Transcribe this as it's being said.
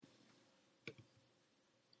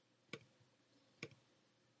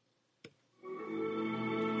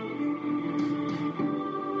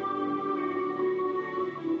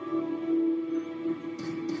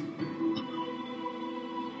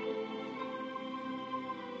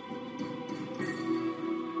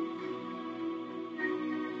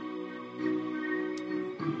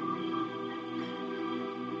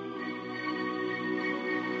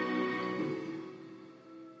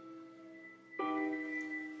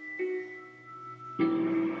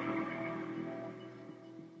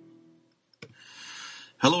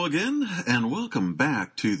Hello again, and welcome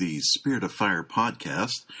back to the Spirit of Fire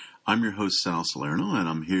podcast. I'm your host, Sal Salerno, and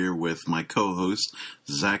I'm here with my co-host,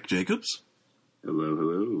 Zach Jacobs. Hello,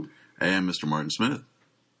 hello. And Mr. Martin Smith.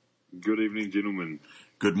 Good evening, gentlemen.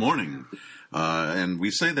 Good morning. And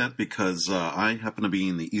we say that because I happen to be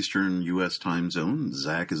in the Eastern U.S. time zone.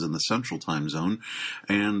 Zach is in the Central time zone.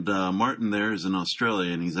 And Martin there is in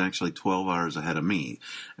Australia, and he's actually 12 hours ahead of me.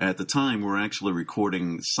 At the time, we're actually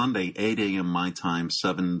recording Sunday, 8 a.m. my time,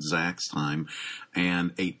 7 Zach's time,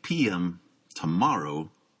 and 8 p.m.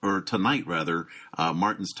 tomorrow, or tonight rather,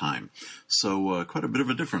 Martin's time. So quite a bit of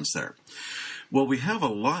a difference there. Well, we have a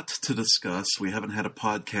lot to discuss. We haven't had a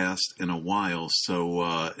podcast in a while,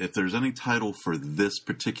 so if there's any title for this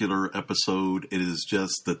particular episode, it is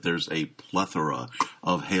just that there's a plethora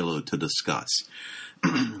of Halo to discuss.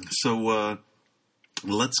 So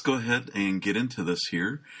let's go ahead and get into this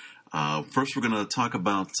here. First, we're going to talk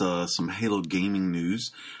about some Halo gaming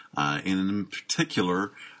news, and in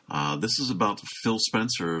particular, this is about Phil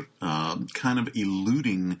Spencer kind of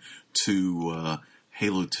alluding to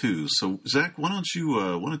Halo 2. So, Zach, why don't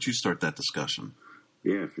you start that discussion?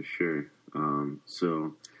 Yeah, for sure.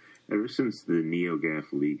 So, ever since the NeoGAF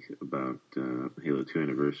leak about Halo 2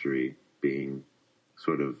 Anniversary being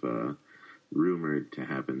sort of rumored to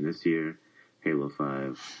happen this year, Halo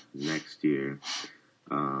 5 next year,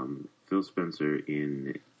 Phil Spencer,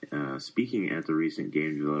 in speaking at the recent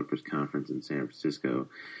Game Developers Conference in San Francisco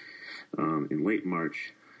in late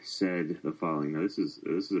March, said the following. Now, this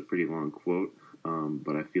is a pretty long quote.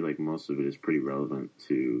 But I feel like most of it is pretty relevant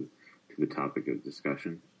to the topic of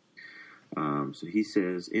discussion. So he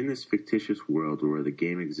says, in this fictitious world where the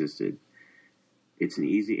game existed, it's an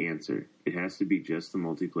easy answer. It has to be just the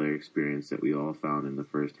multiplayer experience that we all found in the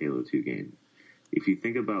first Halo 2 game. If you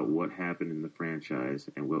think about what happened in the franchise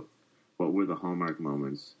and what were the hallmark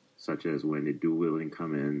moments, such as when did dual wielding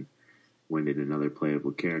come in, when did another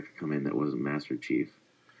playable character come in that wasn't Master Chief,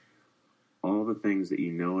 all the things that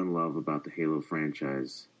you know and love about the Halo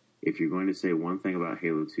franchise, if you're going to say one thing about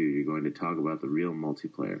Halo 2, you're going to talk about the real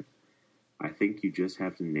multiplayer. I think you just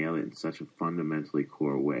have to nail it in such a fundamentally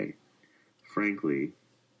core way. Frankly,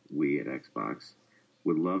 we at Xbox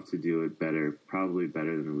would love to do it better, probably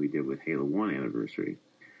better than we did with Halo 1 Anniversary.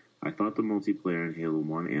 I thought the multiplayer in Halo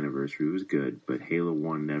 1 Anniversary was good, but Halo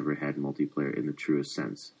 1 never had multiplayer in the truest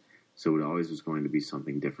sense, so it always was going to be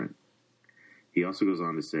something different. He also goes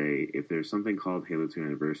on to say, if there's something called Halo 2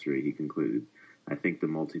 Anniversary, he concluded, I think the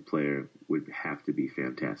multiplayer would have to be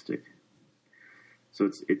fantastic. So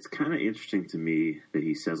it's kind of interesting to me that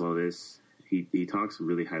he says all this. He talks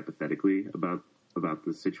really hypothetically about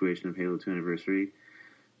the situation of Halo 2 Anniversary,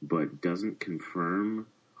 but doesn't confirm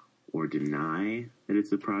or deny that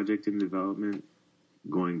it's a project in development,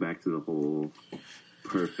 going back to the whole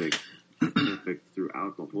perfect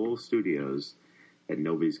throughout the whole studios that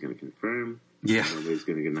nobody's going to confirm. Yeah. Nobody's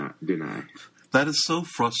going to deny. That is so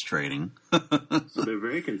frustrating. So they're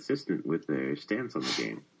very consistent with their stance on the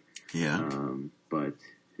game. Yeah. But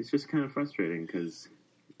it's just kind of frustrating because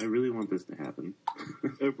I really want this to happen.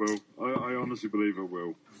 It will. I honestly believe it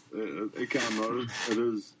will. It can. It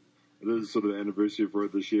is sort of the anniversary for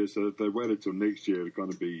it this year, so if they waited till next year, it'd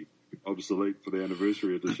kind of be obsolete for the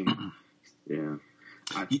anniversary edition. Yeah.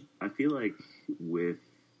 I feel like with...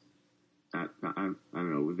 I don't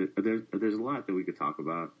know. There's a lot that we could talk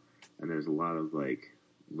about, and there's a lot of like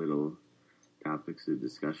little topics of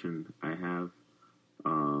discussion I have.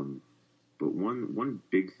 But one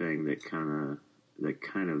big thing that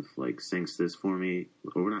kind of like sinks this for me,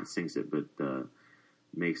 or not sinks it, but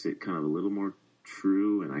makes it kind of a little more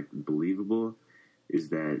true and believable, is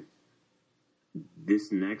that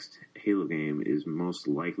this next Halo game is most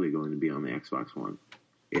likely going to be on the Xbox One,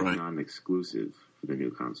 if not an exclusive for the new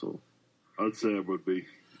console. I'd say it would be.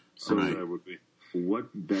 What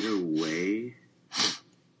better way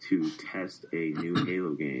to test a new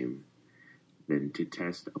Halo game than to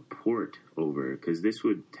test a port over? Because this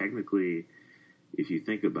would technically, if you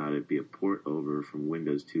think about it, be a port over from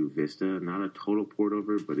Windows 2 Vista. Not a total port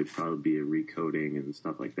over, but it'd probably be a recoding and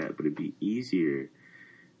stuff like that. But it'd be easier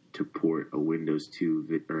to port a Windows 2,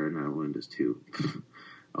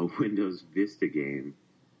 a Windows Vista game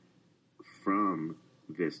from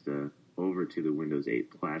Vista over to the Windows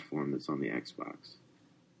 8 platform that's on the Xbox.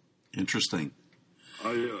 Interesting.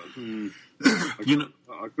 I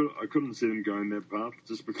couldn't see them going that path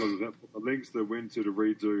just because of that. The links they went to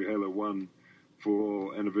redo Halo 1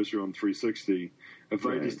 for Anniversary on 360. If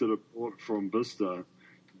they just did a port from Vista,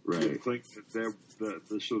 you'd think that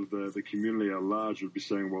the community at large would be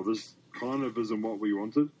saying, well, this kind of isn't what we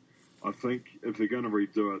wanted. I think if they're going to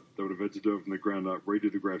redo it, they would have had to do it from the ground up,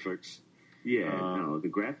 redo the graphics, Yeah, no, the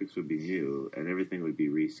graphics would be new, and everything would be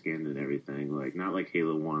reskinned and everything. Like, not like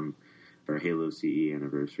Halo 1 or Halo CE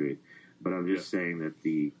Anniversary, but I'm just saying that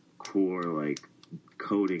the core, like,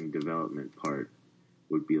 coding development part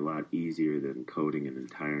would be a lot easier than coding an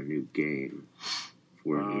entire new game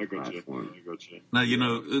for a new platform. Now,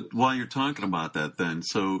 while you're talking about that then,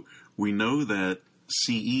 so we know that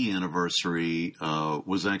CE Anniversary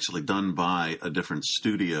was actually done by a different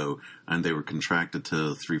studio, and they were contracted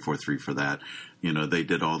to 343 for that. They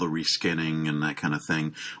did all the reskinning and that kind of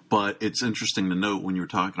thing. But it's interesting to note when you were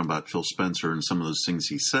talking about Phil Spencer and some of those things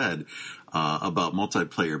he said about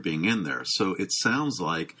multiplayer being in there. So it sounds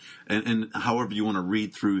like, and however you want to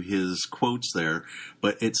read through his quotes there,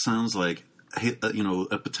 but it sounds like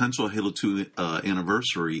a potential Halo 2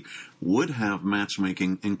 anniversary would have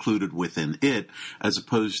matchmaking included within it, as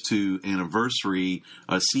opposed to anniversary,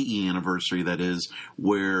 CE anniversary, that is,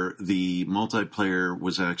 where the multiplayer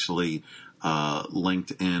was actually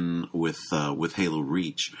linked in with Halo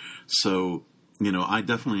Reach. So, I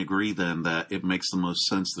definitely agree then that it makes the most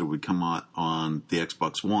sense that it would come out on the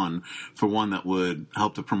Xbox One, for one, that would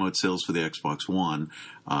help to promote sales for the Xbox One.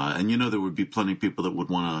 And there would be plenty of people that would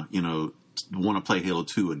want to play Halo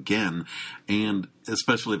 2 again, and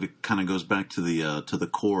especially if it kind of goes back to the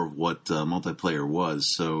core of what multiplayer was.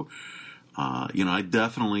 So, I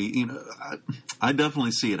definitely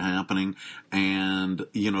see it happening, and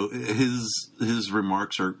his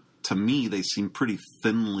remarks are, to me, they seem pretty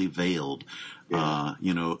thinly veiled. Yeah.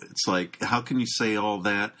 It's like, how can you say all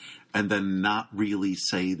that and then not really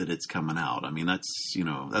say that it's coming out? I mean, that's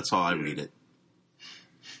how I read it.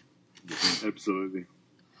 Absolutely.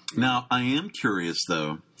 Now, I am curious,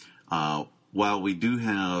 though, while we do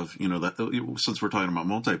have, that, since we're talking about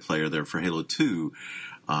multiplayer there for Halo 2,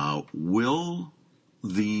 will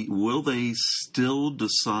they still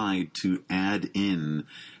decide to add in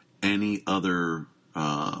any other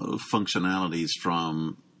functionalities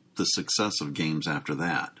from the success of games after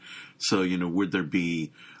that? So, would there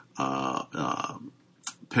be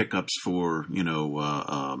pickups for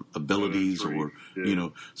abilities or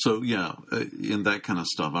in that kind of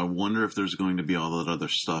stuff? I wonder if there's going to be all that other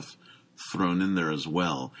stuff thrown in there as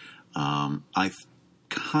well. I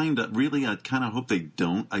kind of hope they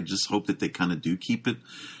don't. I just hope that they kind of do keep it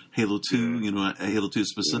Halo 2, Halo 2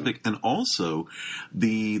 specific. And also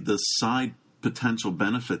the side potential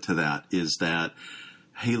benefit to that is that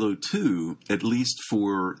Halo 2, at least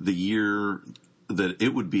for the year that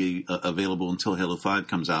it would be available until Halo 5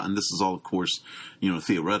 comes out, and this is all, of course,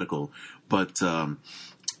 theoretical, but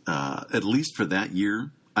at least for that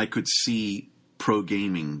year, I could see pro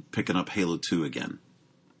gaming picking up Halo 2 again.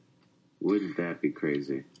 Wouldn't that be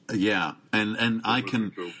crazy? Yeah, and I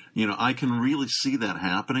can, I can really see that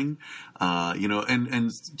happening,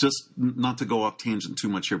 and just not to go off tangent too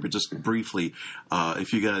much here, but just briefly,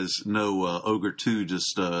 if you guys know, Ogre 2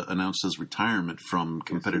 just announced his retirement from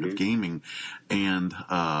competitive gaming, and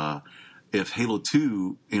if Halo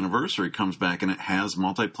 2 Anniversary comes back and it has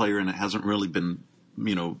multiplayer and it hasn't really been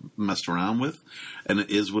messed around with, and it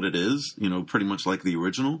is what it is, pretty much like the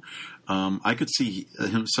original, I could see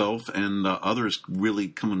himself and others really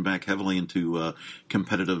coming back heavily into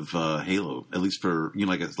competitive Halo, at least for,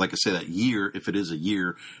 like I say, that year, if it is a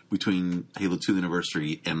year between Halo 2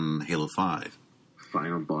 Anniversary and Halo 5.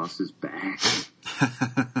 Final boss is back.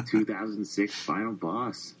 2006 final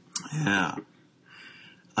boss. Yeah.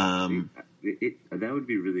 That would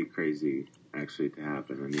be really crazy, actually, to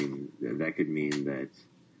happen. I mean, that could mean that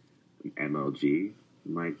MLG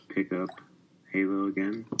might pick up Halo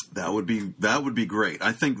again. That would be great.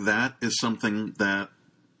 I think that is something that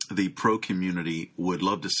the pro community would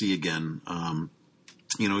love to see again.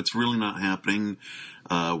 It's really not happening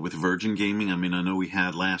with Virgin Gaming. I mean, I know we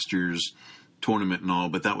had last year's tournament and all,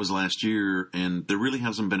 but that was last year, and there really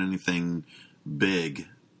hasn't been anything big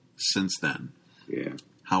since then. Yeah.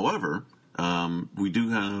 However, we do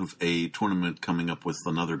have a tournament coming up with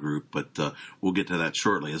another group, but we'll get to that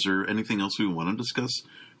shortly. Is there anything else we want to discuss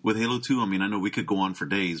with Halo 2? I mean, I know we could go on for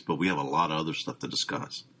days, but we have a lot of other stuff to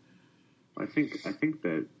discuss. I think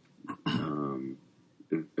that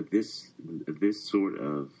this sort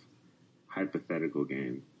of hypothetical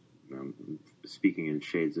game, speaking in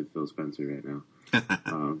shades of Phil Spencer right now,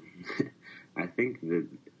 I think that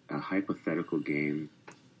a hypothetical game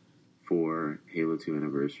for Halo 2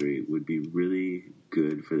 Anniversary would be really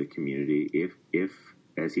good for the community if,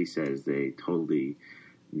 as he says, they totally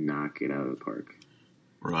knock it out of the park.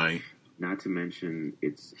 Right. Not to mention,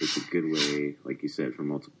 it's a good way, like you said,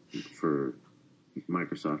 for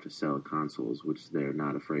Microsoft to sell consoles, which they're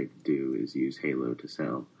not afraid to do, is use Halo to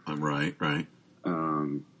sell. Right.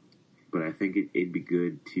 but I think it'd be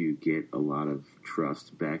good to get a lot of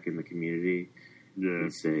trust back in the community. Yeah.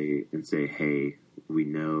 And say, hey, we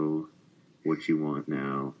know what you want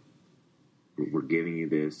now. We're giving you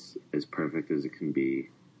this as perfect as it can be.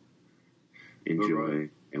 Enjoy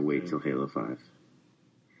and wait till Halo 5.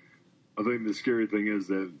 I think the scary thing is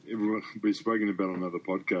that everyone we've spoken about on other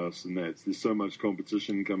podcasts, and there's so much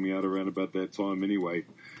competition coming out around about that time anyway,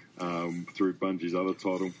 through Bungie's other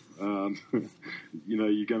title.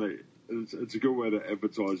 You're gonna. It's a good way to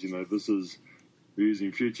advertise. This is we're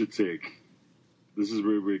using future tech. This is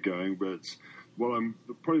where we're going. But I'm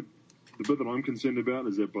probably the bit that I'm concerned about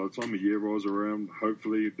is that by the time a year rolls around,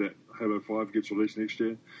 hopefully that Halo 5 gets released next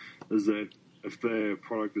year, is that if their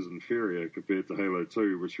product is inferior compared to Halo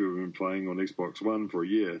 2, which we've been playing on Xbox One for a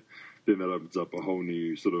year, then that opens up a whole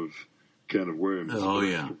new sort of can of worms. Oh,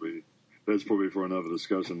 yeah. That's probably for another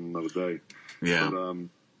discussion another day. Yeah. But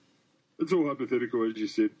it's all hypothetical, as you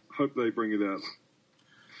said. Hope they bring it out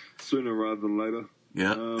sooner rather than later.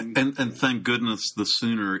 Yeah, and thank goodness the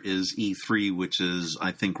sooner is E3, which is,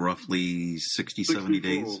 I think, roughly 60, 70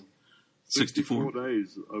 days. 64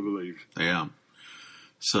 days, I believe. Yeah.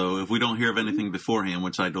 So if we don't hear of anything beforehand,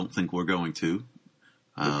 which I don't think we're going to.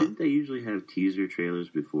 Didn't they usually have teaser trailers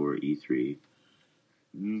before E3?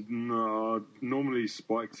 No, normally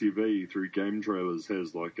Spike TV through game trailers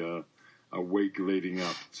has like a week leading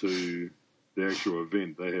up to the actual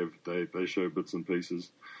event. They show bits and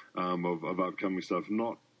pieces of upcoming stuff.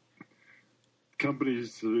 Not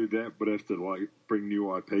companies to do that would have to like bring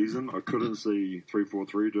new IPs in. I couldn't see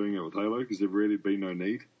 343 doing it with Halo because there'd really be no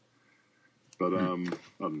need. But I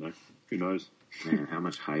don't know. Who knows? Man, how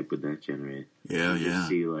much hype would that generate? Yeah, you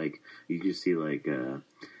just see like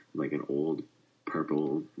an old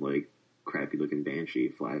purple like crappy looking banshee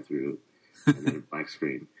fly through, and then a black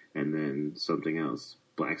screen, and then something else,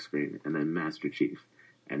 black screen, and then Master Chief,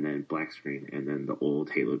 and then black screen, and then the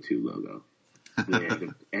old Halo 2 logo.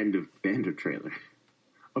 The end of trailer.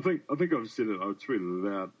 I think I've said it. I've tweeted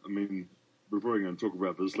it out. I mean, we're probably going to talk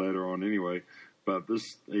about this later on anyway. But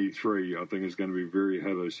this E3, I think, is going to be very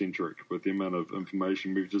Halo-centric with the amount of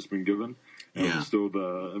information we've just been given, and still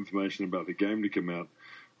the information about the game to come out.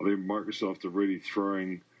 I think Microsoft are really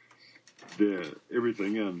throwing their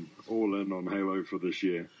everything all in on Halo for this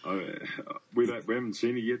year. We haven't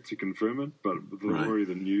seen it yet to confirm it, but already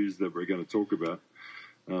the news that we're going to talk about.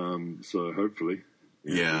 So hopefully,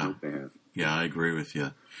 yeah, I agree with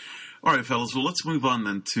you. All right, fellas, well, let's move on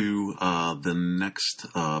then to the next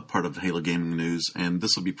part of Halo Gaming news, and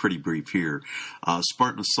this will be pretty brief here.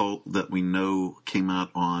 Spartan Assault, that we know came out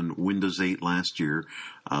on Windows 8 last year,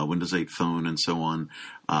 Windows 8 Phone and so on,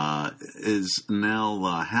 is now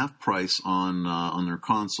half price on their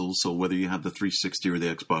consoles. So whether you have the 360 or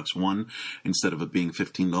the Xbox One, instead of it being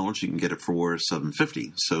 $15, you can get it for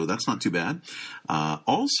 $7.50. So that's not too bad.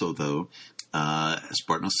 Also, though,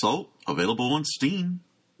 Spartan Assault available on Steam.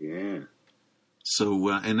 Yeah. So,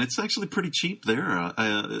 and it's actually pretty cheap there.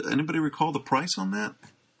 Anybody recall the price on that?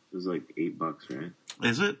 It was like $8, right?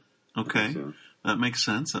 Is it? Okay. So. That makes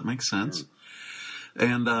sense. Yeah.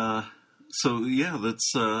 And, so yeah,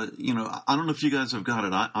 that's, I don't know if you guys have got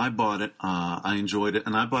it. I bought it. I enjoyed it,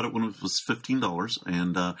 and I bought it when it was $15,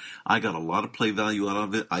 and, I got a lot of play value out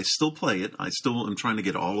of it. I still play it. I still am trying to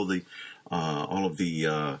get all of the,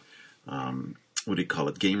 what do you call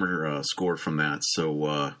it, gamer score from that.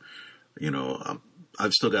 So,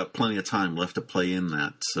 I've still got plenty of time left to play in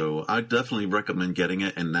that. So I definitely recommend getting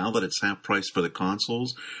it. And now that it's half price for the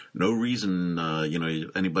consoles, no reason,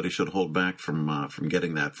 anybody should hold back from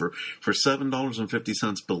getting that. For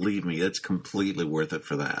 $7.50, believe me, it's completely worth it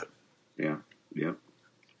for that. Yeah. Yep.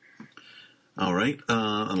 All right.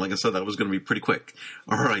 And like I said, that was going to be pretty quick.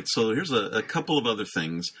 All right. So here's a couple of other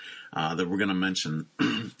things that we're going to mention.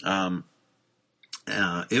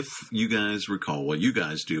 If you guys recall, well, you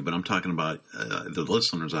guys do, but I'm talking about the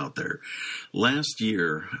listeners out there. Last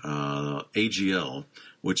year, AGL,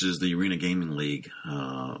 which is the Arena Gaming League,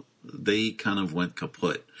 they kind of went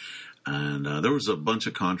kaput. And there was a bunch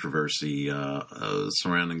of controversy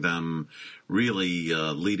surrounding them, really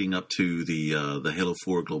leading up to the Halo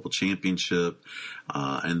 4 Global Championship,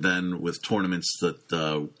 and then with tournaments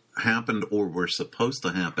that happened or were supposed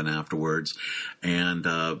to happen afterwards, and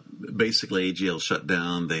basically AGL shut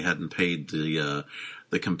down. They hadn't paid the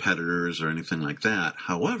competitors or anything like that.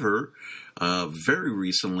 However, very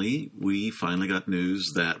recently we finally got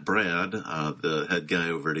news that Brad, the head guy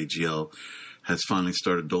over at AGL, has finally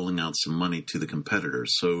started doling out some money to the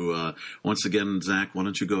competitors. So once again, Zach, why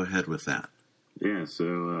don't you go ahead with that? Yeah,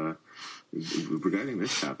 so regarding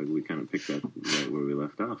this topic, we kind of picked up right where we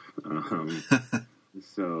left off.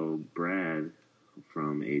 So Brad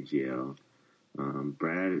from AGL.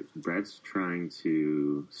 Brad's trying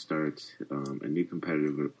to start a new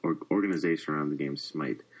competitive organization around the game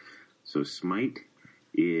Smite. So Smite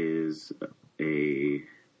is a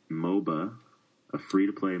MOBA, a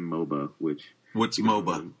free-to-play MOBA, What's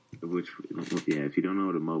MOBA? If you don't know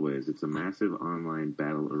what a MOBA is, it's a massive online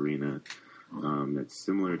battle arena that's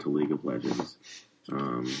similar to League of Legends.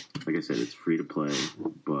 Like I said, it's free to play,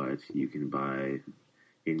 but you can buy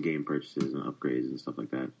in-game purchases and upgrades and stuff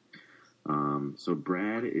like that. So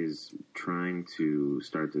Brad is trying to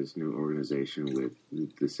start this new organization with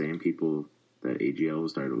the same people that AGL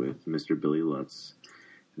was started with, Mr. Billy Lutz,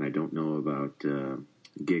 and I don't know about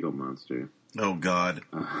Giggle Monster. Oh God!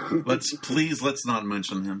 Let's not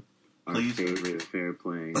mention him. Please. Our favorite fair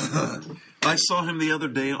playing. I saw him the other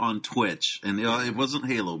day on Twitch, and it wasn't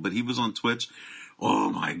Halo, but he was on Twitch. Oh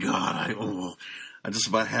my God! I just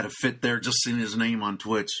about had a fit there just seeing his name on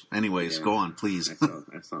Twitch. Anyways, go on, please.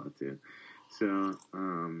 I saw it too. So,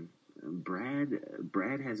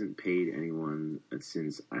 Brad hasn't paid anyone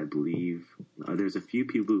since, I believe, there's a few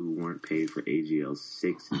people who weren't paid for AGL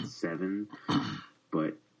 6 and 7,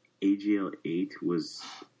 but AGL 8 was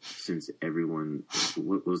since everyone,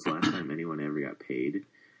 what was the last time anyone ever got paid,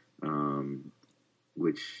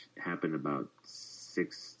 which happened about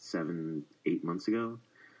 6, 7, 8 months ago.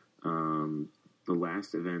 The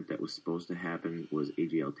last event that was supposed to happen was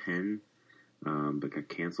AGL 10, but got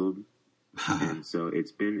canceled. And so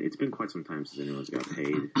it's been quite some time since anyone's got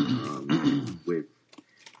paid.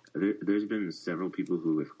 There's been several people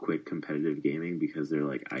who have quit competitive gaming because they're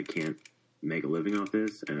like, I can't make a living off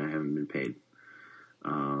this, and I haven't been paid.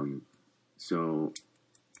 So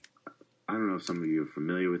I don't know if some of you are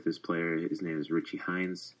familiar with this player. His name is Richie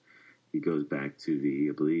Hines. He goes back to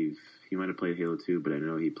I believe he might have played Halo 2, but I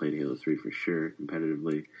know he played Halo 3 for sure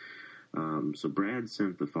competitively. So Brad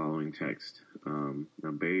sent the following text.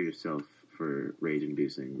 Now bury yourself for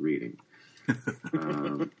rage-inducing reading.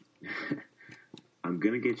 I'm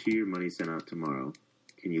going to get you your money sent out tomorrow.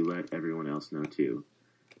 Can you let everyone else know too?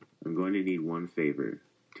 I'm going to need one favor.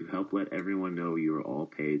 To help let everyone know you are all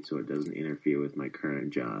paid so it doesn't interfere with my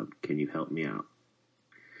current job, can you help me out?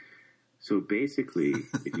 So basically,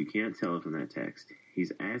 if you can't tell from that text,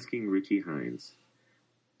 he's asking Richie Hines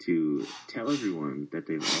to tell everyone that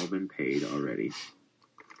they've all been paid already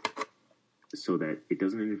so that it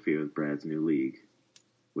doesn't interfere with Brad's new league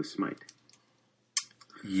with Smite.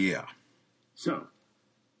 Yeah. So,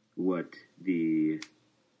 what the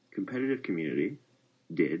competitive community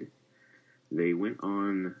did, they went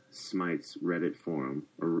on Smite's Reddit forum,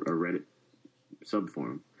 or a Reddit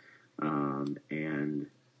subforum, and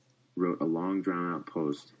wrote a long, drawn-out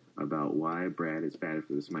post about why Brad is bad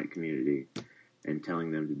for the Smite community and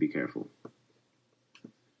telling them to be careful.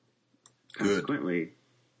 Good. Consequently,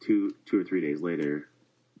 two or 3 days later,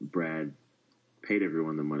 Brad paid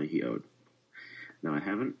everyone the money he owed. Now, I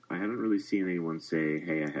haven't really seen anyone say,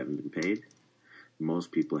 hey, I haven't been paid.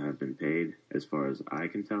 Most people have been paid, as far as I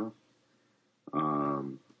can tell.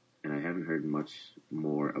 And I haven't heard much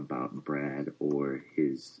more about Brad or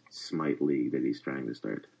his Smite league that he's trying to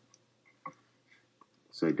start.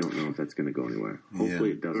 So I don't know if that's going to go anywhere.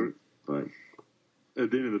 Hopefully it doesn't, but...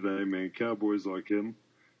 At the end of the day, man, cowboys like him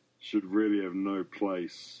should really have no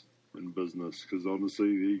place in business because honestly,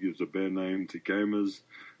 he gives a bad name to gamers,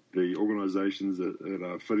 the organisations that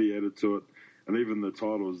are affiliated to it, and even the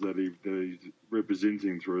titles that he's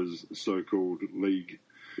representing through his so-called league.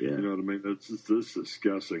 Yeah. You know what I mean? It's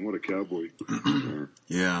disgusting. What a cowboy.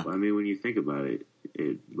 Yeah. Well, I mean, when you think about it,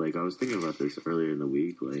 like I was thinking about this earlier in the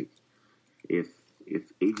week, like if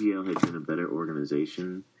AGL had been a better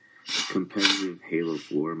organization, competitive Halo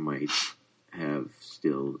 4 might have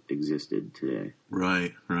still existed today.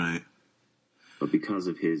 Right. But because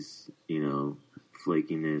of his,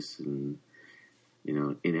 flakiness and,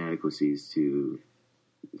 inadequacies to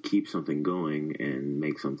keep something going and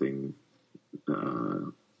make something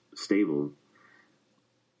stable,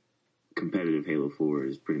 competitive Halo 4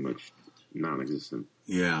 is pretty much non-existent.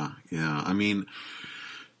 Yeah. I mean,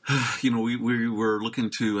 we were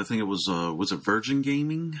looking to, I think it was it Virgin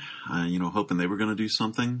Gaming, hoping they were going to do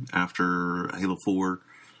something after Halo 4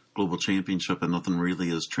 Global Championship, and nothing really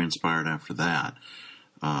has transpired after that.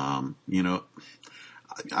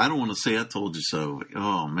 I don't want to say I told you so.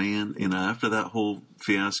 Oh man, after that whole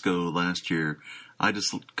fiasco last year, I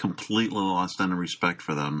just completely lost any respect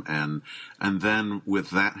for them, and then with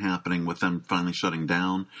that happening, with them finally shutting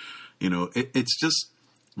down, it's just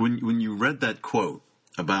when you read that quote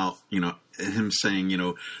about him saying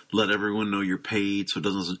let everyone know you're paid so it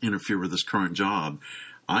doesn't interfere with his current job,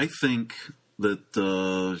 I think that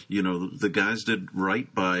the guys did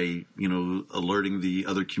right by alerting the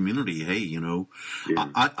other community. Hey,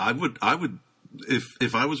 I would.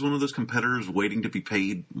 If I was one of those competitors waiting to be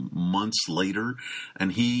paid months later,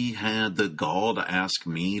 and he had the gall to ask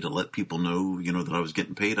me to let people know, that I was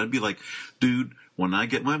getting paid, I'd be like, dude, when I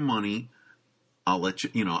get my money, I'll let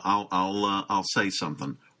you, I'll say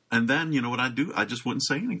something. And then, what I'd do? I just wouldn't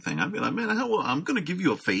say anything. I'd be like, man, hell, I'm going to give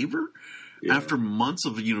you a favor after months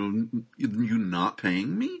of, you not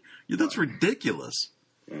paying me? That's ridiculous.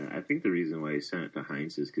 I think the reason why he sent it to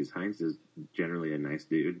Heinz is because Heinz is generally a nice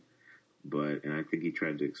dude. And I think he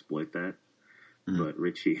tried to exploit that, but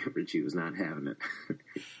Richie was not having it.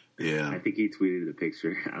 Yeah, I think he tweeted the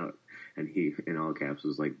picture out, and he, in all caps,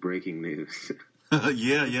 was like, "Breaking news."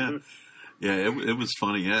 Yeah. It was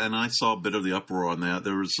funny, and I saw a bit of the uproar on that.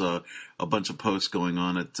 There was a bunch of posts going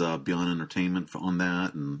on at Beyond Entertainment on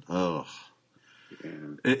that, and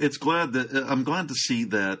I'm glad to see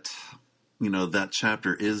that that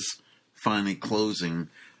chapter is finally closing.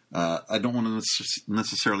 I don't want to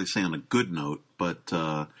necessarily say on a good note, but,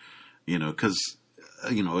 because,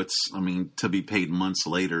 it's, to be paid months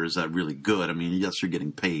later, is that really good? I mean, yes, you're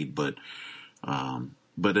getting paid, but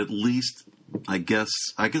at least I guess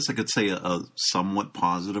I could say a somewhat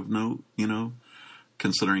positive note,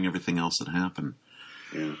 considering everything else that happened.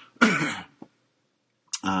 Yeah.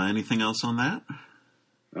 Anything else on that?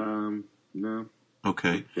 No.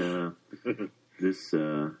 Okay. This,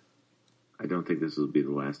 I don't think this will be the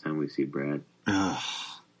last time we see Brad. Oh,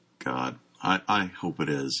 God. I hope it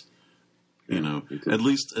is. Yeah, at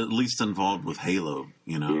least involved with Halo,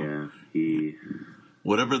 Yeah, he...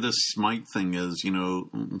 Whatever this Smite thing is,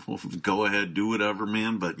 go ahead, do whatever,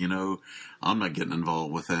 man, but, I'm not getting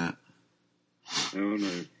involved with that. Oh,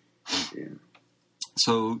 no. Yeah.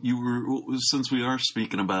 So since we are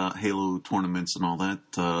speaking about Halo tournaments and all that,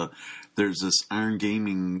 there's this Iron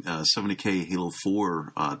Gaming 70K Halo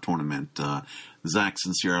 4 tournament. Zach,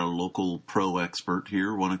 since you're our local pro expert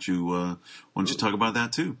here, why don't you talk about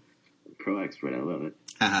that too? Pro expert, I love it.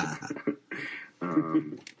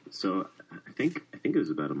 So I think it was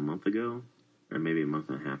about a month ago, or maybe a month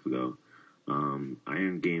and a half ago.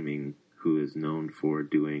 Iron Gaming, who is known for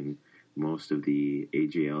doing most of the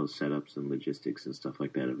AGL setups and logistics and stuff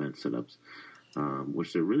like that, event setups,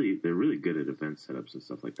 which they're really good at event setups and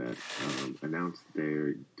stuff like that, announced they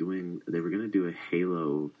were going to do a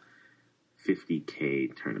Halo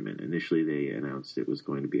 50K tournament. Initially, they announced it was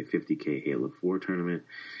going to be a 50K Halo 4 tournament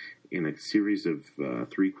in a series of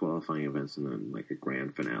 3 qualifying events and then like a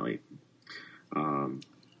grand finale.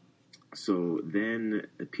 So then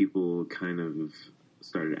people kind of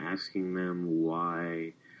started asking them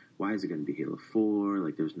why is it going to be Halo 4?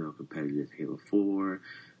 Like, there's no competitive Halo 4.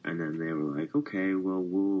 And then they were like, okay, well,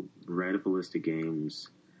 we'll write up a list of games.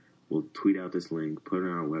 We'll tweet out this link, put it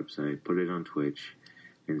on our website, put it on Twitch,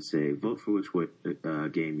 and say, vote for which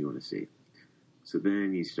game you want to see. So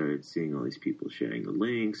then you started seeing all these people sharing the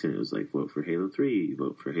links, and it was like, vote for Halo 3,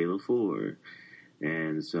 vote for Halo 4.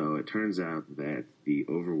 And so it turns out that not the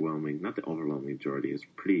overwhelming majority, is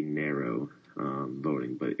pretty narrow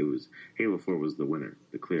voting, but it was Halo 4 was the winner,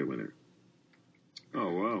 the clear winner.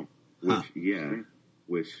 Oh, wow.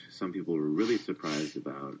 Which some people were really surprised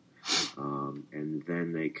about. And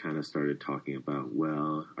then they kind of started talking about,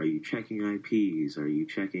 well, are you checking IPs? Are you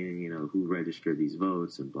checking, who registered these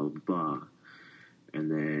votes and blah, blah, blah.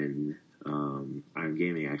 And then Iron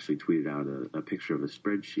Gaming actually tweeted out a picture of a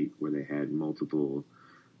spreadsheet where they had multiple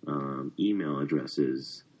email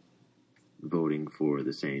addresses voting for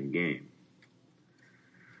the same game.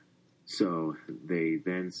 So they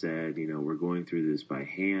then said, we're going through this by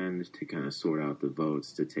hand to kind of sort out the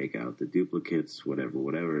votes, to take out the duplicates,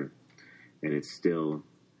 whatever. And it's still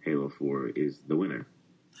Halo 4 is the winner,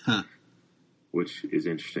 which is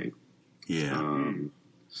interesting. Yeah.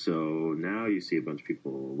 So now you see a bunch of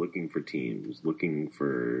people looking for teams, looking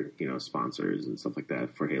for, sponsors and stuff like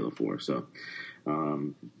that for Halo 4. So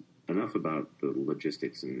enough about the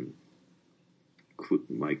logistics and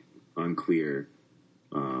unclear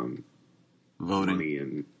voting. Money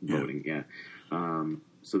and voting. Yeah.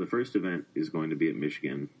 So the first event is going to be at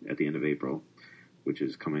Michigan at the end of April, which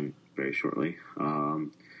is coming very shortly.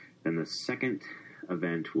 Then the second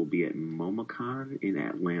event will be at MomoCon in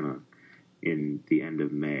Atlanta in the end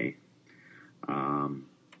of May. And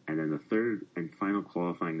then the third and final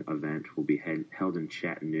qualifying event will be held in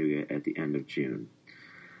Chattanooga at the end of June.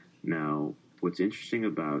 Now, what's interesting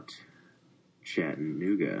about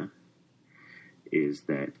Chattanooga is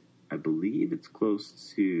that I believe it's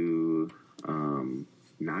close to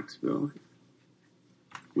Knoxville.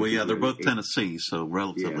 Well, yeah, they're both Tennessee, so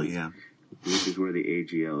relatively, yeah. which is where the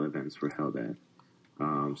AGL events were held at.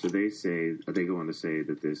 So they go on to say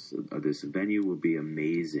that this venue will be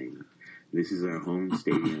amazing. This is our home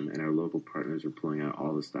stadium, and our local partners are pulling out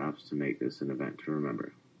all the stops to make this an event to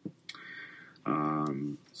remember.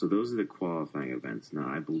 So those are the qualifying events. Now,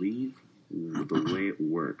 I believe the way it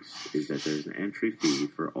works is that there's an entry fee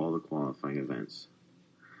for all the qualifying events.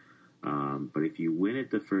 But if you win at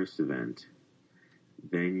the first event,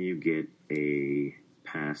 then you get a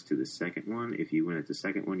pass to the second one. If you win at the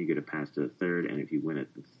second one, you get a pass to the third. And if you win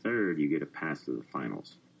at the third, you get a pass to the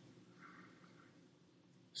finals.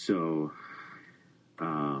 So,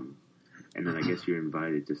 and then I guess you're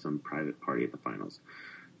invited to some private party at the finals.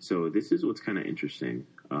 So this is what's kind of interesting.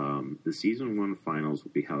 The Season 1 finals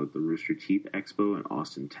will be held at the Rooster Teeth Expo in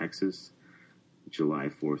Austin, Texas, July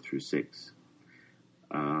 4th through 6th.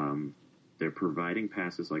 They're providing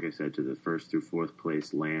passes, like I said, to the first through fourth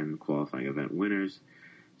place LAN qualifying event winners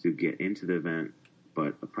to get into the event,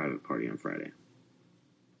 but a private party on Friday.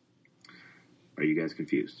 Are you guys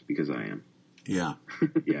confused? Because I am. Yeah.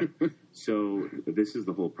 Yeah. So this is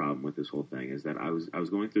the whole problem with this whole thing, is that I was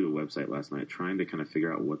going through the website last night trying to kind of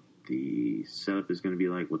figure out what the setup is going to be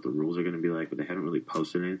like, what the rules are going to be like, but they haven't really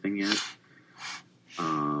posted anything yet.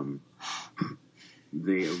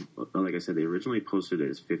 They, like I said, they originally posted it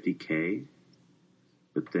as $50K,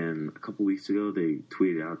 but then a couple weeks ago they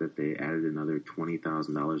tweeted out that they added another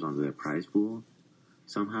 $20,000 onto their prize pool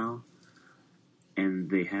somehow. And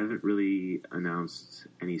they haven't really announced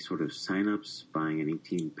any sort of sign-ups, buying any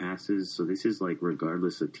team passes. So this is like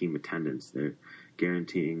regardless of team attendance. They're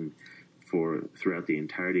guaranteeing for throughout the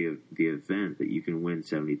entirety of the event that you can win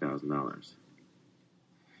 $70,000.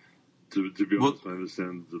 To be honest, man, it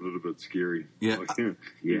sounds a little bit scary. Yeah,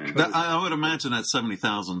 yeah. I would imagine that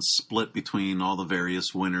 70,000 split between all the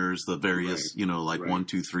various winners, the various, right. 1,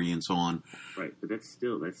 2, 3, and so on. Right, but that's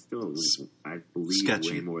still, I believe,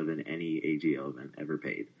 sketchy. Way more than any AGL event ever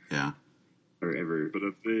paid. Yeah, or ever. But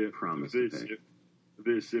if promised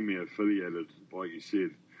they're semi-affiliated, like you said,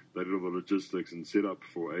 they do all the logistics and setup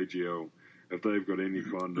for AGL. If they've got any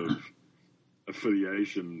kind of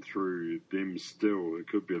affiliation through them still, it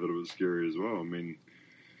could be a little bit scary as well. I mean,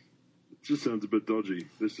 it just sounds a bit dodgy.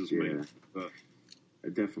 This is me. But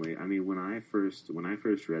definitely. I mean, when I first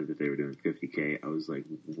read that they were doing $50K, I was like,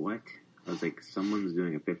 what? I was like, someone's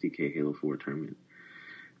doing a $50K Halo 4 tournament.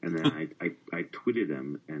 And then I tweeted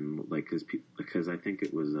them, and like, because I think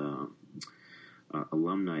it was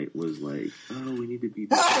Alumni was like, oh, we need to be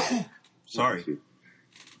sorry.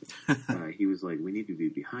 He was like, we need to be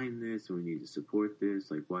behind this, and we need to support this.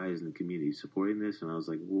 Like, why isn't the community supporting this? And I was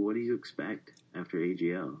like, well, what do you expect after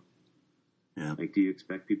AGL? Yeah. Like, do you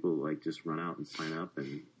expect people like just run out and sign up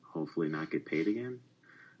and hopefully not get paid again?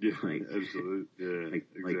 Yeah, like, absolutely. Yeah,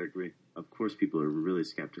 exactly. Like, of course, people are really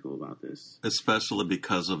skeptical about this, especially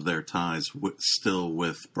because of their ties still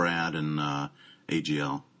with Brad and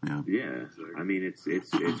AGL. Yeah. Yeah. Exactly. I mean,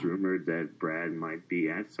 it's rumored that Brad might be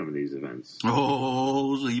at some of these events.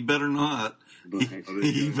 Oh, he better not. But,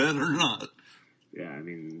 he better not. Yeah, I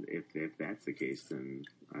mean, if that's the case, then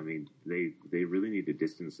I mean, they really need to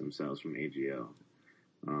distance themselves from AGL,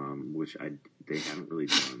 which they haven't really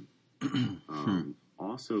done.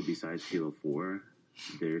 Also, besides Halo 4,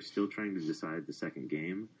 they're still trying to decide the second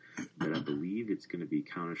game, but I believe it's going to be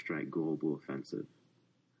Counter-Strike Global Offensive,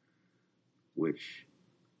 which,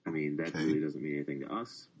 I mean, that really doesn't mean anything to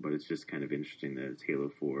us, but it's just kind of interesting that it's Halo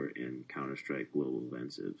 4 and Counter-Strike Global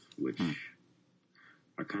Offensive, which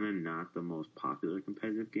are kind of not the most popular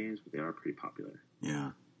competitive games, but they are pretty popular.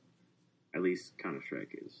 Yeah. At least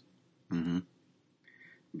Counter-Strike is. Mm-hmm.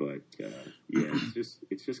 But, yeah,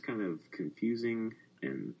 it's just kind of confusing,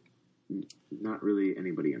 and not really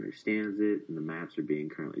anybody understands it, and the maps are being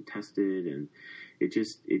currently tested, and it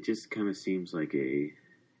just kind of seems like a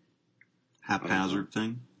haphazard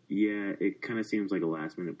thing. Yeah, it kind of seems like a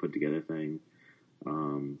last minute put together thing.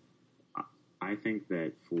 I think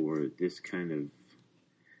that for this kind of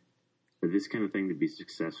thing to be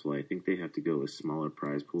successful, I think they have to go with smaller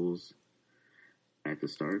prize pools at the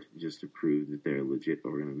start, just to prove that they're a legit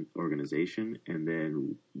organization, and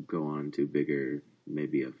then go on to bigger,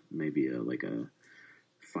 maybe a like a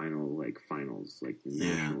finals, like the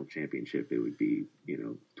national championship. It would be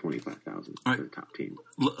 25,000 for the top team.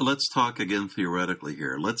 Let's talk again theoretically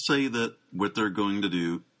here. Let's say that what they're going to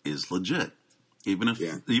do is legit, even if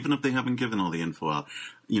they haven't given all the info out.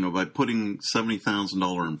 By putting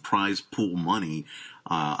 $70,000 in prize pool money,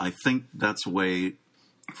 I think that's a way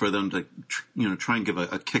for them to, try and give a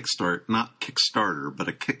kickstart, not Kickstarter, but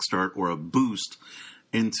a kickstart or a boost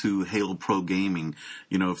into Halo Pro gaming.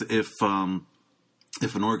 If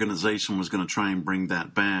an organization was going to try and bring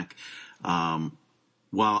that back,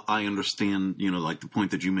 While I understand, like the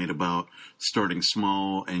point that you made about starting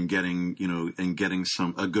small and getting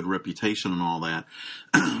a good reputation and all that,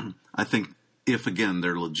 I think if again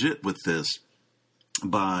they're legit with this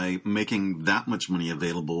by making that much money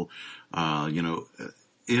available,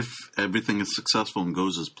 if everything is successful and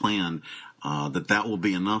goes as planned, that will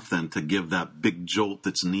be enough then to give that big jolt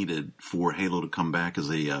that's needed for Halo to come back as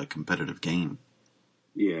a competitive game.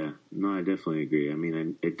 Yeah, no, I definitely agree. I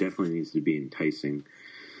mean, it definitely needs to be enticing.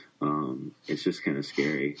 It's just kind of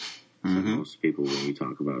scary. For most people, when you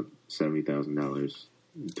talk about $70,000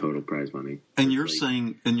 total prize money, and you're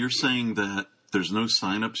saying that there's no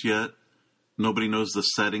signups yet. Nobody knows the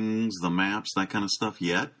settings, the maps, that kind of stuff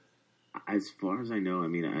yet. As far as I know, I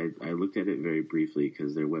mean, I looked at it very briefly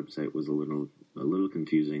because their website was a little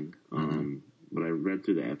confusing. But I read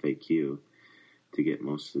through the FAQ to get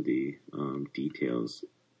most of the details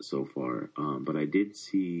so far. But I did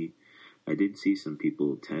see some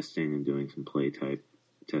people testing and doing some play type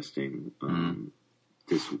testing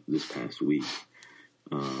this past week.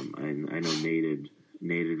 I know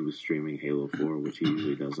Nated was streaming Halo 4, which he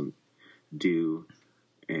usually doesn't do,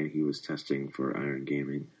 and he was testing for Iron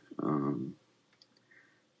Gaming.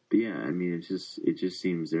 But yeah, I mean, it just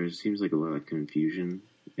seems like a lot of confusion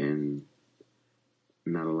and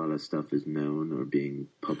not a lot of stuff is known or being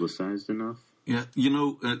publicized enough. Yeah,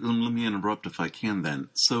 let me interrupt if I can then.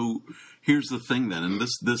 So here's the thing then, and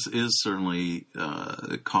this is certainly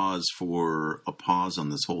a cause for a pause on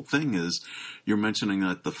this whole thing, is you're mentioning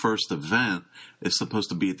that the first event is supposed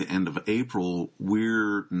to be at the end of April.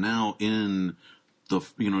 We're now in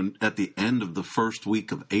at the end of the first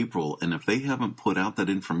week of April, and if they haven't put out that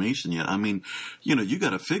information yet, I mean, you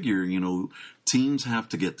got to figure, teams have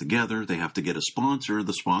to get together, they have to get a sponsor,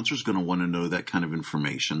 the sponsor's going to want to know that kind of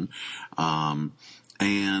information, and,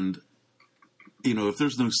 if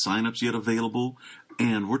there's no signups yet available,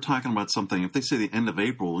 and we're talking about something, if they say the end of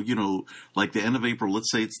April, like the end of April, let's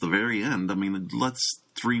say it's the very end, I mean, let's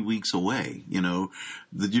 3 weeks away,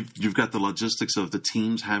 you've got the logistics of the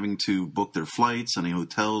teams having to book their flights, any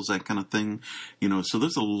hotels, that kind of thing, so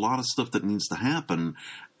there's a lot of stuff that needs to happen.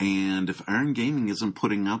 And if Iron Gaming isn't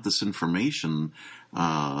putting out this information,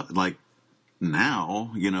 like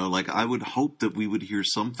now, like I would hope that we would hear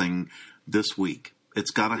something this week.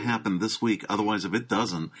 It's got to happen this week. Otherwise, if it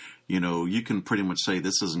doesn't, you can pretty much say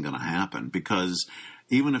this isn't going to happen, because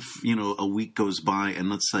even if, a week goes by and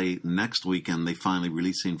let's say next weekend they finally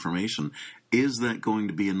release the information, is that going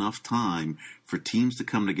to be enough time for teams to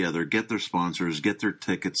come together, get their sponsors, get their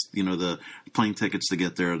tickets, the plane tickets to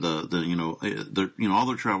get there, all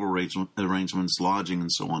their travel arrangements, lodging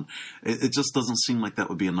and so on. It just doesn't seem like that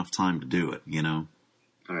would be enough time to do it, All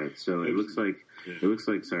right, so it looks like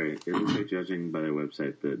judging by their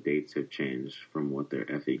website, the dates have changed from what their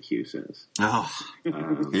FAQ says. Oh,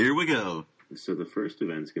 here we go. So the first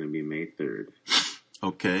event is going to be May 3rd.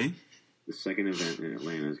 Okay. The second event in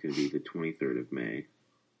Atlanta is going to be the 23rd of May.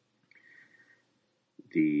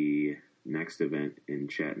 The next event in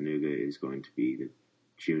Chattanooga is going to be the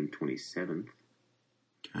June 27th.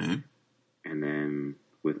 Okay. And then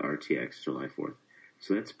with RTX, July 4th.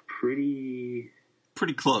 So that's pretty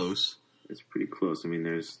close. It's pretty close. I mean,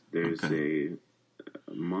 there's okay.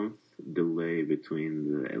 a month delay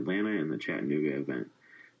between the Atlanta and the Chattanooga event.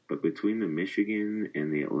 But between the Michigan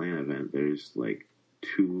and the Atlanta event, there's like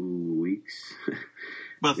 2 weeks.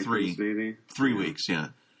 About 3. Maybe. 3 weeks, yeah.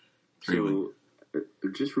 3 weeks.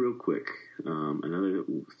 Just real quick, another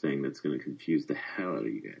thing that's going to confuse the hell out of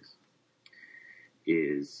you guys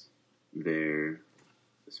is their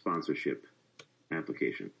sponsorship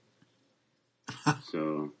application.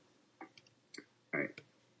 So, all right.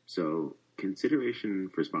 So, consideration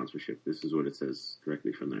for sponsorship. This is what it says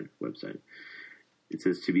directly from their website. It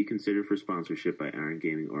says, to be considered for sponsorship by Iron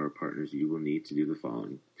Gaming or our partners, you will need to do the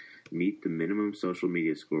following. Meet the minimum social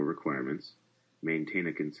media score requirements, maintain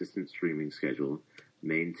a consistent streaming schedule,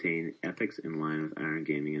 maintain ethics in line with Iron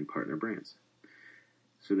Gaming and partner brands.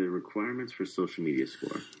 So the requirements for social media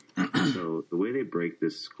score. So the way they break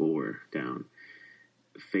this score down,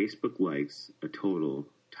 Facebook likes a total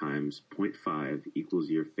times 0.5 equals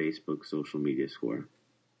your Facebook social media score.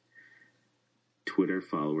 Twitter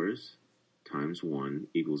followers times 1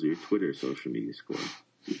 equals your Twitter social media score.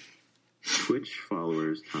 Twitch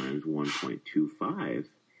followers times 1.25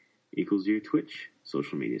 equals your Twitch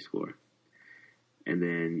social media score. And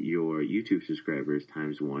then your YouTube subscribers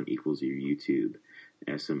times 1 equals your YouTube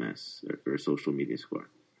SMS or social media score.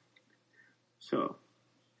 So,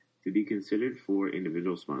 to be considered for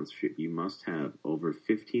individual sponsorship, you must have over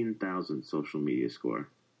 15,000 social media score.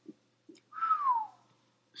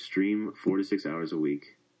 Stream 4 to 6 hours a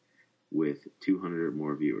week. with 200 or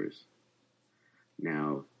more viewers.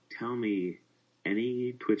 Now, tell me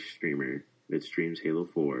any Twitch streamer that streams Halo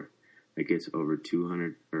 4 that gets over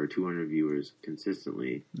 200 viewers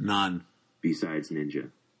consistently. None. Besides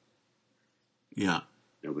Ninja. Yeah.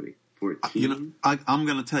 Nobody. For a team? I'm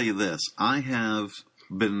going to tell you this. I have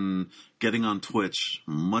been getting on Twitch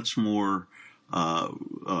much more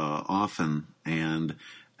often, and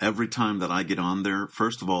every time that I get on there,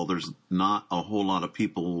 first of all, there's not a whole lot of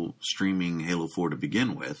people streaming Halo 4 to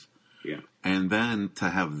begin with. Yeah. And then to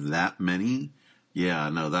have that many, I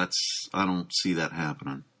don't see that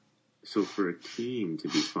happening. So for a team to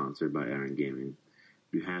be sponsored by Iron Gaming,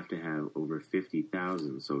 you have to have over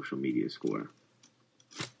 50,000 social media score.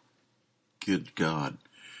 Good God.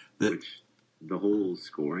 Which, the whole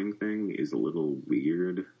scoring thing is a little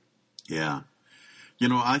weird. Yeah.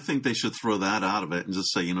 I think they should throw that out of it and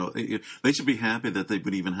just say, they should be happy that they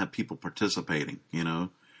would even have people participating,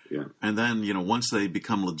 Yeah. And then, once they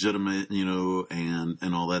become legitimate,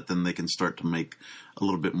 and all that, then they can start to make a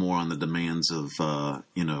little bit more on the demands of, I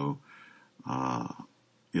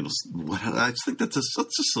think that's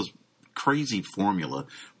just a crazy formula.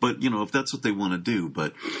 But, if that's what they want to do,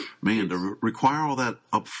 but man, to require all that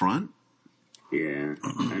up front. Yeah.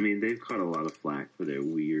 I mean, they've caught a lot of flack for their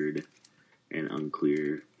weird and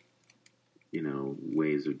unclear,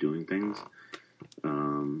 ways of doing things.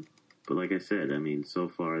 But like I said, I mean, so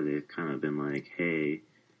far they've kind of been like, hey,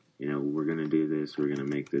 we're going to do this. We're going to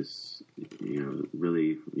make this,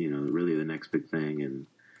 really the next big thing. And,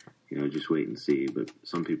 just wait and see. But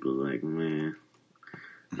some people are like, meh,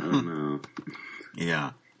 I don't know.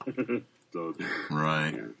 Yeah.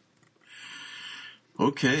 Right. Yeah.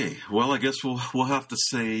 Okay. Well, I guess we'll have to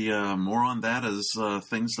say more on that as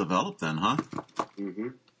things develop then, huh? Mm-hmm.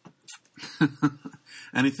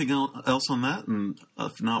 Anything else on that? And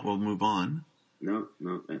if not, we'll move on. No,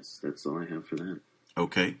 that's all I have for that.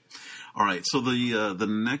 Okay. All right. So the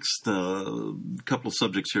next couple of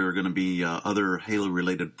subjects here are going to be other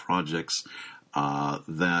Halo-related projects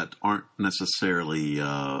that aren't necessarily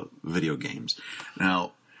video games.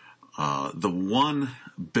 Now, the one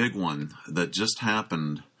big one that just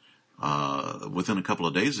happened within a couple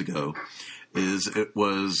of days ago is it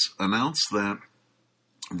was announced that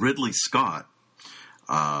Ridley Scott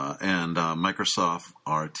and Microsoft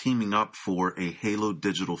are teaming up for a Halo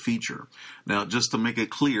digital feature. Now, just to make it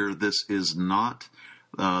clear, this is not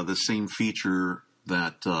the same feature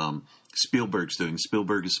that Spielberg's doing.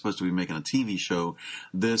 Spielberg is supposed to be making a TV show.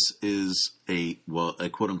 This is a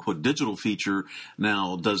quote-unquote digital feature.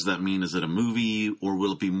 Now, does that mean, is it a movie, or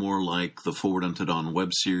will it be more like the Forward Unto Dawn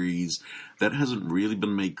web series? That hasn't really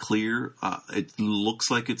been made clear. It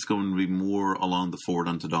looks like it's going to be more along the Forward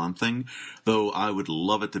Unto Dawn thing, though I would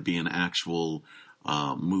love it to be an actual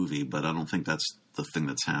movie, but I don't think that's the thing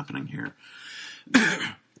that's happening here.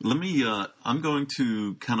 I'm going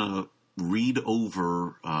to kind of read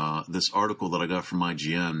over this article that I got from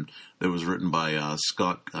IGN that was written by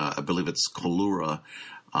Scott, I believe it's Kalura,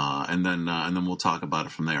 and then we'll talk about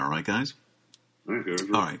it from there. All right, guys? Okay.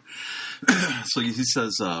 All right. So he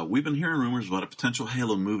says, we've been hearing rumors about a potential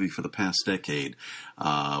Halo movie for the past decade,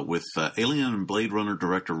 with Alien and Blade Runner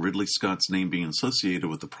director Ridley Scott's name being associated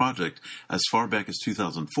with the project as far back as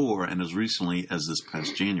 2004 and as recently as this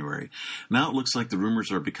past January. Now it looks like the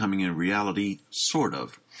rumors are becoming a reality, sort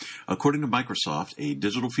of. According to Microsoft, a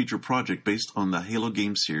digital feature project based on the Halo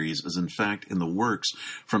game series is in fact in the works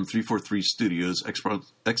from 343 Studios,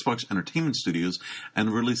 Xbox Entertainment Studios,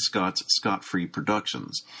 and Ridley Scott's Scott Free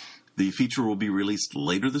Productions. The feature will be released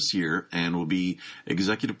later this year and will be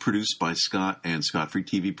executive produced by Scott and Scott Free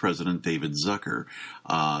TV president David Zucker.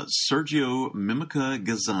 Sergio Mimica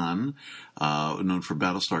Gazan, known for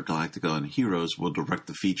Battlestar Galactica and Heroes, will direct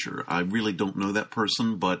the feature. I really don't know that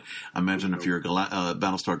person, but I imagine if you're a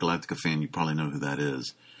Battlestar Galactica fan, you probably know who that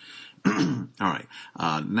is. All right.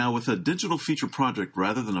 Now, with a digital feature project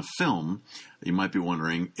rather than a film, you might be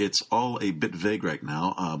wondering, it's all a bit vague right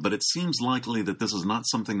now, but it seems likely that this is not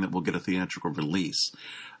something that will get a theatrical release.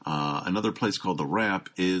 Another place called The Wrap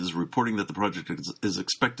is reporting that the project is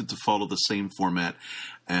expected to follow the same format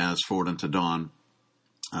as Forward Unto Dawn,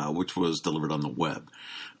 which was delivered on the web.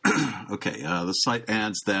 Okay, the site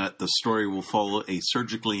adds that the story will follow a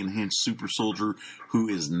surgically enhanced super soldier who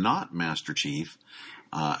is not Master Chief,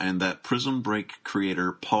 and that Prison Break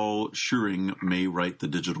creator Paul Scheuring may write the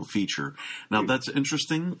digital feature. Now that's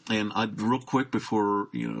interesting, and real quick before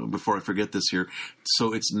I forget this here.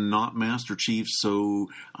 So it's not Master Chief, so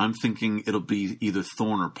I'm thinking it'll be either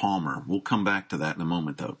Thorne or Palmer. We'll come back to that in a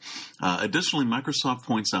moment, though. Additionally, Microsoft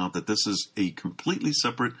points out that this is completely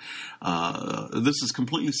separate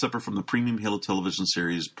from the premium Halo television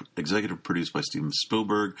series, executive produced by Steven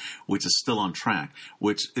Spielberg, which is still on track.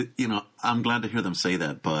 Which, I'm glad to hear them say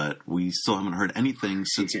that, but we still haven't heard anything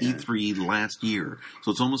since E3 last year.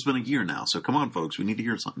 So it's almost been a year now. So come on, folks, we need to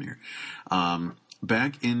hear something here.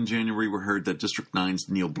 Back in January, we heard that District 9's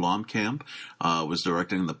Neil Blomkamp was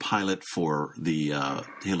directing the pilot for the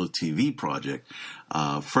Halo TV project.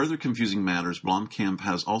 Further confusing matters, Blomkamp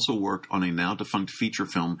has also worked on a now-defunct feature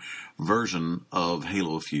film version of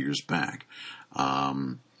Halo a few years back.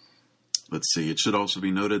 Let's see. It should also be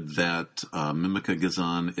noted that Mimika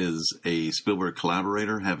Gazan is a Spielberg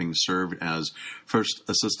collaborator, having served as first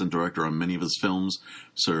assistant director on many of his films.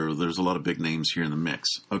 So there's a lot of big names here in the mix.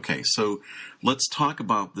 Okay, so let's talk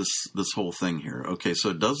about this whole thing here. Okay,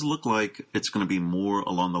 so it does look like it's going to be more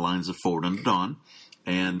along the lines of Forward Unto Dawn,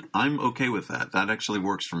 and I'm okay with that. That actually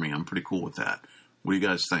works for me. I'm pretty cool with that. What do you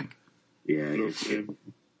guys think? Yeah. Go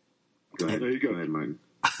ahead. There you go. Go ahead, Martin.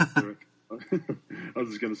 I was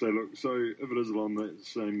just going to say, look, so if it is along that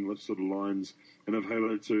same sort of lines, and if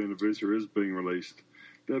Halo 2 Anniversary is being released,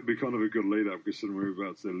 that'd be kind of a good lead-up, considering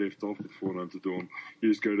whereabouts they left off before Unto Dawn. You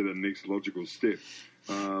just go to that next logical step.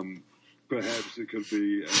 Perhaps it could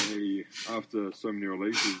be after so many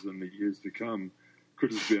releases in the years to come,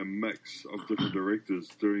 could just be a mix of different directors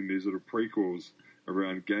doing these sort of prequels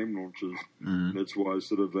around game launches. Mm-hmm. That's why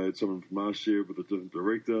sort of they had someone from last year with a different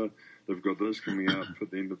director. They've got this coming out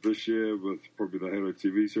at the end of this year with probably the Halo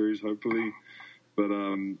TV series, hopefully. But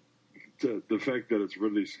the fact that it's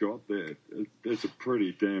Ridley Scott there, that's a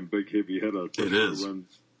pretty damn big heavy hitter. It is.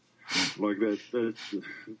 Like that.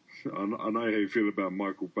 I know how you feel about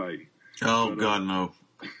Michael Bay. Oh, but, God, no.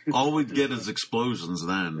 All we'd get is explosions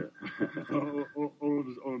then. All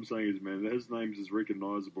I'm saying is, man, his name's as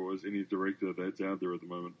recognizable as any director that's out there at the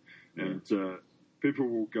moment. And people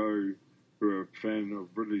will go who are a fan of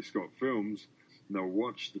Ridley Scott films, and they'll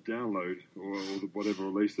watch the download or whatever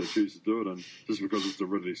release they choose to do it in, just because it's a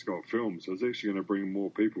Ridley Scott film. So it's actually going to bring more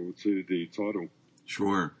people to the title.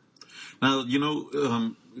 Sure. Now,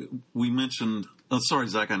 we mentioned... Oh, sorry,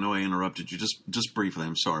 Zach, I know I interrupted you. Just briefly,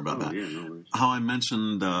 I'm sorry about that. Yeah, no worries. How I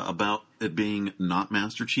mentioned about it being not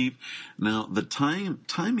Master Chief. Now, the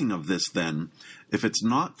timing of this then, if it's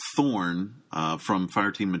not Thorne from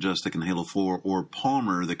Fireteam Majestic in Halo 4 or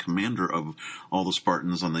Palmer, the commander of all the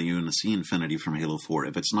Spartans on the UNSC Infinity from Halo 4,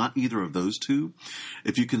 if it's not either of those two,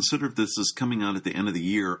 if you consider if this is coming out at the end of the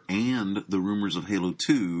year and the rumors of Halo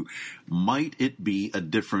 2, might it be a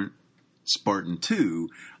different Spartan 2,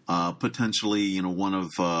 potentially, one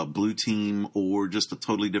of Blue Team or just a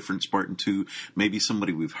totally different Spartan 2, maybe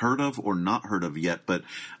somebody we've heard of or not heard of yet. But,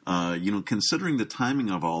 considering the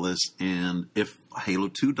timing of all this, and if Halo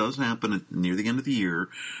 2 does happen near the end of the year,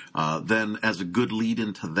 then as a good lead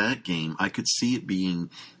into that game, I could see it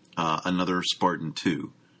being another Spartan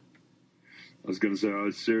 2. I was going to say,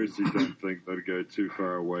 I seriously don't think they'd go too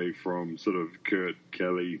far away from sort of Kurt,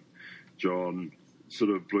 Kelly, John,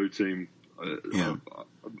 sort of Blue Team. I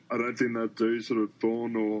don't think they'd do sort of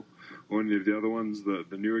Thorne or any of the other ones, the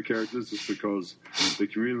newer characters, just because the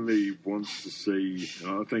community wants to see,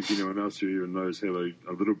 and I think anyone else who even knows Halo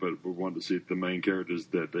a little bit would want to see the main characters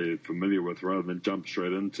that they're familiar with rather than jump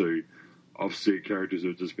straight into offset characters who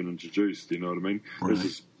have just been introduced, you know what I mean? Right. This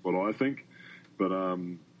is what I think. But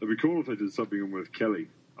it'd be cool if they did something with Kelly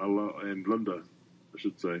and Linda, I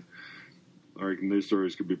should say. I reckon their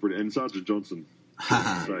stories could be pretty... And Sergeant Johnson,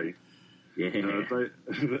 I should say. Yeah.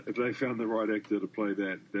 If they found the right actor to play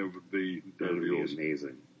that would be awesome.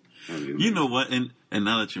 Amazing. You know what? And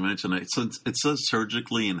now that you mention it, since it says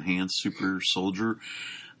surgically enhanced super soldier,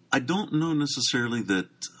 I don't know necessarily that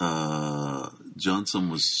Johnson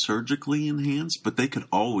was surgically enhanced, but they could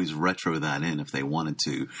always retro that in if they wanted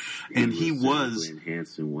to. And he was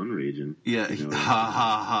enhanced in one region. Yeah, yeah.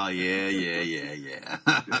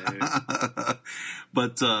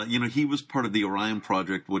 But he was part of the Orion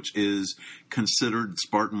Project, which is considered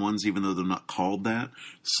Spartan ones, even though they're not called that.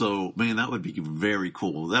 So, man, that would be very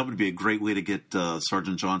cool. That would be a great way to get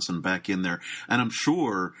Sergeant Johnson back in there. And I'm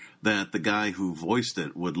sure that the guy who voiced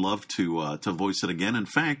it would love to voice it again. In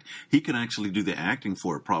fact, he could actually do the acting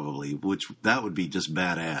for it probably, that would be just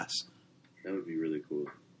badass. That would be really cool.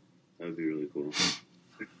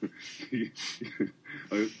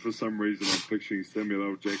 For some reason, I'm picturing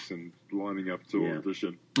Samuel L. Jackson lining up to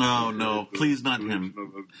audition. Oh, no, please not him.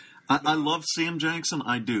 I love Sam Jackson.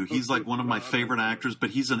 I do. He's like one of my favorite actors,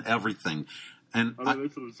 but he's in everything. And I know,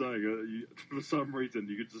 that's what I'm saying. For some reason,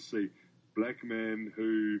 you get to see black man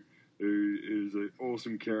who is an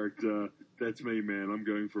awesome character. That's me, man. I'm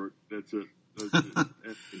going for it. That's it.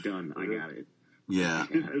 Done. I got it. Yeah.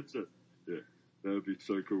 That's it. Yeah. That would be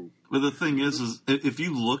so cool. But the thing is if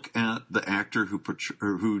you look at the actor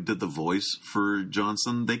who did the voice for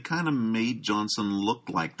Johnson, they kind of made Johnson look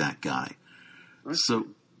like that guy. So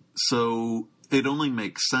it only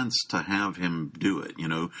makes sense to have him do it. You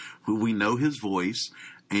know, we know his voice,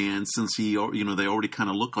 and since they already kind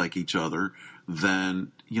of look like each other,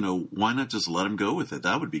 then why not just let him go with it?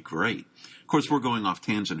 That would be great. Of course, we're going off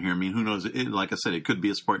tangent here. I mean, who knows? Like I said, it could be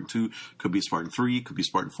a Spartan 2, could be a Spartan 3, could be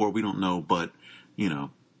Spartan 4. We don't know, but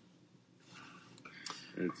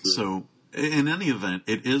So, in any event,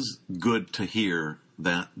 it is good to hear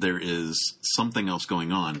that there is something else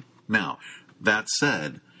going on. Now, that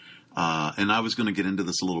said, and I was going to get into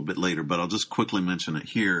this a little bit later, but I'll just quickly mention it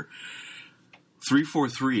here.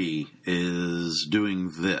 343 is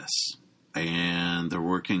doing this, and they're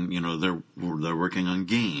working. They're working on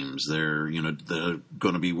games. They're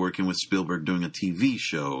going to be working with Spielberg doing a TV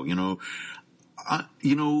show.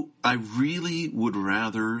 I really would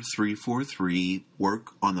rather 343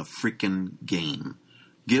 work on the freaking game.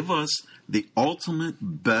 Give us the ultimate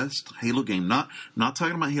best Halo game. Not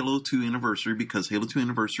talking about Halo 2 Anniversary, because Halo 2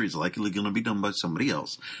 Anniversary is likely going to be done by somebody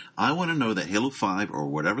else. I want to know that Halo 5, or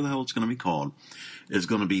whatever the hell it's going to be called, is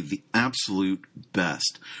going to be the absolute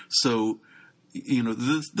best. So,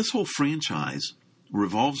 this whole franchise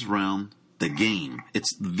revolves around the game.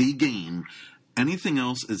 It's the game. Anything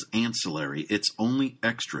else is ancillary. It's only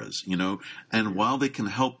extras, And while they can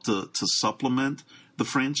help to supplement the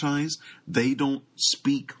franchise, they don't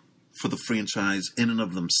speak for the franchise in and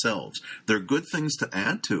of themselves. They're good things to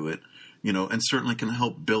add to it, and certainly can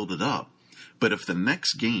help build it up. But if the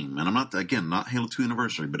next game, and I'm not Halo 2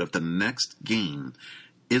 Anniversary, but if the next game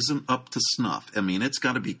isn't up to snuff, I mean, it's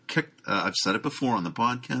got to be kicked. I've said it before on the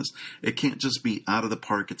podcast. It can't just be out of the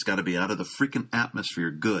park. It's got to be out of the freaking atmosphere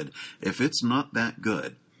good. If it's not that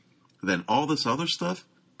good, then all this other stuff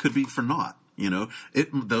could be for naught.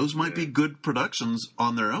 Those might be good productions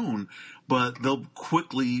on their own, but they'll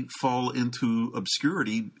quickly fall into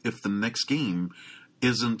obscurity if the next game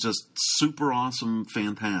isn't just super awesome,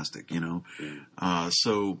 fantastic.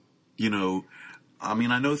 I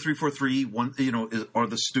mean, I know 343 are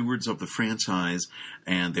the stewards of the franchise,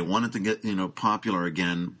 and they wanted to get popular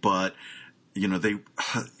again, but they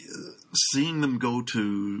seeing them go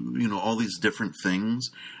to all these different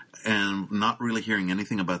things and not really hearing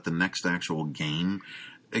anything about the next actual game,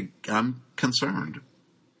 I'm concerned.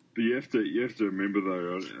 But you have to remember,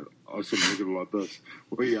 though, I sort of look at it like this.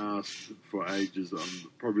 We asked for ages on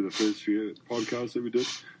probably the first few podcasts that we did,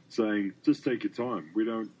 saying, just take your time. We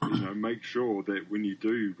don't, make sure that when you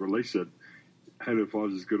do release it, Halo 5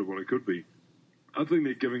 is as good as what it could be. I think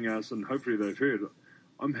they're giving us, and hopefully they've heard,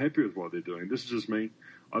 I'm happy with what they're doing. This is just me.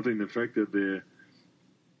 I think the fact that they're,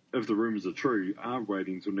 if the rumours are true, are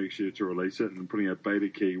waiting till next year to release it and putting a beta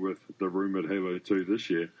key with the rumoured Halo 2 this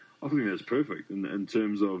year, I think that's perfect in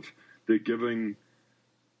terms of they're giving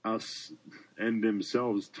us and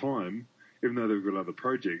themselves time, even though they've got other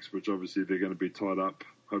projects, which obviously they're going to be tied up.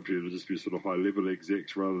 Hopefully it'll just be sort of high-level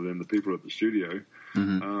execs rather than the people at the studio.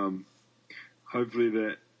 Mm-hmm. Hopefully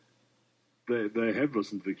that they have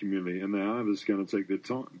listened to the community and they are just going to take their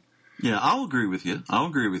time. Yeah, I'll agree with you. I'll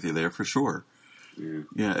agree with you there for sure.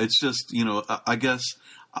 Yeah, it's just, I guess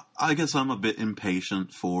I'm a bit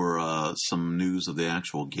impatient for some news of the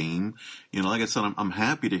actual game. Like I said, I'm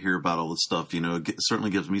happy to hear about all this stuff. It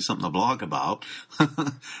certainly gives me something to blog about.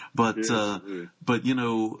 But for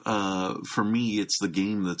me, it's the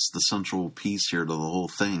game that's the central piece here to the whole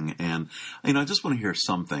thing. And I just want to hear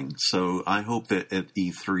something. So I hope that at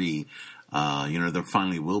E3, there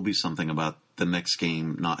finally will be something about the next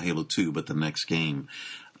game, not Halo 2, but the next game.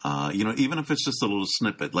 Even if it's just a little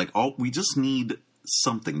snippet, we just need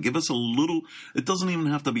something. Give us a little. It doesn't even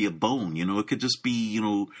have to be a bone. It could just be a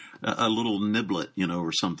little niblet,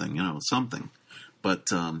 or something. Something. But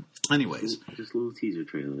anyways, just a little teaser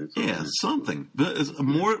trailer. That's all something.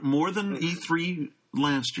 More than E3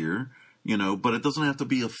 last year. But it doesn't have to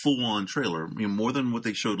be a full-on trailer. More than what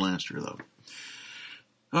they showed last year, though.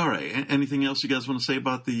 All right. Anything else you guys want to say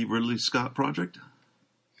about the Ridley Scott project?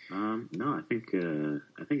 No, I think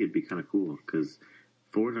it'd be kind of cool because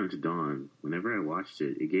Forward Unto Dawn, whenever I watched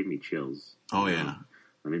it, it gave me chills. Oh yeah.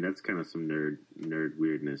 I mean, that's kind of some nerd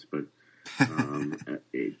weirdness, but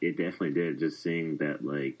It definitely did. Just seeing that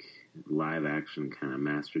like live action kind of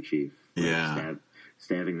Master Chief, like,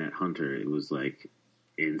 stabbing that hunter, it was like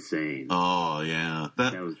insane. Oh yeah,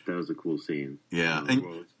 that was a cool scene. Yeah,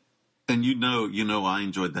 and you know, I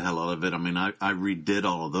enjoyed the hell out of it. I mean, I redid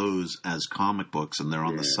all of those as comic books, and they're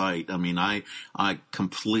on the site. I mean, I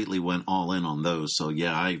completely went all in on those. So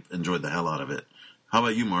yeah, I enjoyed the hell out of it. How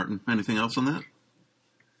about you, Martin? Anything else on that?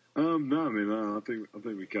 No, I mean, I think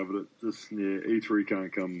we covered it. Just E3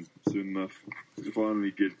 can't come soon enough to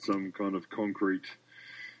finally get some kind of concrete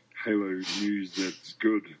Halo news that's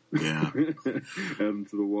good. Yeah, out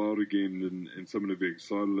into the wild again, and something to be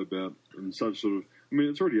excited about. And such sort of, I mean,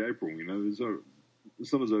 it's already April. You know,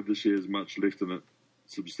 it's not as though this year has much left in it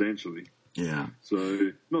substantially. Yeah.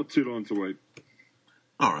 So not too long to wait.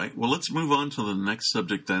 All right. Well, let's move on to the next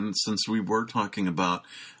subject then. Since we were talking about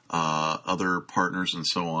other partners and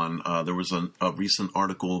so on, there was a recent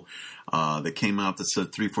article that came out that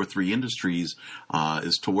said 343 Industries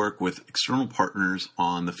is to work with external partners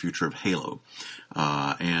on the future of Halo.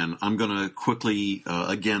 And I'm going to quickly,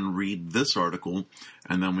 again, read this article,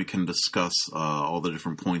 and then we can discuss all the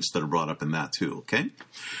different points that are brought up in that too, okay?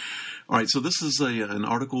 All right, so this is an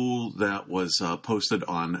article that was posted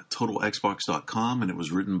on TotalXbox.com, and it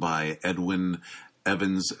was written by Edwin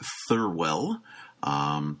Evans Thurwell.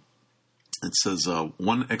 It says,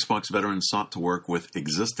 one Xbox veteran sought to work with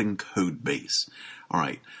existing code base. All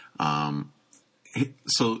right.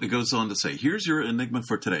 So it goes on to say, here's your enigma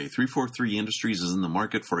for today. 343 Industries is in the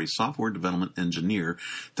market for a software development engineer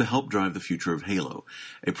to help drive the future of Halo,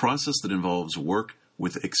 a process that involves work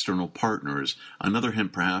with external partners. Another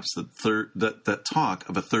hint, perhaps, that talk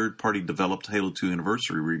of a third-party developed Halo 2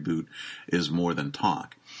 Anniversary reboot is more than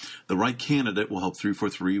talk. The right candidate will help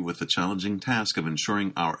 343 with the challenging task of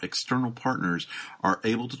ensuring our external partners are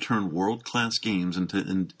able to turn world-class games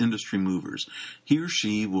into industry movers. He or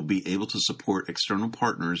she will be able to support external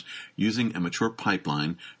partners using a mature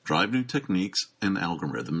pipeline, drive new techniques and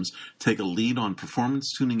algorithms, take a lead on performance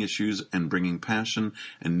tuning issues, and bringing passion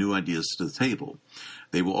and new ideas to the table.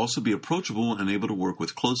 They will also be approachable and able to work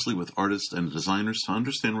closely with artists and designers to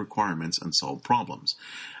understand requirements and solve problems.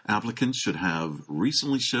 Applicants should have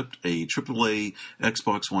recently shipped a AAA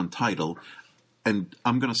Xbox One title, and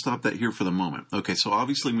I'm going to stop that here for the moment. Okay, so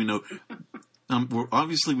obviously we know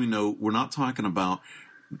we're not talking about.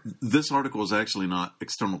 This article is actually not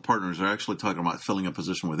external partners. They're actually talking about filling a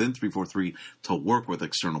position within 343 to work with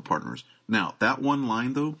external partners. Now, that one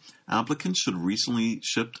line, though, applicants should recently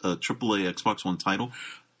shipped a AAA Xbox One title.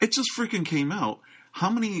 It just freaking came out. How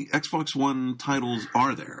many Xbox One titles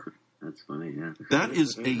are there? That's funny, yeah. That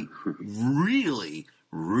is a really,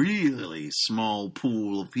 really small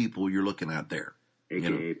pool of people you're looking at there.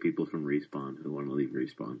 AKA people from Respawn who want to leave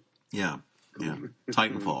Respawn. Yeah. Yeah,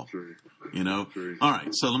 Titanfall. True. You know? True. All right,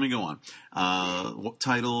 so let me go on.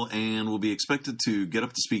 Title and will be expected to get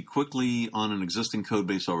up to speed quickly on an existing code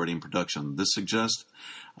base already in production. This suggests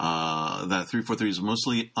that 343's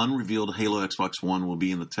mostly unrevealed Halo Xbox One will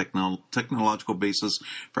be in the technological basis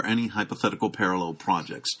for any hypothetical parallel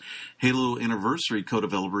projects. Halo Anniversary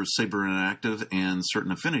co-developers Saber Interactive and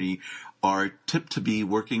Certain Affinity are tipped to be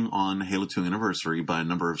working on Halo 2 Anniversary by a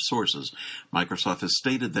number of sources. Microsoft has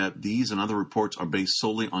stated that these and other reports are based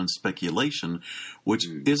solely on speculation, which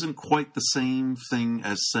isn't quite the same thing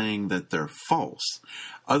as saying that they're false.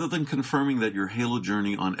 Other than confirming that your Halo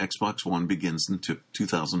journey on Xbox One begins in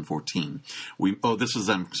 2014. This is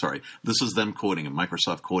them quoting it,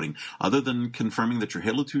 Microsoft quoting. Other than confirming that your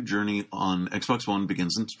Halo 2 journey on Xbox One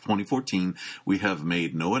begins in 2014, we have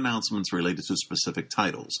made no announcements related to specific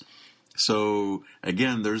titles. So,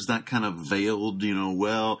 again, there's that kind of veiled,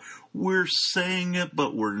 well, we're saying it,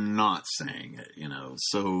 but we're not saying it,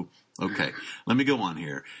 So, okay, let me go on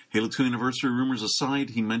here. Halo 2 Anniversary rumors aside,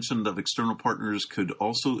 he mentioned that external partners could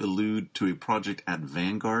also allude to a project at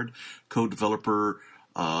Vanguard, co-developer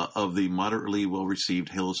of the moderately well-received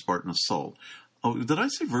Halo Spartan Assault. Oh, did I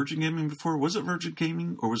say Virgin Gaming before? Was it Virgin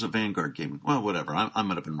Gaming or was it Vanguard Gaming? Well, whatever. I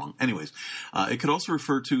might have been wrong. Anyways, it could also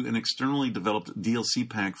refer to an externally developed DLC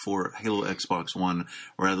pack for Halo Xbox One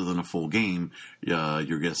rather than a full game.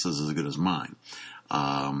 Your guess is as good as mine.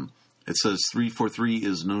 It says 343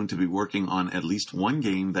 is known to be working on at least one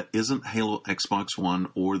game that isn't Halo Xbox One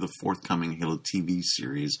or the forthcoming Halo TV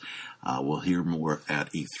series. We'll hear more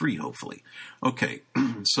at E3, hopefully. Okay,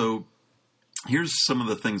 so here's some of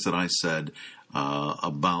the things that I said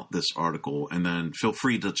about this article, and then feel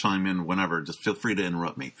free to chime in whenever. Just feel free to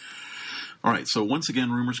interrupt me. All right, so once again,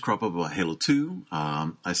 rumors crop up about Halo 2.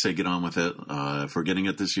 I say get on with it. If we're getting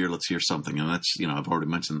it this year, let's hear something. And that's, I've already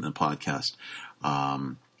mentioned in the podcast.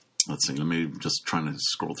 let's see. Let me just trying to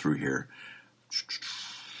scroll through here.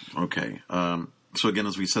 Okay. So again,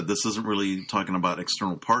 as we said, this isn't really talking about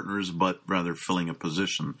external partners, but rather filling a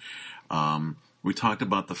position. We talked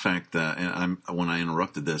about the fact that, and when I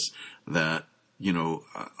interrupted this, that,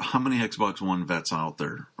 how many Xbox One vets out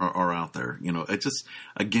there are out there? It just,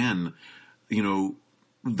 again,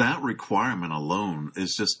 that requirement alone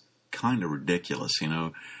is just kind of ridiculous,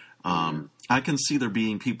 I can see there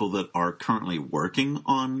being people that are currently working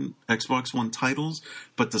on Xbox One titles,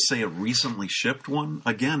 but to say a recently shipped one,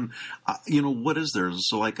 again, what is there?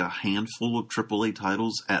 So like a handful of AAA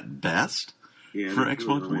titles at best for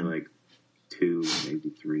Xbox One? Like 2, maybe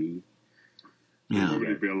 3. Yeah,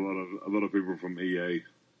 there'd be a lot of people from EA.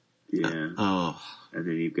 Yeah. And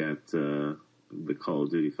then you've got the Call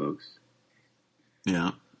of Duty folks.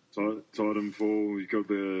 Yeah. Titanfall. You've got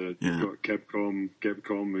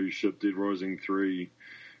Capcom who shipped Dead Rising 3.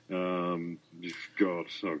 You've got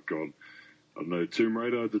I don't know, Tomb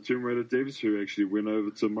Raider. The Tomb Raider devs who actually went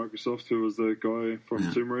over to Microsoft, who was the guy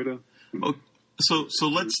from Tomb Raider. Oh, so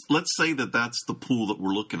let's say that's the pool that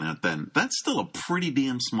we're looking at. Then that's still a pretty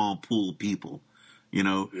damn small pool of people.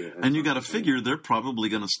 And you got to figure they're probably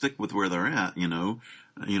going to stick with where they're at, and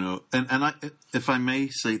if I may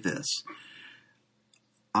say this,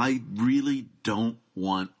 I really don't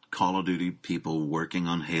want Call of Duty people working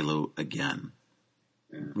on Halo again.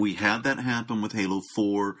 Yeah. We had that happen with Halo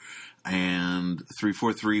 4, and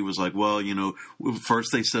 343 was like, well,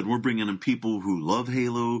 first they said we're bringing in people who love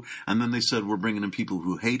Halo, and then they said we're bringing in people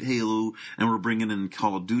who hate Halo, and we're bringing in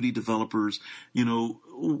Call of Duty developers.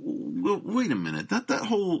 Wait a minute.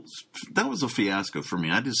 That was a fiasco for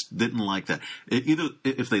me. I just didn't like that.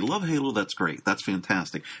 If they love Halo, that's great. That's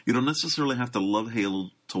fantastic. You don't necessarily have to love Halo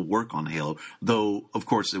to work on Halo, though, of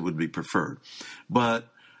course, it would be preferred. But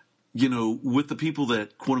with the people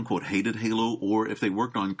that quote-unquote hated Halo, or if they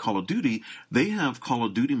worked on Call of Duty, they have Call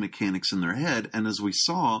of Duty mechanics in their head, and as we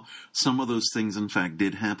saw, some of those things, in fact,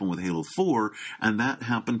 did happen with Halo 4, and that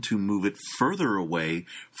happened to move it further away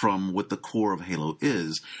from what the core of Halo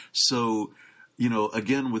is. So,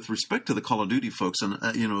 again, with respect to the Call of Duty folks, and,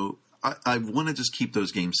 I want to just keep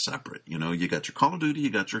those games separate. You got your Call of Duty, you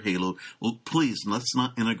got your Halo. Well, please, let's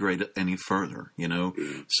not integrate it any further,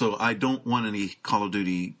 So I don't want any Call of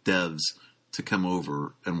Duty devs to come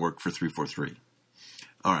over and work for 343.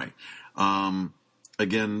 All right.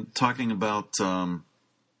 Again, talking about Saber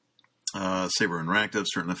Interactive,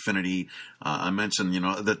 certain affinity. I mentioned,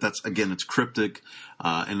 that's, again, it's cryptic.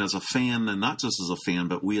 And as a fan, and not just as a fan,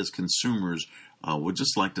 but we as consumers would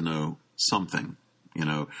just like to know something.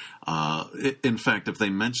 In fact, if they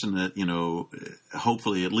mention it,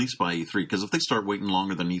 hopefully at least by E3, because if they start waiting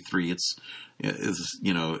longer than E3,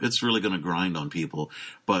 it's really going to grind on people.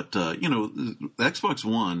 But, Xbox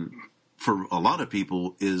One, for a lot of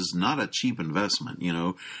people, is not a cheap investment,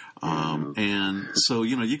 and so,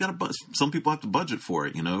 you got to, some people have to budget for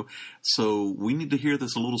it, so we need to hear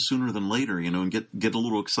this a little sooner than later, and get a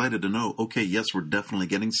little excited to know, okay, yes, we're definitely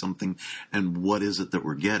getting something, and what is it that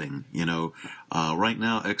we're getting, right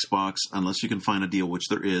now, Xbox, unless you can find a deal, which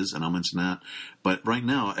there is, and I'll mention that, but right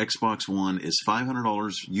now, Xbox One is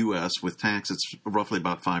 $500 US with tax. It's roughly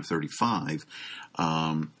about $535,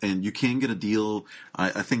 and you can get a deal.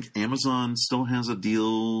 I think Amazon still has a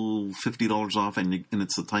deal, $50 off, and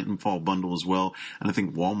it's the Titanfall bundle as well. And I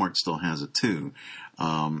think Walmart still has it too.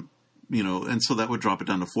 And so that would drop it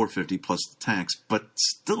down to $450 plus the tax. But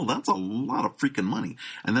still, that's a lot of freaking money,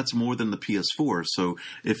 and that's more than the PS4. So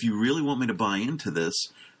if you really want me to buy into this,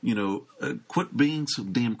 quit being so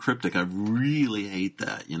damn cryptic. I really hate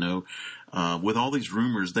that, with all these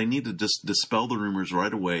rumors, they need to just dispel the rumors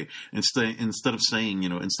right away instead of saying,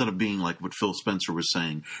 instead of being like what Phil Spencer was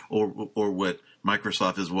saying or what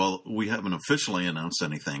Microsoft is, well, we haven't officially announced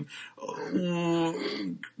anything. What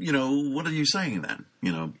are you saying then?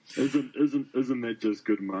 Isn't that just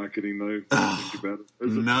good marketing though? Think about it.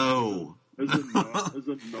 No. Is it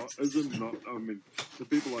not? I mean, to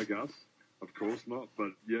people like us, of course not,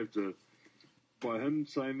 but you have to, by him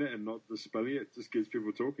saying that and not dispelling it, just gets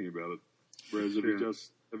people talking about it. Whereas if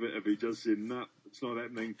he just said, no, it's not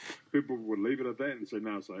happening, people would leave it at that and say,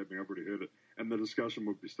 no, it's not happening, I've already heard it. And the discussion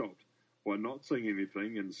would be stopped. By not saying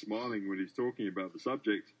anything and smiling when he's talking about the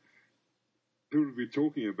subject, people would be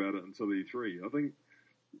talking about it until E3. I think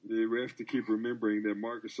we have to keep remembering that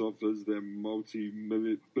Microsoft is their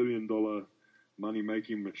multi-billion-dollar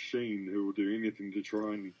money-making machine who will do anything to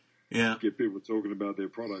try and get people talking about their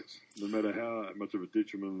products, no matter how much of a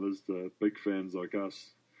detriment it is to big fans like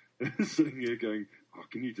us. Sitting here going, oh,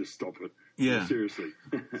 can you just stop it? Yeah. Seriously.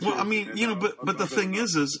 Well, I mean, but the thing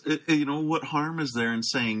is, what harm is there in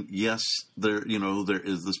saying, yes, there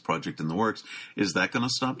is this project in the works? Is that going to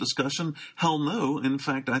stop discussion? Hell no. In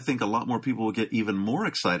fact, I think a lot more people will get even more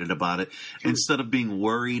excited about it instead of being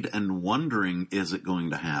worried and wondering, is it going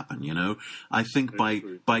to happen? I think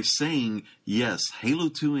by saying, yes, Halo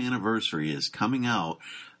 2 Anniversary is coming out,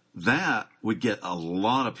 that would get a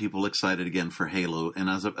lot of people excited again for Halo. And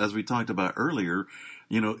as we talked about earlier,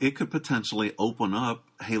 it could potentially open up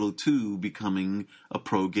Halo 2 becoming a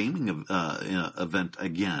pro gaming event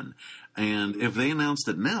again. And if they announced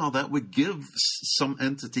it now, that would give some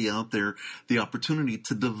entity out there the opportunity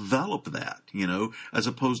to develop that, as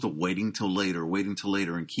opposed to waiting till later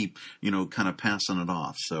and keep, kind of passing it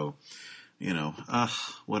off. So,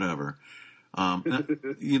 whatever.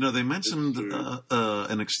 They mentioned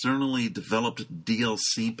an externally developed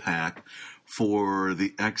DLC pack for the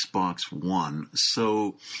Xbox One.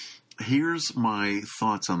 So here's my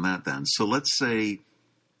thoughts on that then. So let's say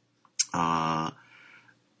Halo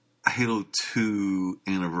 2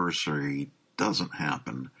 Anniversary doesn't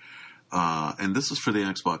happen. And this is for the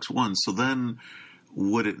Xbox One. So then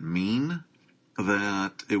would it mean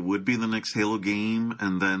that it would be the next Halo game,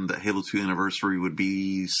 and then the Halo 2 Anniversary would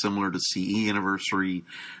be similar to CE Anniversary,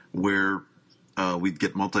 where we'd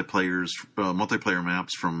get multiplayer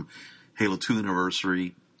maps from Halo 2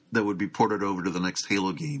 Anniversary that would be ported over to the next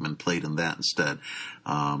Halo game and played in that instead.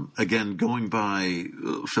 Again, going by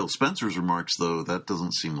Phil Spencer's remarks, though, that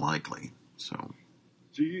doesn't seem likely. So,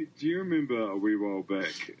 do you remember a wee while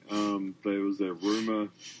back there was that rumor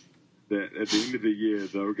that at the end of the year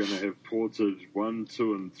they were going to have ported 1,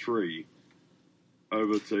 2, and 3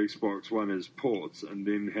 over to Xbox One as ports, and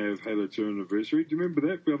then have Halo 2 Anniversary? Do you remember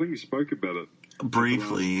that? I think you spoke about it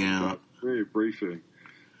briefly. Yeah, very briefly.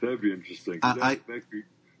 That'd be interesting.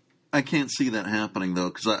 I can't see that happening though,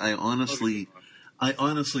 because I honestly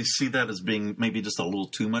see that as being maybe just a little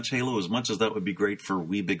too much Halo. As much as that would be great for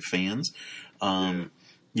we big fans,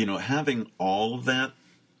 having all of that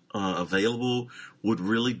available would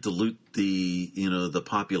really dilute the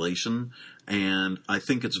population, and I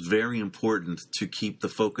think it's very important to keep the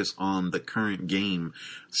focus on the current game,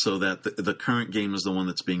 so that the current game is the one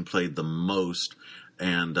that's being played the most.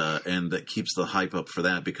 And that keeps the hype up for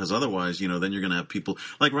that, because otherwise, then you're going to have people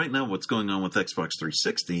like right now. What's going on with Xbox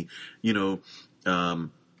 360? You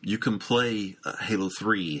can play Halo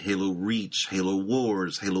 3, Halo Reach, Halo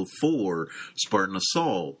Wars, Halo 4, Spartan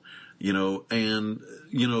Assault. That.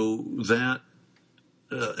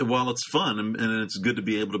 While it's fun and it's good to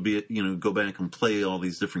be able to go back and play all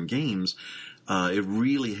these different games, it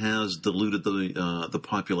really has diluted the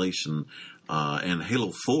population. And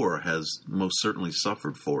Halo 4 has most certainly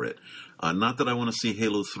suffered for it. Not that I want to see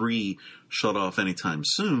Halo 3 shut off anytime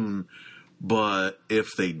soon, but if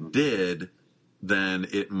they did, then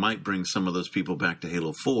it might bring some of those people back to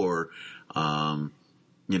Halo 4.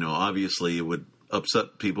 Obviously it would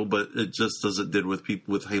upset people, but it just as it did with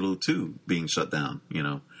people with Halo 2 being shut down,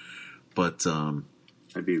 But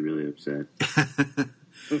I'd be really upset.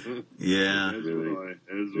 Yeah. Really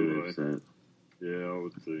upset. Yeah, I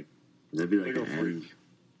would see. That'd be like an end.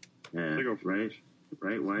 Yeah, right?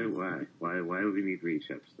 Right? Why would we need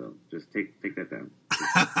reach ups though? Just take that down.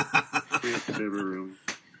 Server room.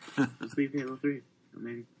 Just leave Halo 3. I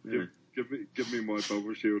mean, yeah. Give me my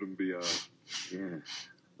bubble shield and be Yeah.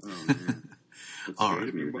 Oh man. That's all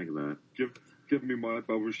right. To think about. Give me my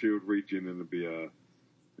bubble shield regen and be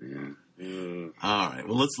Yeah. All right.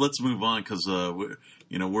 Well, let's move on, because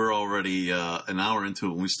we're already an hour into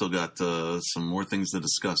it, and we still got some more things to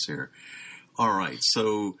discuss here. All right.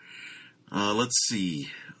 So let's see.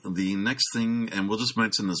 The next thing, and we'll just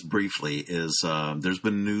mention this briefly, is there's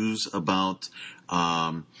been news about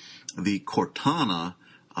the Cortana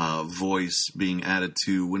voice being added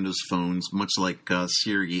to Windows phones, much like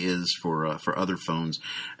Siri is for other phones.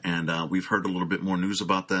 And we've heard a little bit more news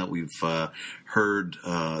about that. We've heard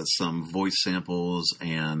some voice samples,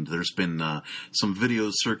 and there's been some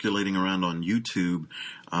videos circulating around on YouTube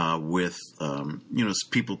with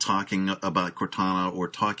people talking about Cortana or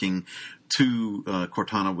talking to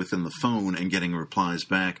Cortana within the phone and getting replies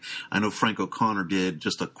back. I know Frank O'Connor did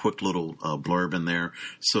just a quick little blurb in there.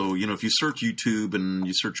 So, if you search YouTube and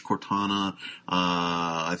you search Cortana,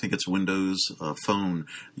 I think it's Windows phone,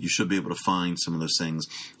 you should be able to find some of those things.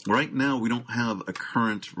 Right now, we don't have a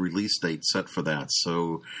current release date set for that.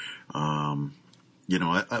 So, I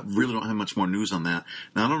really don't have much more news on that.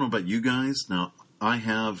 Now, I don't know about you guys. Now, I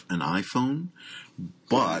have an iPhone,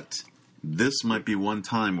 but this might be one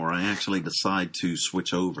time where I actually decide to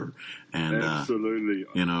switch over. And absolutely,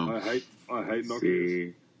 I hate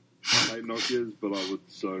Nokia. I hate Nokias, but I would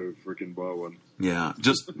so freaking buy one. Yeah,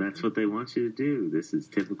 just that's what they want you to do. This is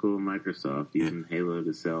typical Microsoft using Halo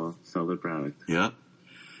to sell their product. Yeah.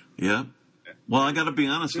 Well, I got to be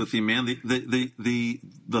honest with you, man. The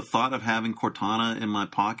thought of having Cortana in my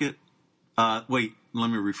pocket. Wait, let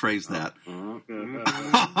me rephrase that.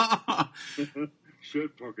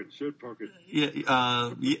 Shirt pocket.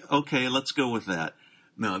 Yeah. Okay, let's go with that.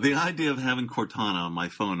 No, the idea of having Cortana on my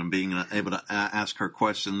phone and being able to ask her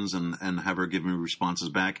questions and have her give me responses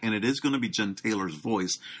back, and it is going to be Jen Taylor's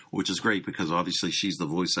voice, which is great because obviously she's the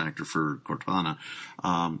voice actor for Cortana.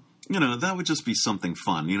 That would just be something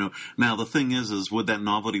fun. Now the thing is would that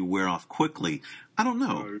novelty wear off quickly? I don't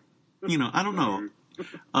know. No. I don't know.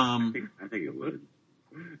 I think it would.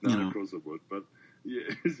 No, of course it would. But yeah,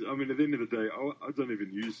 I mean, at the end of the day, I don't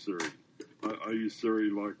even use Siri. I use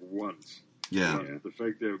Siri like once. Yeah. The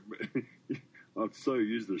fact that I've so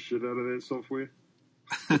used the shit out of that software.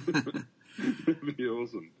 That'd be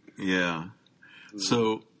awesome. Yeah.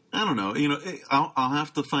 So I don't know. I'll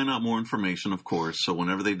have to find out more information, of course. So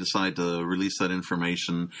whenever they decide to release that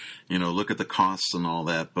information, look at the costs and all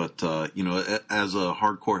that. But as a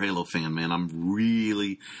hardcore Halo fan, man, I'm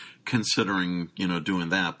really considering doing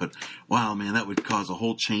that. But wow, man, that would cause a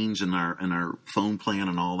whole change in our phone plan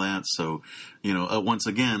and all that. So once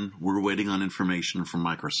again, we're waiting on information from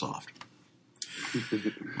Microsoft.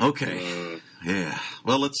 Okay. Yeah.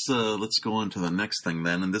 Well, let's go on to the next thing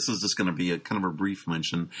then, and this is just going to be a kind of a brief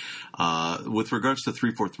mention with regards to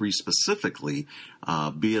 343 specifically.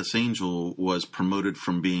 BS Angel was promoted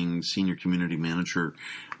from being senior community manager,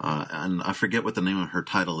 and I forget what the name of her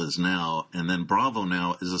title is now. And then Bravo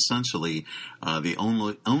now is essentially the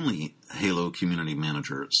only Halo community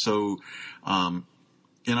manager. So, I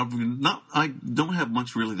don't have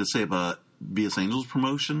much really to say about BS Angel's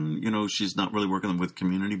promotion. She's not really working with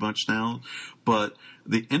community much now. But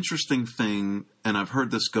the interesting thing, and I've heard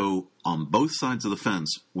this go on both sides of the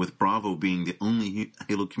fence, with Bravo being the only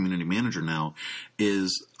Halo community manager now,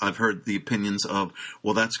 is I've heard the opinions of,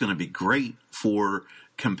 well, that's going to be great for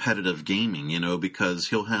competitive gaming, because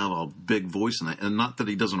he'll have a big voice in it. And not that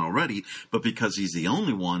he doesn't already, but because he's the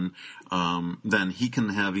only one, then he can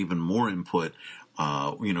have even more input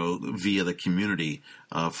via the community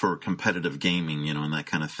for competitive gaming, and that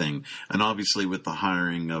kind of thing. And obviously with the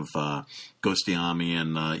hiring of Ghostiami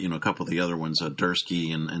and, a couple of the other ones,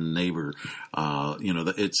 Dursky and Neighbor,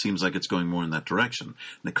 it seems like it's going more in that direction.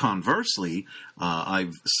 Now, conversely,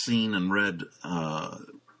 I've seen and read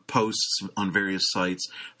posts on various sites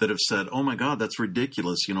that have said, "Oh my God, that's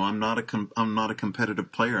ridiculous! I'm not a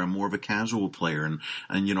competitive player. I'm more of a casual player, and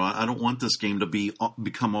I don't want this game to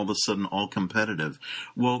become all of a sudden all competitive."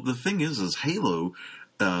 Well, the thing is Halo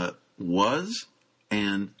was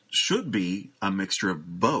and should be a mixture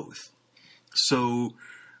of both. So,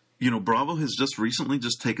 Bravo has just recently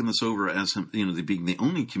taken this over as being the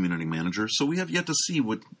only community manager. So we have yet to see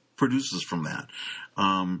what produces from that.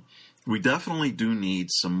 We definitely do need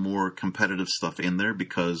some more competitive stuff in there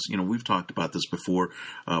because, we've talked about this before,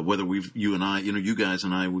 whether you guys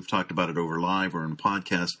and I, we've talked about it over live or in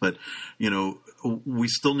podcast, but, we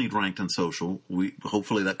still need ranked and social.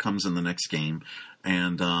 Hopefully that comes in the next game.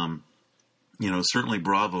 And, certainly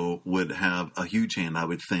Bravo would have a huge hand, I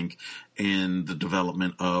would think, in the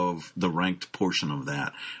development of the ranked portion of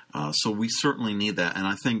that. So we certainly need that. And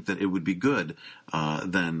I think that it would be good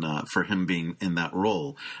then for him being in that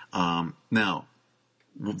role. Now,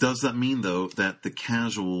 does that mean, though, that the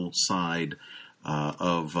casual side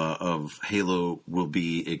of Halo will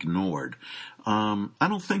be ignored? I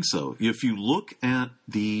don't think so. If you look at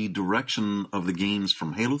the direction of the games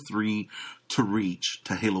from Halo 3 to Reach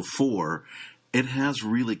to Halo 4, it has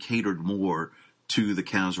really catered more to the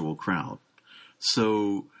casual crowd.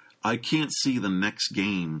 So I can't see the next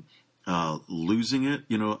game losing it.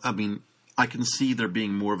 I can see there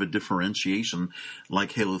being more of a differentiation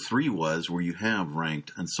like Halo 3 was, where you have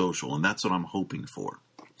ranked and social, and that's what I'm hoping for.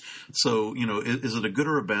 So, is it a good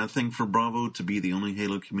or a bad thing for Bravo to be the only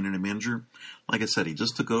Halo community manager? Like I said, he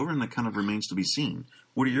just took over, and that kind of remains to be seen.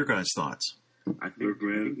 What are your guys' thoughts? I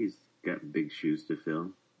think he's got big shoes to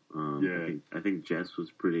fill. I think Jess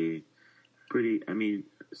was pretty. I mean,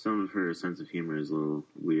 some of her sense of humor is a little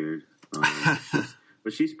weird,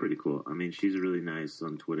 but she's pretty cool. I mean, she's really nice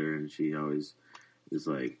on Twitter, and she always is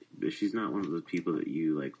like, she's not one of those people that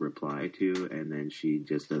you like reply to, and then she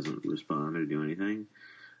just doesn't respond or do anything.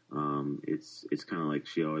 It's kind of like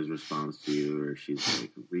she always responds to you, or she's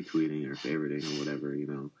like retweeting or favoriting or whatever,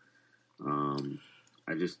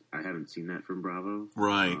 I haven't seen that from Bravo,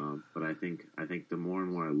 right? But I think the more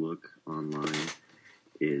and more I look online,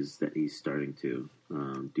 is that he's starting to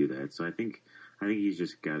do that. So I think I think he's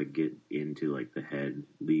just got to get into like the head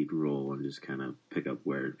lead role and just kind of pick up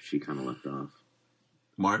where she kind of left off.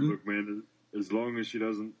 Martin? Look, man, as long as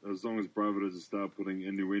Bravo doesn't start putting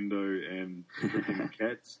innuendo and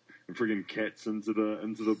freaking cats into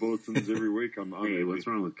the bulletins every week, I'm hey, what's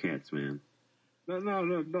wrong with cats, man? No,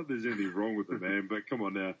 not there's anything wrong with it, man. But come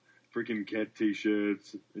on now, freaking cat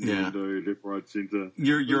T-shirts, innuendo, left, right, center.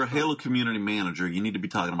 You're a Halo community manager. You need to be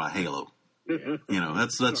talking about Halo. Yeah. You know,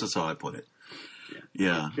 that's just how I put it.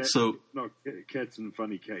 Yeah. So cats and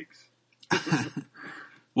funny cakes.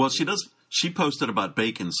 well, she posted about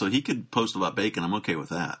bacon, so he could post about bacon. I'm okay with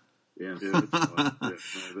that. Yeah, that's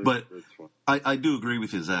fine. But that's fine. I do agree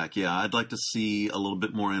with you, Zach. Yeah, I'd like to see a little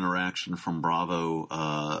bit more interaction from Bravo,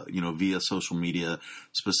 via social media,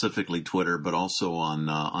 specifically Twitter, but also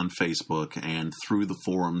on Facebook and through the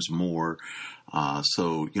forums more.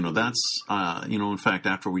 So that's in fact,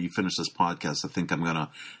 after we finish this podcast, I think I'm going to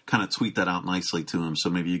kind of tweet that out nicely to him. So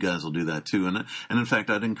maybe you guys will do that too. And in fact,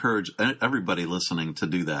 I'd encourage everybody listening to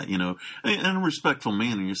do that. In a respectful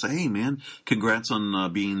manner. You say, hey man, congrats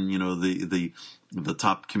on being the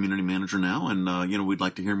top community manager now, and we'd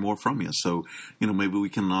like to hear more from you. So maybe we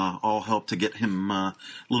can all help to get him a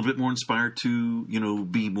little bit more inspired to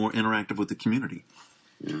be more interactive with the community.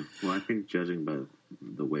 Yeah. Well, I think judging by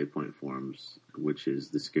the Waypoint forums, which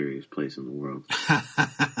is the scariest place in the world,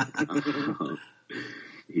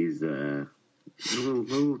 he's a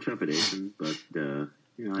little trepidation, but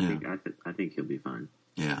I think he'll be fine.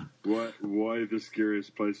 Yeah. Why the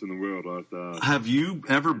scariest place in the world? Have you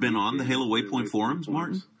ever been on the Halo Waypoint forums,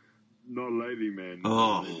 Martin? Not lately, man.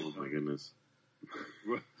 Oh my goodness.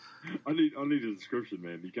 I need a description,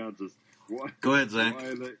 man. You can't just. Why? Go ahead, Zach.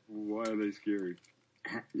 Why are they scary?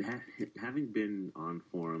 Having been on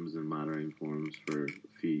forums and moderating forums for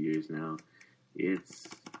a few years now, it's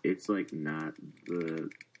like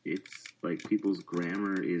it's like people's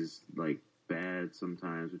grammar is like bad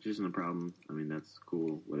sometimes, which isn't a problem. I mean, that's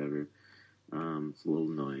cool, whatever. It's a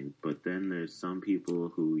little annoying, but then there's some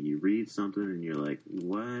people who you read something and you're like,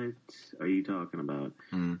 what are you talking about?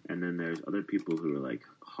 And then there's other people who are like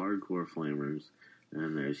hardcore flamers, and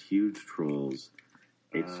then there's huge trolls.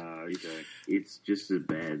 It's just a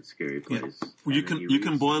bad, scary place. Yeah. You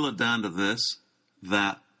can boil it down to this,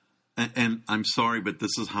 that, and I'm sorry, but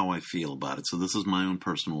this is how I feel about it. So this is my own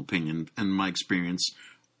personal opinion and my experience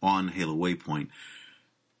on Halo Waypoint.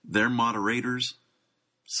 Their moderators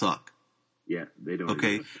suck. Yeah, they don't.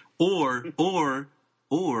 Okay, or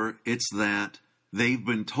it's that they've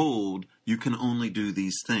been told you can only do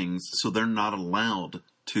these things, so they're not allowed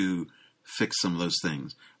to fix some of those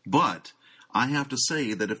things. But I have to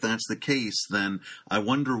say that if that's the case, then I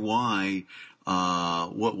wonder why.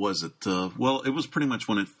 What was it? Well, it was pretty much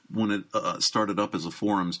when it started up as a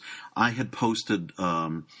forums. I had posted,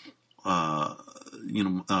 my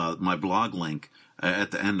blog link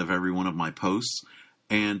at the end of every one of my posts,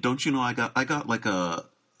 and don't you know, I got like I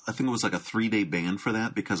think it was like a 3-day ban for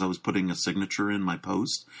that because I was putting a signature in my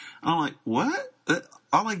post. And I'm like, what?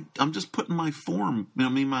 I'm just putting my form,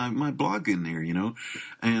 my blog in there,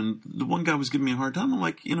 And the one guy was giving me a hard time. I'm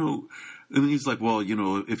like, and he's like, well,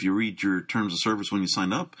 if you read your terms of service when you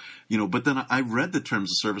sign up, But then I read the terms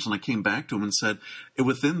of service and I came back to him and said,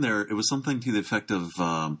 within there, it was something to the effect of,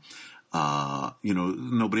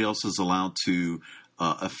 nobody else is allowed to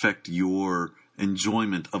affect your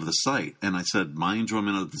enjoyment of the site. And I said, my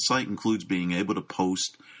enjoyment of the site includes being able to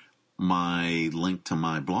post my link to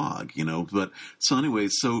my blog, but so anyway,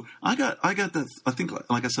 so I got that. I think,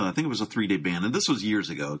 like I said, I think it was a 3-day ban, and this was years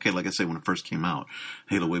ago. Okay. Like I say, when it first came out,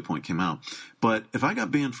 Halo Waypoint came out, but if I got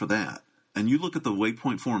banned for that and you look at the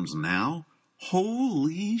Waypoint forums now,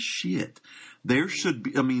 holy shit, there should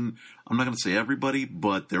be, I'm not going to say everybody,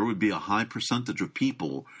 but there would be a high percentage of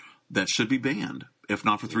people that should be banned. If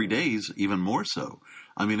not for 3 days, even more so.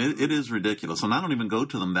 It is ridiculous. And I don't even go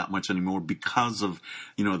to them that much anymore because of,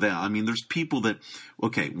 that. There's people that,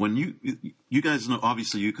 okay, when you guys know,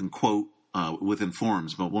 obviously you can quote within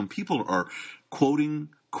forums, but when people are quoting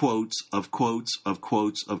quotes of quotes of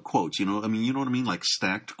quotes of quotes, you know what I mean? Like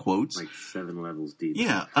stacked quotes. Like 7 levels deep.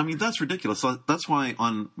 Yeah, that's ridiculous. So that's why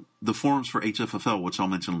on the forums for HFFL, which I'll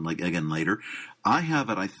mention again later, I have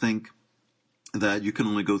it, I think, that you can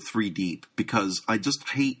only go 3 deep because I just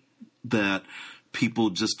hate that people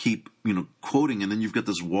just keep, quoting, and then you've got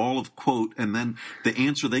this wall of quote, and then the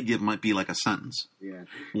answer they give might be like a sentence. Yeah.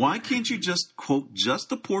 Why can't you just quote just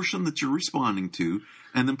the portion that you're responding to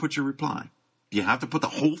and then put your reply? You have to put the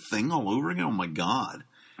whole thing all over again? Oh my God.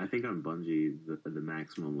 I think on Bungie, the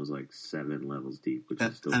maximum was like 7 levels deep, which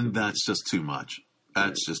is still and that's just too much.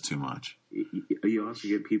 That's just too much. You you also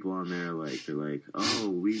get people on there they're like, oh,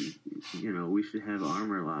 we should have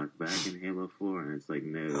armor lock back in Halo 4, and it's like,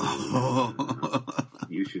 no.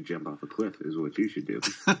 You should jump off a cliff is what you should do.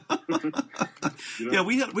 Yeah,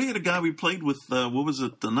 we had a guy we played with. What was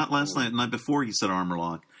it? Not last night, the night before. He said armor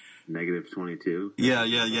lock. -22. Yeah.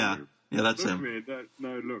 Yeah, that's look, him.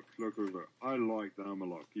 Man, look. I like the armor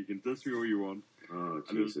lock. You can diss me all you want. Oh,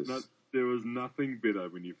 Jesus. There was nothing better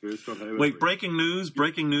when you first got Halo. Wait, breaking news.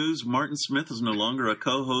 Martin Smith is no longer a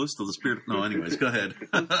co-host of the Spirit. No, anyways, go ahead.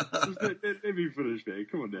 let me finish there.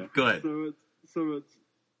 Come on now. Go ahead. So it's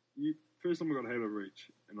you. First time I got Halo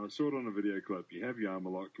Reach, and I saw it on a video clip. You have your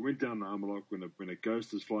armor lock. You went down the armor lock when a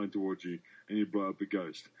ghost is flying towards you, and you blow up the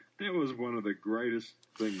ghost. That was one of the greatest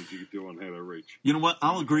things you could do on Halo Reach. You know what?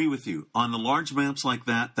 I'll agree with you. On the large maps like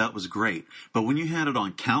that was great. But when you had it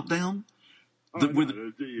on Countdown,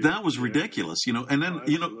 that was ridiculous. And then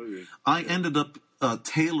Absolutely. I ended up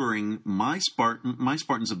tailoring my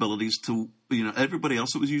Spartan's abilities to everybody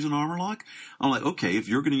else that was using armor lock. I'm like, okay, if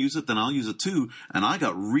you're going to use it, then I'll use it too. And I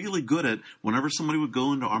got really good at whenever somebody would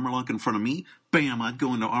go into armor lock in front of me, bam, I'd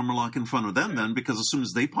go into armor lock in front of them. Then because as soon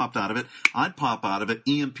as they popped out of it, I'd pop out of it,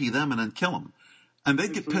 EMP them, and then kill them. And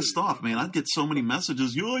they'd get pissed off, man. I'd get so many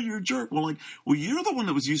messages. You're a jerk. Well, you're the one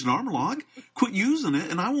that was using armor lock. Quit using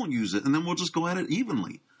it, and I won't use it, and then we'll just go at it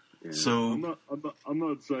evenly. Yeah. So I'm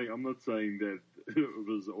not saying that it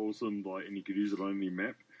was awesome, and you could use it on any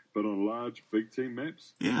map. But on large, big team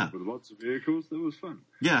maps, with lots of vehicles, that was fun.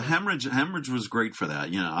 Yeah, Hemorrhage was great for that.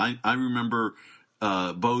 I remember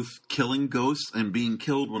both killing ghosts and being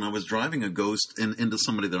killed when I was driving a ghost into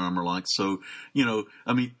somebody that armor locked. So,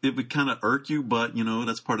 it would kind of irk you, but,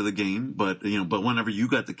 that's part of the game. But, but whenever you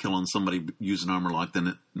got the kill on somebody using armor lock, then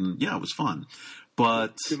it was fun.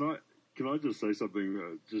 But Can I just say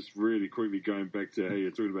something, just really quickly going back to, hey,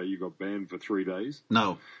 you're talking about you got banned for 3 days?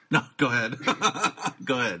 No, go ahead.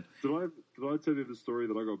 Go ahead. Did I tell you the story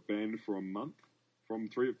that I got banned for a month from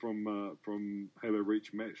Halo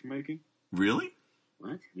Reach matchmaking? Really?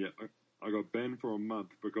 What? Yeah, I got banned for a month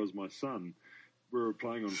because my son, we were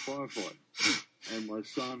playing on Firefight, and my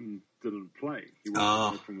son didn't play. He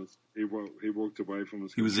walked away from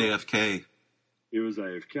his. He was AFK. He was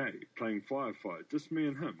AFK playing Firefight, just me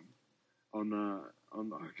and him. I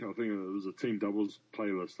think it was a team doubles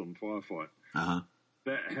playlist on Firefight. Uh-huh.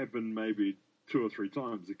 That happened maybe 2 or 3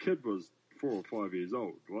 times. The kid was 4 or 5 years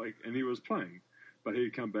old, and he was playing, but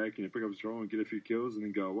he'd come back and pick up his role and get a few kills and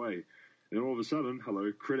then go away. And all of a sudden,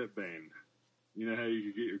 credit ban. You know how you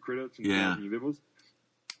could get your credits and your levels?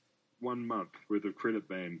 1 month worth of credit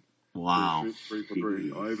ban. Wow.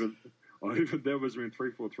 343. That was when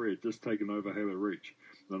 343 had just taken over Halo Reach.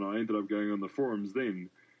 And I ended up going on the forums then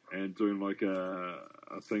and doing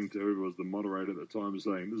a thing to whoever was the moderator at the time,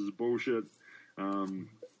 saying, this is bullshit.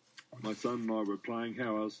 My son and I were playing.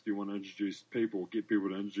 How else do you want to get people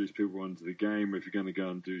to introduce people into the game if you're going to go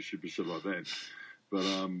and do stupid shit like that? But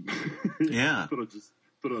yeah.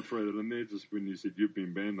 thought I'd throw that in there just when you said you've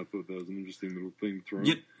been banned. I thought that was an interesting little thing to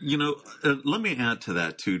throw. Let me add to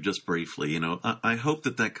that too, just briefly. I hope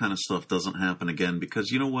that kind of stuff doesn't happen again,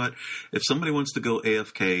 because you know what? If somebody wants to go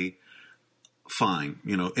AFK, fine.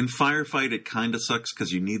 In Firefight, it kind of sucks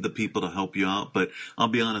because you need the people to help you out. But I'll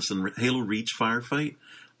be honest, in Halo Reach Firefight,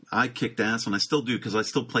 I kicked ass, and I still do because I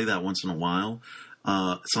still play that once in a while.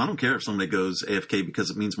 So I don't care if somebody goes AFK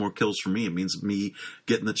because it means more kills for me. It means me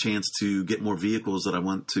getting the chance to get more vehicles that I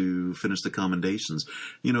want to finish the commendations.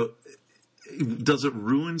 Does it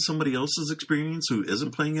ruin somebody else's experience who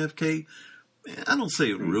isn't playing AFK? I don't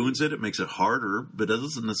say it ruins it. It makes it harder, but it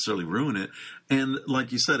doesn't necessarily ruin it. And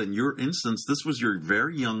like you said, in your instance, this was your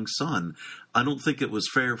very young son. I don't think it was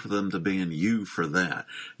fair for them to ban you for that.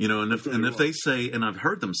 And if they say, and I've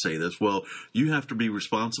heard them say this, well, you have to be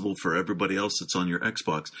responsible for everybody else that's on your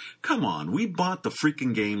Xbox. Come on, we bought the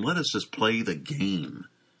freaking game. Let us just play the game.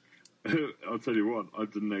 I'll tell you what, I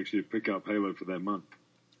didn't actually pick up Halo for that month.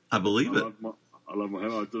 I believe it. I love my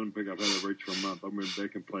Halo. I didn't pick up Halo Reach for a month. I went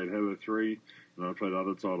back and played Halo 3, and I played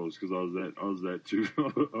other titles because I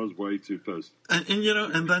was way too pissed.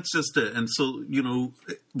 And that's just it. And so,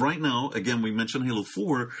 right now, again, we mentioned Halo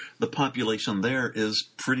 4. The population there is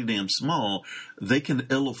pretty damn small. They can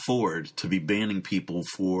ill afford to be banning people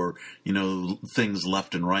for, things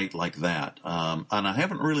left and right like that. And I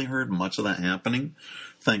haven't really heard much of that happening.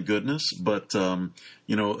 Thank goodness. But,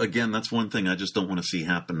 again, that's one thing I just don't want to see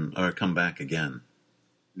happen or come back again.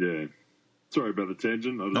 Yeah. Sorry about the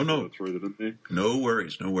tangent. I just threw that in there. No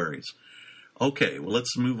worries. Okay, well,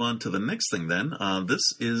 let's move on to the next thing then. This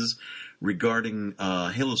is regarding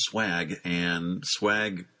Halo swag, and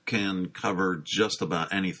swag can cover just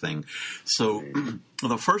about anything. So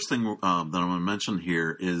the first thing that I'm going to mention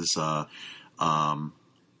here is the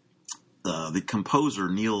composer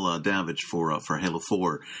Neil Davidge for Halo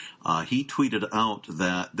 4. He tweeted out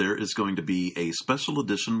that there is going to be a special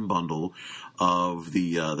edition bundle of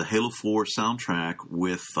the Halo 4 soundtrack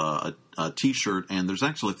with a T-shirt, and there's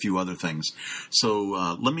actually a few other things.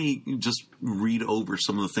 So let me just read over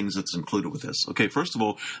some of the things that's included with this. Okay, first of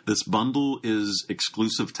all, this bundle is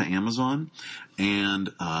exclusive to Amazon,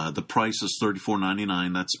 and the price is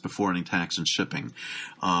 $34.99. That's before any tax and shipping.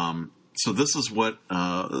 So this is what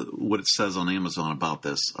it says on Amazon about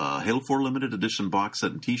this. Halo 4 limited edition box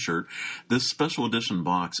set and T-shirt. This special edition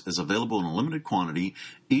box is available in a limited quantity,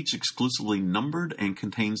 each exclusively numbered, and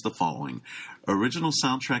contains the following. Original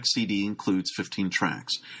soundtrack CD includes 15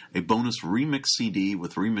 tracks. A bonus remix CD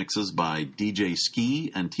with remixes by DJ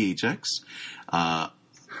Ski and THX.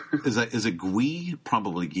 Is it Guy?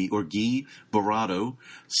 Probably Guy. Or Guy Barado,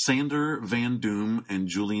 Sander Van Doom and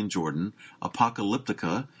Julian Jordan,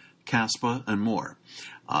 Apocalyptica, Caspa, and more.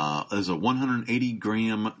 There's a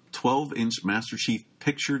 180-gram, 12-inch Master Chief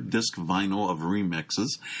picture disc vinyl of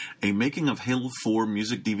remixes. A making of Halo 4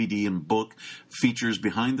 music DVD and book features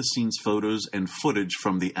behind-the-scenes photos and footage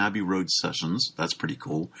from the Abbey Road sessions. That's pretty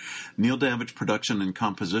cool. Neil Davidge production and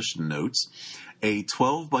composition notes. A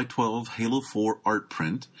 12x12 Halo 4 art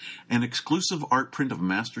print, an exclusive art print of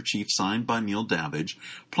Master Chief signed by Neil Davidge,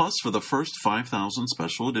 plus for the first 5,000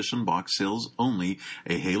 special edition box sales only,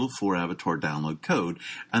 a Halo 4 Avatar download code.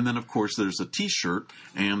 And then, of course, there's a T-shirt,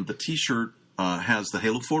 and the T-shirt has the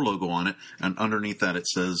Halo 4 logo on it, and underneath that it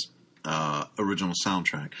says original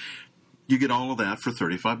soundtrack. You get all of that for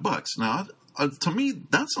 $35. Now, to me,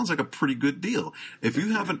 that sounds like a pretty good deal. If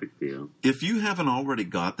you haven't already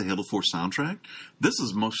got the Halo 4 soundtrack, this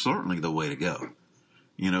is most certainly the way to go.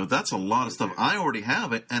 You know, that's a lot of stuff. I already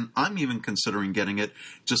have it, and I'm even considering getting it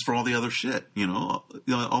just for all the other shit. You know,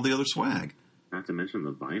 all the other swag. Not to mention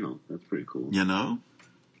the vinyl. That's pretty cool. You know.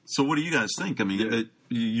 So, what do you guys think? I mean,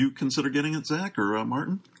 you consider getting it, Zach or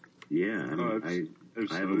Martin? Yeah, I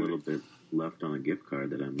have a little bit left on a gift card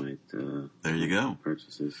that I might. There you go.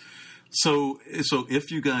 Purchases. So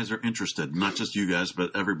if you guys are interested, not just you guys,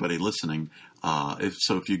 but everybody listening,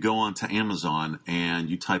 if you go onto Amazon and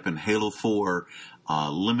you type in Halo 4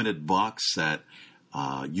 limited box set,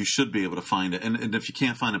 you should be able to find it. And if you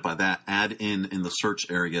can't find it by that, add in the search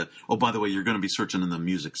area. Oh, by the way, you're going to be searching in the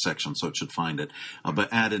music section, so it should find it.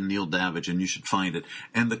 But add in Neil Davidge, and you should find it.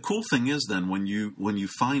 And the cool thing is then when you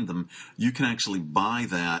find them, you can actually buy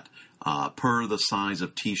that per the size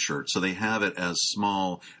of T-shirt. So they have it as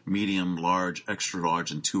small, medium, large, extra large,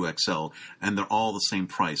 and 2XL, and they're all the same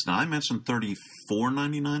price. Now, I mentioned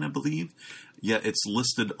 $34.99, I believe. Yeah, it's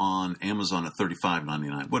listed on Amazon at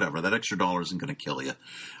 $35.99. Whatever, that extra dollar isn't going to kill you.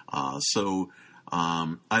 I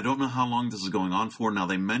don't know how long this is going on for. Now,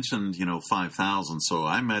 they mentioned, 5,000, so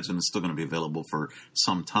I imagine it's still going to be available for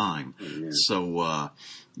some time. Yeah. So,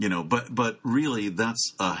 but really,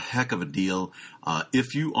 that's a heck of a deal.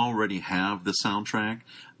 If you already have the soundtrack,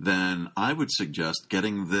 then I would suggest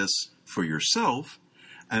getting this for yourself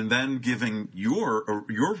and then giving your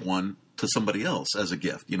one to somebody else as a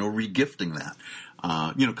gift, re-gifting that,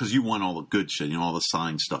 because you want all the good shit, all the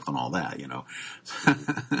signed stuff and all that,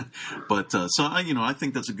 But, I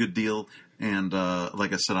think that's a good deal. And,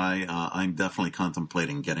 like I said, I'm definitely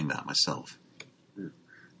contemplating getting that myself.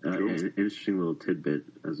 An interesting little tidbit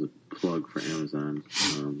as a plug for Amazon,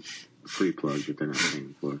 a free plug that they're not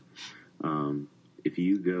paying for. If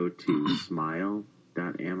you go to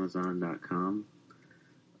smile.amazon.com,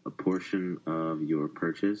 a portion of your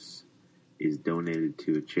purchase is donated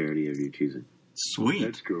to a charity of your choosing. Sweet.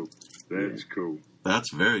 That's cool. That's cool.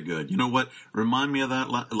 That's very good. You know what? Remind me of that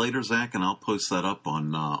later, Zach, and I'll post that up on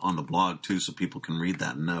the blog, too, so people can read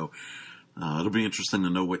that and know. It'll be interesting to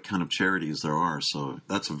know what kind of charities there are, so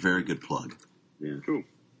that's a very good plug. Yeah. Cool.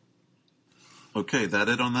 Okay, that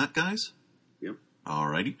it on that, guys? Yep.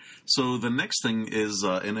 Alrighty. So the next thing is,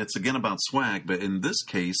 and it's again about swag, but in this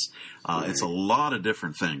case, it's a lot of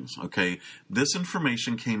different things. Okay, this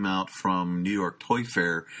information came out from New York Toy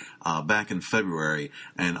Fair back in February,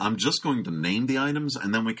 and I'm just going to name the items,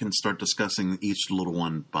 and then we can start discussing each little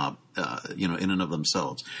one, in and of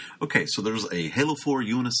themselves. Okay, so there's a Halo 4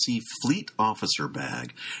 UNSC Fleet Officer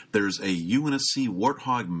bag. There's a UNSC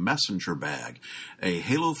Warthog Messenger bag. A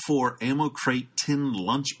Halo 4 Ammo Crate Tin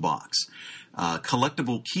Lunchbox.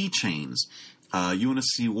 Collectible keychains,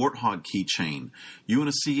 UNSC Warthog keychain,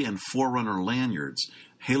 UNSC and Forerunner lanyards,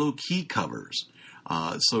 Halo key covers,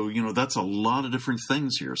 So, that's a lot of different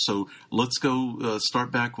things here. So let's go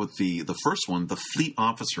start back with the first one, the Fleet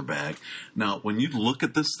Officer Bag. Now, when you look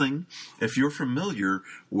at this thing, if you're familiar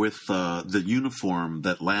with the uniform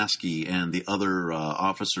that Lasky and the other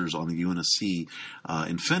officers on the UNSC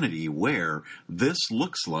Infinity wear, this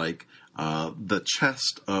looks like the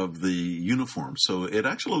chest of the uniform. So it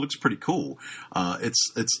actually looks pretty cool.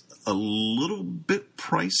 It's a little bit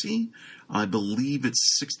pricey. I believe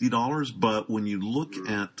it's $60, but when you look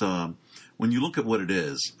at what it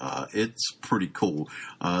is, it's pretty cool.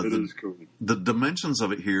 It is cool. The dimensions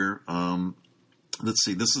of it here. Let's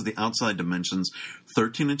see. This is the outside dimensions: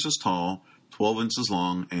 13 inches tall, 12 inches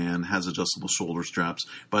long, and has adjustable shoulder straps.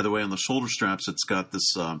 By the way, on the shoulder straps, it's got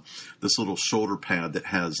this little shoulder pad that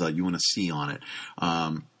has UNSC on it.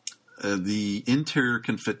 The interior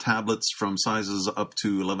can fit tablets from sizes up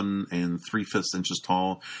to 11 3/5 inches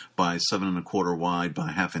tall by 7 1/4 wide by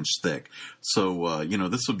 1/2 inch thick. So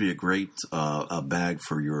this would be a great bag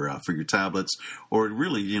for your tablets, or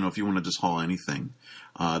really if you want to just haul anything.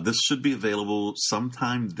 This should be available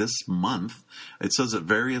sometime this month. It says at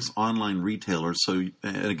various online retailers. So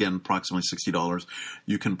again, approximately $60.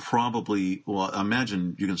 You can probably, I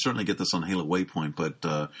imagine you can certainly get this on Halo Waypoint, but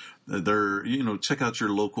check out your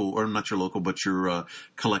local, or not your local, but your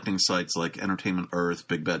collecting sites like Entertainment Earth,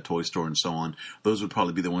 Big Bad Toy Store, and so on. Those would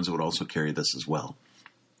probably be the ones that would also carry this as well.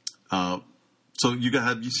 So have you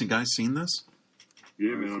guys seen this?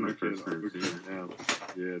 Yeah, man, I'm looking at it now.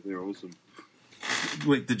 Yeah, they're awesome.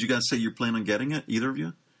 Wait, did you guys say you're planning on getting it? Either of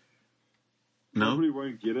you? No? Probably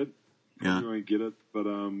won't get it. Yeah. Won't get it. But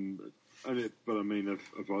I mean,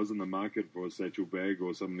 if I was in the market for a satchel bag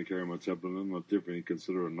or something to carry my tablet in, I'd definitely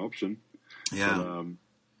consider it an option. Yeah.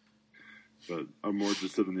 But I'm more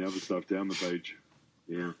interested in the other stuff down the page.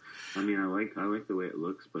 Yeah, I mean, I like the way it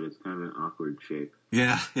looks, but it's kind of an awkward shape.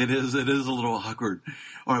 Yeah, it is. It is a little awkward.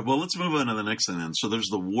 All right, well, let's move on to the next thing then. So there's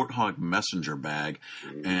the Warthog Messenger Bag,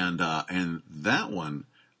 and that one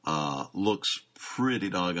looks pretty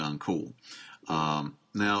doggone cool.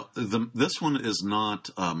 Now, this one is not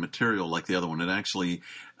material like the other one. It actually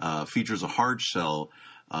features a hard shell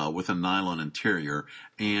with a nylon interior,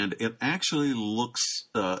 and it actually looks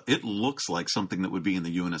like something that would be in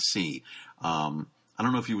the UNSC. I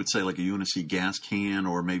don't know if you would say like a UNSC gas can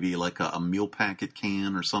or maybe like a meal packet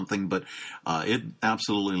can or something, but it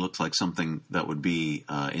absolutely looks like something that would be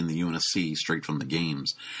in the UNSC straight from the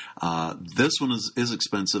games. This one is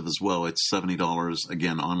expensive as well. It's $70.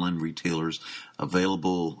 Again, online retailers,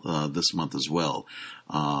 available this month as well.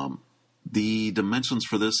 The dimensions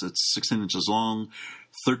for this, it's 16 inches long,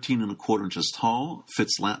 13 1/4 inches tall,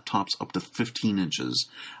 fits laptops up to 15 inches.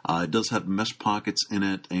 It does have mesh pockets in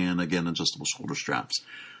it, and again, adjustable shoulder straps.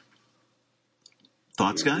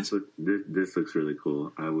 Thoughts, guys? This looks really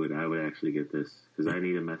cool. I would actually get this because I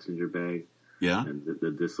need a messenger bag. Yeah, and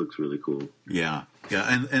this looks really cool. Yeah,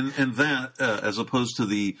 and that as opposed to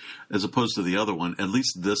the other one, at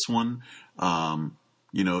least this one,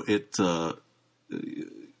 it.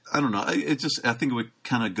 I don't know. I think it would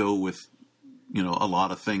kind of go with, a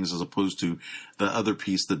lot of things as opposed to the other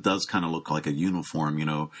piece that does kind of look like a uniform,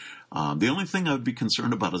 The only thing I would be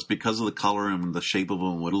concerned about is because of the color and the shape of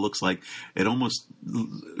them, what it looks like,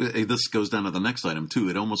 this goes down to the next item too.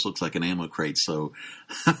 It almost looks like an ammo crate. So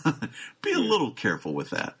be a little careful with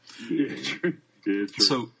that. Yeah, true. Yeah, true.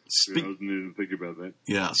 So I didn't even think about that.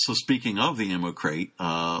 Yeah. So speaking of the ammo crate,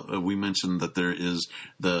 we mentioned that there is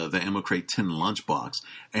the ammo crate tin lunchbox,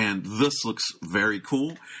 and this looks very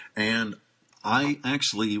cool. And I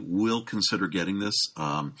actually will consider getting this.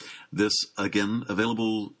 This again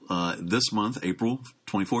available this month, April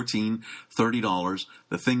 2014, $30.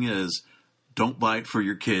 The thing is, don't buy it for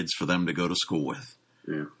your kids for them to go to school with.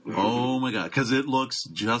 Yeah. Oh my God, because it looks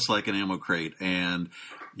just like an ammo crate, and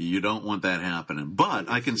you don't want that happening. But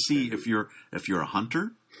I can see if you're a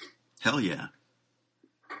hunter, hell yeah.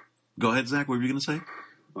 Go ahead, Zach. What were you going to say?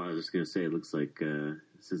 Well, I was just going to say it looks like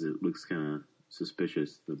since it looks kind of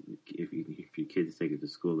suspicious. If your kids take it to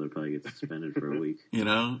school, they'll probably get suspended for a week.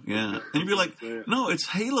 Yeah. And you'd be like, no, it's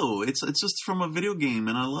Halo. It's just from a video game,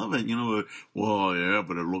 and I love it. Well, yeah,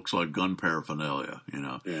 but it looks like gun paraphernalia.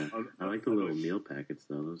 Yeah, I like the little meal packets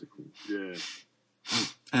though. Those are cool. Yeah.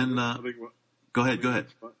 And go ahead.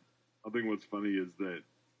 I think what's funny is that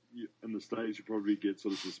in the States you probably get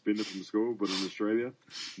sort of suspended from school, but in Australia,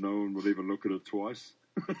 no one would even look at it twice.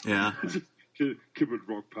 Yeah. Kid would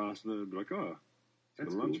rock past it and be like, "Oh,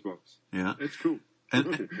 it's a lunchbox." Yeah, it's cool.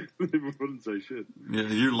 And they wouldn't say shit. Yeah,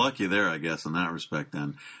 you're lucky there, I guess, in that respect.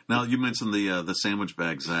 Then, now you mentioned the sandwich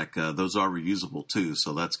bags, Zach. Those are reusable too,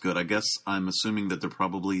 so that's good. I guess I'm assuming that they're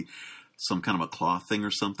probably some kind of a cloth thing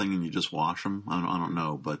or something, and you just wash them. I don't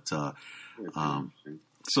know, but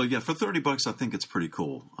so yeah, for $30, I think it's pretty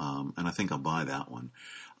cool, and I think I'll buy that one.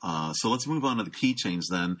 So let's move on to the keychains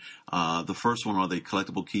then. The first one are the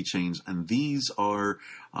collectible keychains, and these are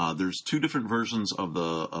there's two different versions of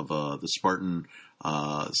the Spartan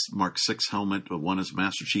Mark VI helmet. One is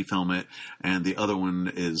Master Chief helmet, and the other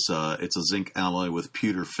one is it's a zinc alloy with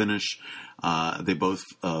pewter finish. They both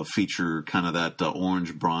feature kind of that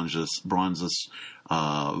orange bronzes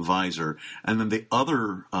visor, and then the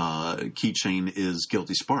other keychain is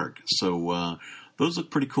Guilty Spark. So those look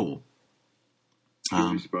pretty cool.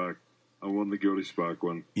 Guilty Spark. I want the Guilty Spark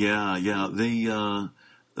one. Yeah.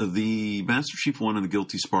 The Master Chief one and the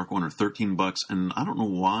Guilty Spark one are $13, and I don't know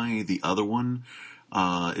why the other one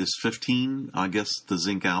is $15. I guess the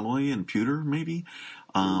zinc alloy and pewter, maybe.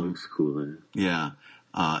 Looks cooler. Yeah.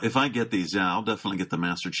 If I get these, I'll definitely get the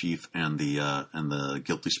Master Chief and the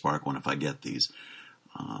Guilty Spark one if I get these.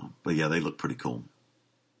 But yeah, they look pretty cool.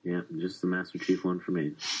 Yeah, just the Master Chief one for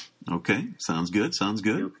me. Okay, sounds good.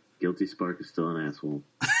 Guilty Spark is still an asshole.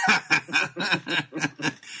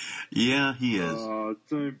 Yeah, he is. Oh,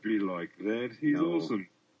 don't be like that. He's awesome.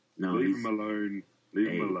 No, Leave him alone.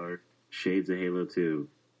 Leave him alone. Shades of Halo 2.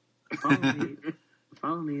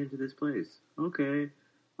 Follow me into this place. Okay.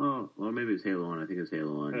 Oh, well, maybe it's Halo 1. I think it's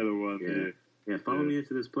Halo 1. Halo 1, yeah. Yeah, follow me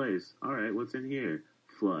into this place. All right, what's in here?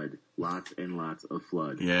 Flood. Lots and lots of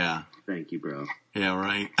flood. Yeah. Thank you, bro. Yeah,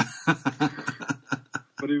 right.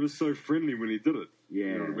 But he was so friendly when he did it. Yeah.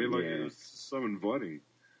 You know what I mean? Like, it was so inviting.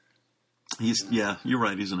 You're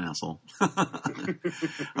right. He's an asshole.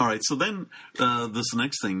 All right. So then this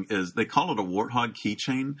next thing is they call it a Warthog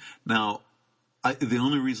keychain. Now, the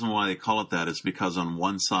only reason why they call it that is because on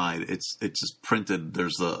one side it's just printed.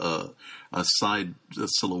 There's a side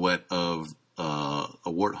silhouette of a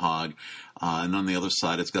Warthog, and on the other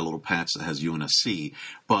side it's got a little patch that has UNSC.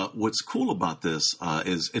 But what's cool about this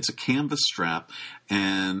is it's a canvas strap,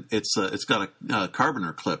 and it's got a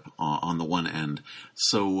carboner clip on the one end.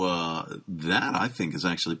 So that I think is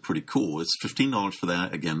actually pretty cool. It's $15 for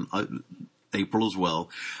that. Again, April as well.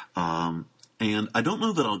 And I don't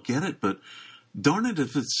know that I'll get it, but darn it,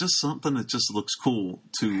 if it's just something that just looks cool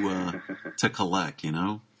to collect, you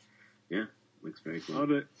know? Yeah, looks very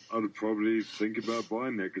cool. I'd probably think about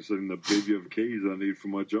buying that, considering the bevy of keys I need for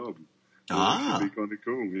my job. That'd be kind of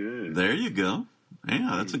cool, yeah. There you go.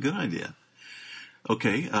 Yeah, that's a good idea.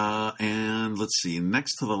 Okay, and let's see.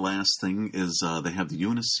 Next to the last thing is they have the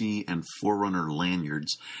UNSC and Forerunner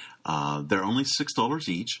lanyards. They're only $6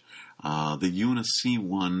 each. The UNSC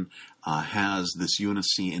one has this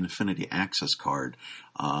UNSC Infinity Access card.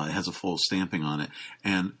 It has a full stamping on it.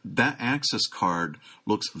 And that access card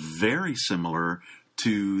looks very similar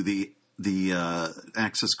to the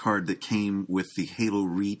access card that came with the Halo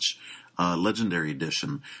Reach Legendary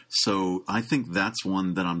Edition. So I think that's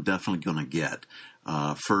one that I'm definitely going to get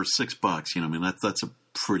for $6. You know, I mean, that's a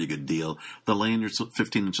pretty good deal. The lanyard's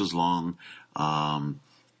 15 inches long.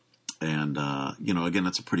 And, you know, again,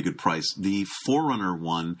 that's a pretty good price. The Forerunner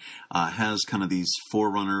one has kind of these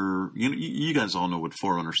Forerunner, you guys all know what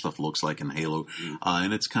Forerunner stuff looks like in Halo.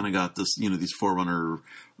 And it's kind of got this, these Forerunner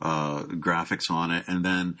graphics on it. And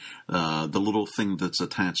then the little thing that's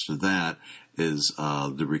attached to that is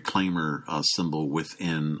the Reclaimer symbol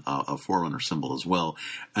within a Forerunner symbol as well.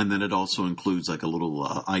 And then it also includes like a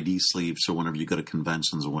little ID sleeve, so whenever you go to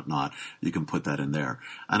conventions and whatnot, you can put that in there.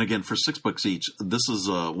 And again, for $6 each, this is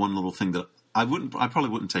one little thing that I probably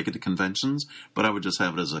wouldn't take it to conventions, but I would just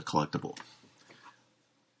have it as a collectible.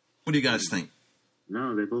 What do you guys think?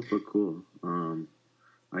 No, they both look cool.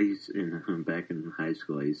 Back in high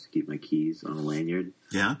school, I used to keep my keys on a lanyard.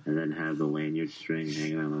 Yeah. And then have the lanyard string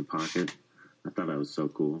hanging out in my pocket. I thought that was so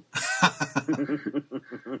cool.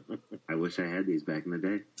 I wish I had these back in the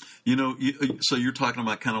day. So you're talking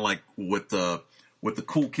about kind of like what the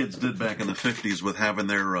cool kids did back in the 50s with having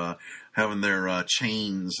their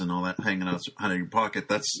chains and all that hanging out of your pocket.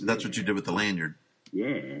 That's what you did with the lanyard.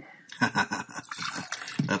 Yeah.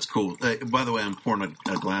 That's cool. By the way, I'm pouring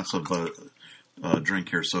a glass of drink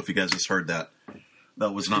here, so if you guys just heard that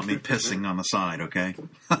was not me pissing on the side, okay?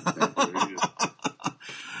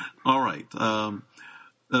 All right.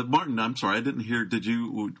 Martin, I'm sorry, I didn't hear,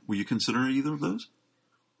 were you considering either of those?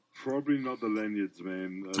 Probably not the lanyards,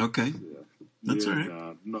 man. Okay. That's all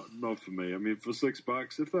right. Not for me. I mean, for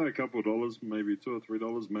 $6, if they're a couple of dollars, maybe $2 or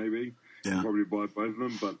 $3, maybe, I'd probably buy both of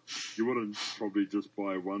them, but you wouldn't probably just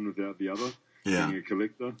buy one without the other, being a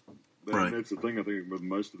collector. And that's the thing, I think, with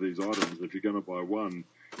most of these items. If you're going to buy one,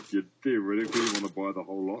 you theoretically want to buy the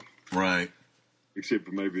whole lot. Right. Except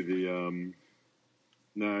for maybe the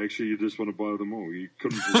No, actually, you just want to buy them all. You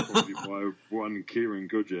couldn't just probably buy one keyring,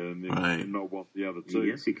 could you, and then and not want the other two?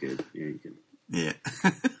 Yes, you could. Yeah, you can. Yeah.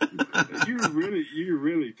 you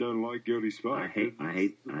really don't like Guilty Spark. I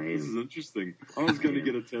hate. This is interesting. I was going to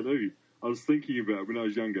get a tattoo. I was thinking about when I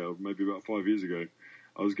was younger, maybe about 5 years ago.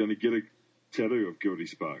 I was going to get a tattoo of Guilty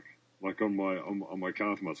Spark, like on my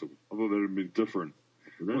calf muscle. I thought that would have been different.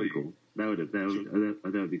 Well, that'd be cool. That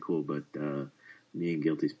would be cool. But me and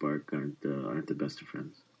Guilty Spark aren't the best of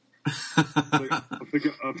friends. I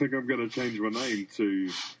think I'm going to change my name to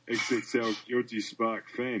XXL Guilty Spark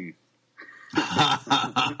Fan.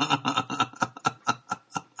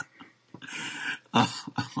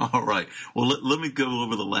 All right. Well, let me go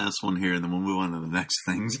over the last one here, and then we'll move on to the next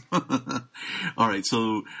things. All right.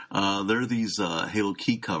 So there are these Halo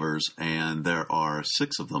key covers, and there are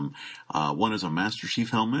 6 of them. One is a Master Chief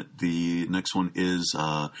helmet. The next one is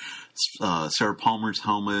Sarah Palmer's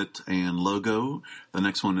helmet and logo. The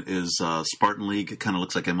next one is Spartan League. It kind of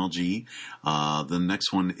looks like MLG. The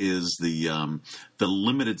next one is the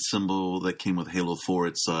limited symbol that came with Halo 4.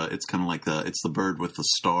 It's kind of like it's the bird with the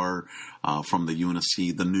star from the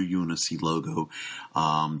UNSC, the new UNSC logo.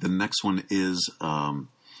 The next one is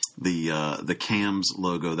the CAMS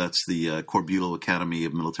logo. That's the Corbulo Academy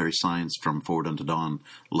of Military Science from Forward Unto Dawn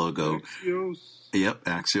logo. Axios. Yep,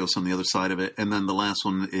 Axios on the other side of it. And then the last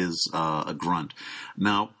one is a grunt.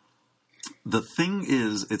 Now, the thing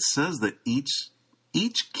is, it says that each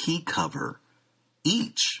key cover,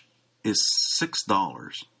 each is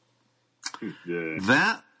 $6. Yeah.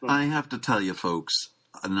 That, I have to tell you, folks,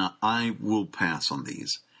 now, I will pass on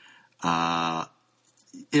these.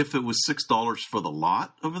 If it was $6 for the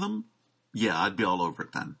lot of them, yeah, I'd be all over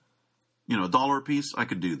it then. $1 a piece, I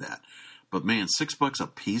could do that. But man, $6 a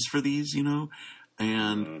piece for these,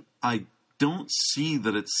 and I don't see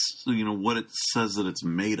that it's, what it says that it's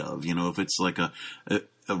made of. If it's like a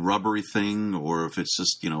rubbery thing, or if it's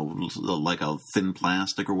just, like a thin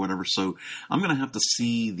plastic or whatever. So I'm going to have to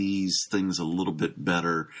see these things a little bit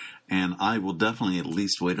better, and I will definitely at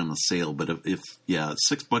least wait on the sale. But if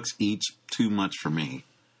 $6 each, too much for me.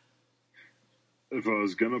 If I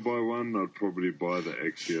was going to buy one, I'd probably buy the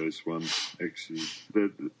Axios one. Actually,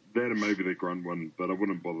 that and maybe the Grunt one, but I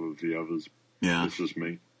wouldn't bother with the others. Yeah. It's just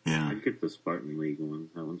me. Yeah. I'd get the Spartan League one.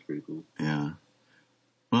 That one's pretty cool. Yeah.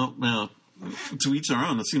 Well, now, to each their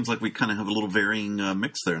own. It seems like we kind of have a little varying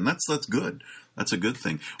mix there, and that's good. That's a good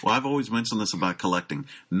thing. Well, I've always mentioned this about collecting.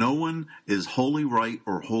 No one is wholly right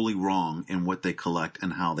or wholly wrong in what they collect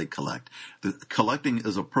and how they collect. Collecting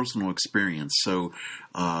is a personal experience. So,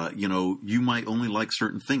 you might only like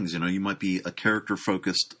certain things. You might be a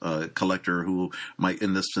character-focused collector who might,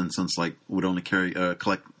 in this instance, would only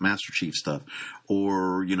collect Master Chief stuff.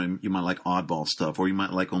 Or, you might like oddball stuff. Or you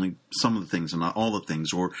might like only some of the things and not all the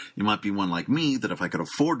things. Or you might be one like me that if I could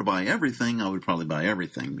afford to buy everything, I would probably buy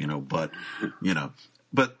everything,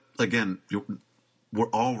 But again, we're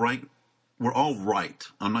all right. We're all right.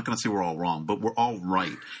 I'm not going to say we're all wrong, but we're all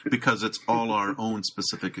right because it's all our own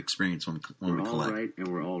specific experience when we collect. We're all right and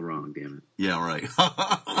we're all wrong, damn it. Yeah, right.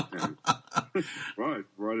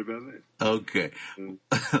 right about that. Okay.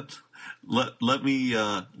 Let me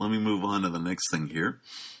move on to the next thing here.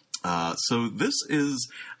 So this is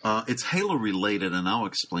it's Halo related, and I'll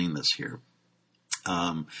explain this here.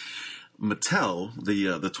 Mattel,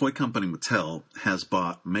 the toy company Mattel, has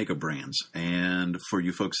bought Mega Brands. And for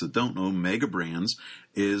you folks that don't know, Mega Brands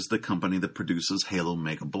is the company that produces Halo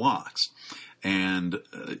Mega Blocks. And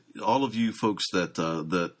all of you folks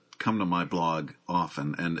that come to my blog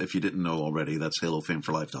often, and if you didn't know already, that's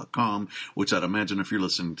HaloFanForLife.com, which I'd imagine if you're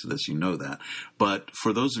listening to this, you know that. But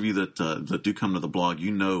for those of you that do come to the blog,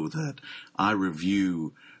 you know that I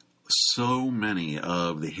review so many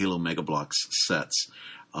of the Halo Mega Blocks sets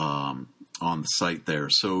on the site there.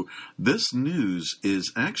 So this news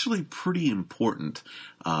is actually pretty important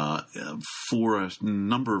for a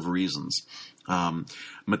number of reasons.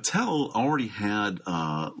 Mattel already had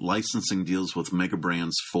licensing deals with Mega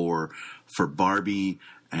Brands for Barbie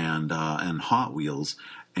and Hot Wheels.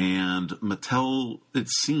 And Mattel, it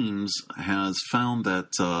seems, has found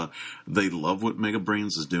that they love what Mega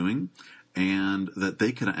Brands is doing, and that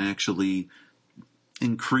they can actually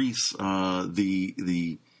increase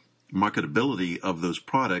the marketability of those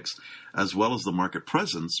products as well as the market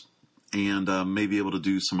presence, and may be able to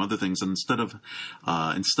do some other things. And instead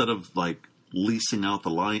of like leasing out the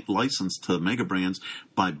license to Mega Brands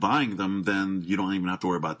by buying them, then you don't even have to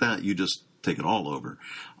worry about that. You just take it all over.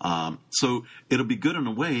 So it'll be good in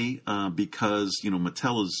a way because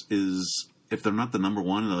Mattel is if they're not the number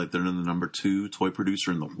one, they're the number 2 toy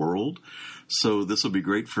producer in the world. So this will be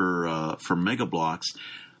great for Mega Blocks.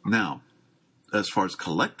 Now, as far as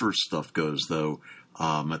collector stuff goes, though,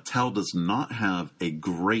 Mattel does not have a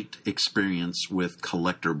great experience with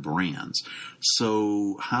collector brands.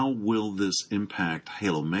 So how will this impact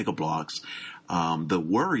Halo Mega Bloks? The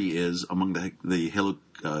worry is among the Halo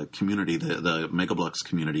community, the Mega Bloks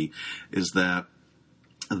community, is that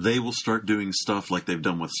they will start doing stuff like they've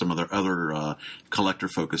done with some of their other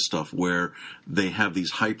collector-focused stuff, where they have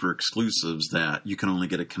these hyper-exclusives that you can only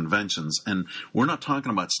get at conventions. And we're not talking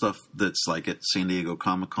about stuff that's like at San Diego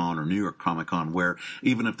Comic-Con or New York Comic-Con, where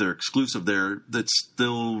even if they're exclusive there, that's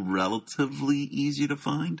still relatively easy to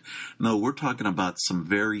find. No, we're talking about some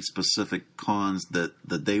very specific cons that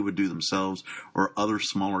they would do themselves, or other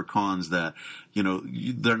smaller cons that,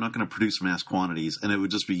 they're not going to produce mass quantities, and it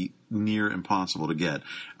would just be near impossible to get.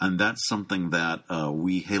 And that's something that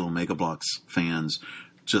we Halo Mega Bloks fans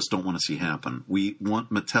just don't want to see happen. We want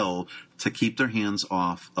Mattel to keep their hands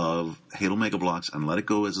off of Halo Mega Bloks and let it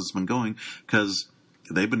go as it's been going, because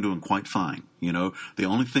they've been doing quite fine. The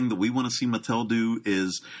only thing that we want to see Mattel do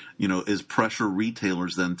is pressure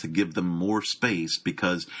retailers then to give them more space,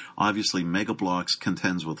 because obviously Mega Bloks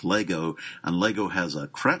contends with Lego, and Lego has a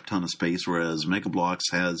crap ton of space, whereas Mega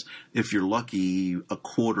Bloks has, if you're lucky, a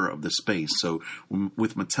quarter of the space. So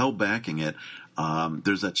with Mattel backing it,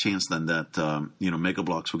 there's that chance then that Mega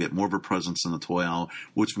Bloks will get more of a presence in the toy aisle,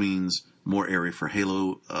 which means more area for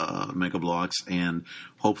Halo Mega Bloks, and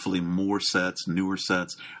hopefully more sets, newer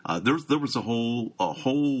sets. There was a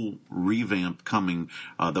whole revamp coming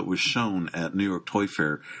that was shown at New York Toy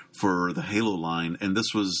Fair for the Halo line, and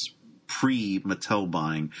this was pre-Mattel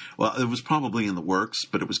buying. Well, it was probably in the works,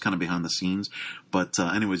 but it was kind of behind the scenes. But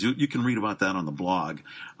anyways, you can read about that on the blog.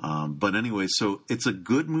 But anyway, so it's a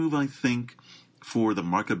good move, I think, for the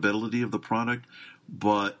marketability of the product.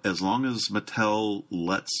 But as long as Mattel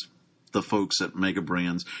lets the folks at Mega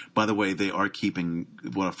Brands, by the way, they are keeping,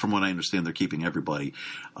 from what I understand, they're keeping everybody.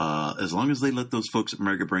 As long as they let those folks at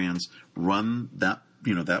Mega Brands run that,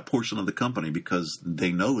 that portion of the company, because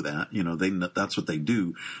they know that, that's what they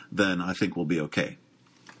do, then I think we'll be okay.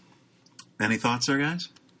 Any thoughts there, guys?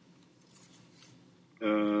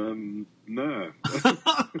 No.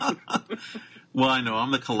 Well, I know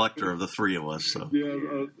I'm the collector of the three of us, so. Yeah,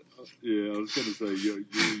 I was going to say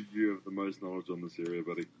you have the most knowledge on this area,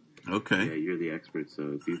 buddy. Okay. Yeah, you're the expert,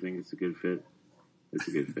 so if you think it's a good fit, it's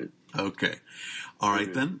a good fit. Okay. All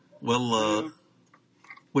right, then. Well,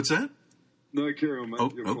 what's that? No, carry on, mate.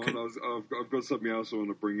 Oh, You're okay. fine. I've got something else I want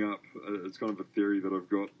to bring up. It's kind of a theory that I've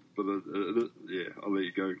got, but I'll let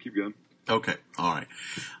you go. Keep going. Okay. All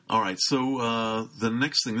right. So the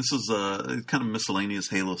next thing, this is kind of miscellaneous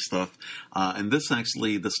Halo stuff, and this next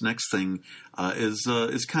thing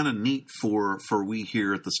is kind of neat for we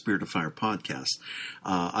here at the Spirit of Fire podcast.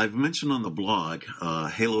 I've mentioned on the blog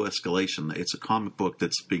Halo Escalation. It's a comic book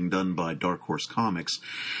that's being done by Dark Horse Comics,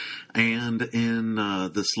 and in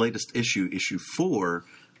this latest issue 4.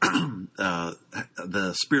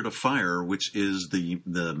 The Spirit of Fire, which is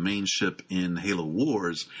the main ship in Halo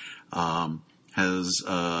Wars, has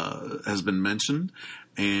been mentioned,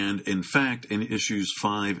 and in fact, in issues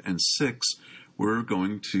 5 and 6, we're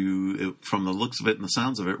going to, from the looks of it and the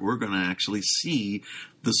sounds of it, we're going to actually see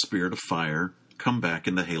the Spirit of Fire come back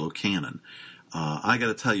into Halo canon. I got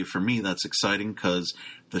to tell you, for me, that's exciting, because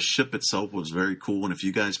the ship itself was very cool, and if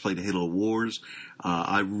you guys played Halo Wars,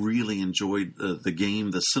 I really enjoyed the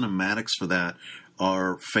game. The cinematics for that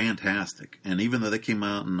are fantastic, and even though they came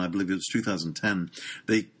out in, I believe it was 2010,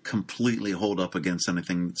 they completely hold up against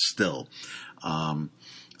anything still.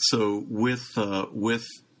 So with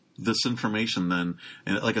this information, then,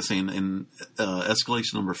 and like I say, in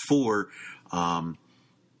Escalation number 4, I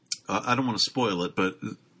don't want to spoil it, but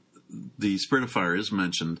the Spirit of Fire is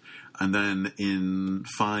mentioned, and then in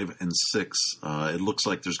 5 and 6, it looks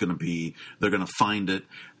like they're going to find it,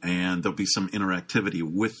 and there'll be some interactivity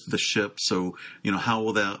with the ship. So, how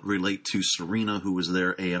will that relate to Serena, who was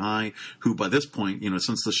their AI, who by this point,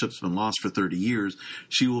 since the ship's been lost for 30 years,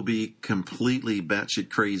 she will be completely batshit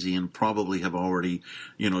crazy and probably have already,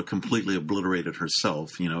 completely obliterated herself,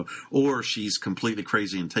 or she's completely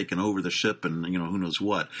crazy and taken over the ship and, who knows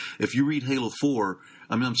what. If you read Halo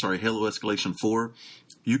Escalation 4,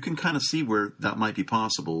 you can kind of see where that might be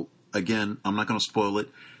possible. Again, I'm not going to spoil it.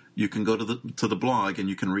 You can go to the blog and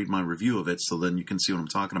you can read my review of it, so then you can see what I'm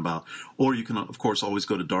talking about. Or you can, of course, always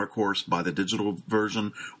go to Dark Horse, buy the digital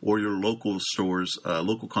version, or your local stores,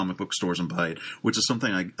 local comic book stores, and buy it, which is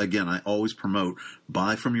something, I always promote.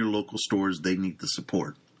 Buy from your local stores. They need the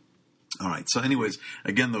support. All right. So anyways,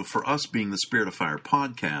 again, though, for us being the Spirit of Fire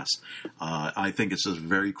podcast, I think it's just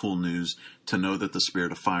very cool news to know that the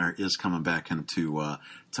Spirit of Fire is coming back into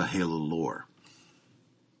to Halo lore.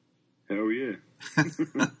 Hell yeah.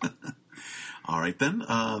 All right, then.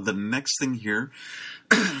 The next thing here,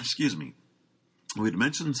 excuse me. We had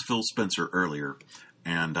mentioned Phil Spencer earlier,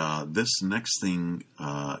 and this next thing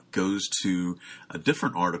goes to a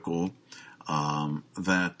different article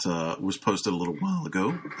that was posted a little while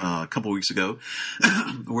ago, a couple weeks ago,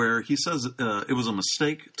 where he says it was a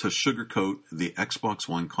mistake to sugarcoat the Xbox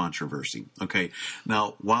One controversy. Okay,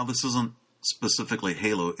 now, while this isn't specifically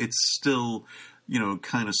Halo, it's still,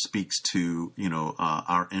 kind of speaks to,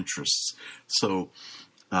 our interests. So,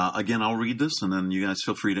 again, I'll read this, and then you guys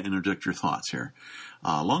feel free to interject your thoughts here.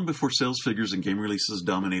 Long before sales figures and game releases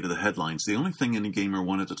dominated the headlines, the only thing any gamer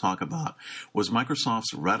wanted to talk about was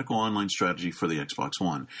Microsoft's radical online strategy for the Xbox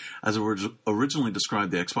One. As it was originally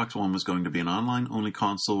described, the Xbox One was going to be an online-only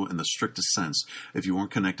console in the strictest sense. If you weren't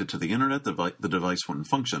connected to the internet, the device wouldn't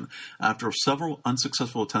function. After several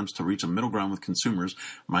unsuccessful attempts to reach a middle ground with consumers,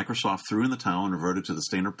 Microsoft threw in the towel and reverted to the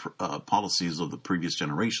standard policies of the previous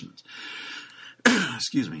generations.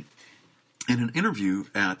 Excuse me. In an interview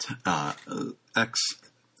at SXSW,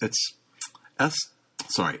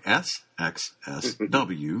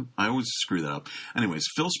 I always screw that up. Anyways,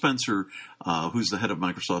 Phil Spencer, who's the head of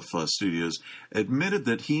Microsoft Studios, admitted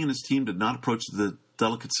that he and his team did not approach the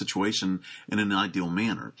delicate situation in an ideal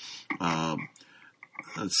manner.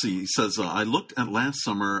 Let's see, he says, I looked at last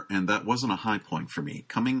summer, and that wasn't a high point for me.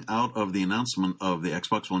 Coming out of the announcement of the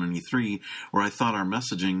Xbox One and E3, where I thought our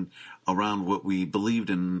messaging around what we believed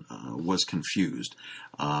in was confused.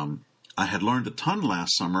 I had learned a ton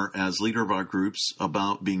last summer as leader of our groups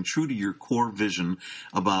about being true to your core vision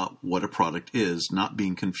about what a product is, not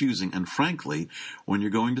being confusing. And frankly, when you're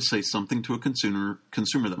going to say something to a consumer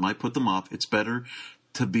that might put them off, it's better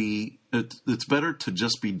to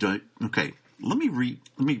just be okay. Let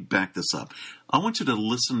me back this up. I want you to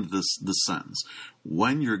listen to this sentence.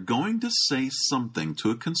 When you're going to say something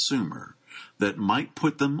to a consumer that might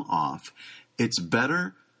put them off, it's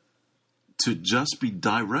better to just be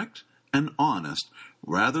direct and honest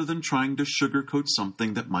rather than trying to sugarcoat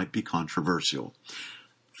something that might be controversial.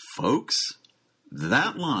 Folks,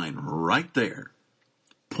 that line right there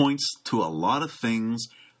points to a lot of things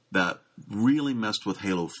that really messed with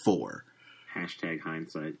Halo 4. Hashtag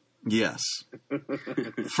hindsight. Yes.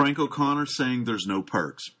 Frank O'Connor saying there's no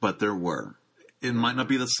perks, but there were. It might not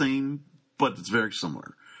be the same, but it's very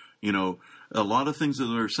similar. A lot of things that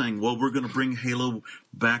they're saying, well, we're going to bring Halo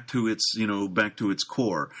back to its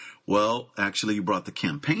core. Well, actually, you brought the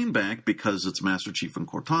campaign back because it's Master Chief and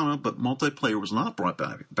Cortana, but multiplayer was not brought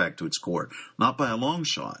back to its core, not by a long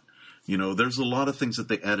shot. There's a lot of things that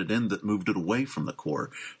they added in that moved it away from the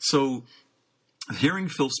core. So hearing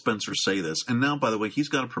Phil Spencer say this, and now, by the way, he's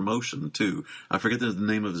got a promotion, too. I forget the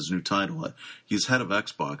name of his new title. He's head of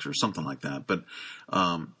Xbox or something like that. But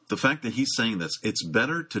the fact that he's saying this, it's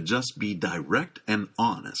better to just be direct and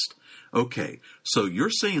honest. Okay, so you're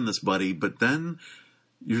saying this, buddy, but then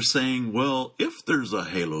you're saying, well, if there's a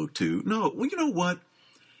Halo 2, no, well, you know what?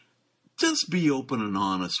 Just be open and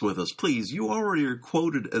honest with us, please. You already are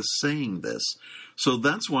quoted as saying this. So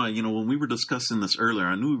that's why, when we were discussing this earlier,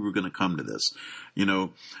 I knew we were going to come to this. He's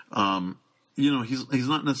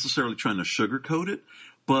not necessarily trying to sugarcoat it,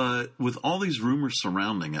 but with all these rumors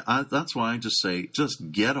surrounding it, that's why I just say,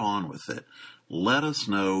 just get on with it. Let us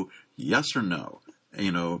know, yes or no.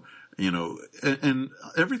 And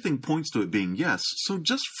everything points to it being yes. So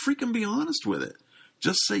just freaking be honest with it.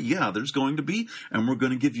 Just say, yeah, there's going to be, and we're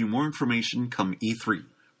going to give you more information come E3.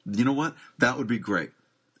 You know what? That would be great.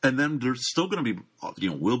 And then there's still going to be,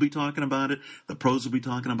 we'll be talking about it. The pros will be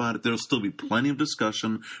talking about it. There'll still be plenty of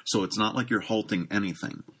discussion, so it's not like you're halting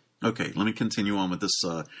anything. Okay, let me continue on with this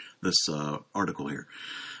article here.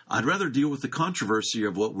 I'd rather deal with the controversy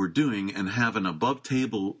of what we're doing and have an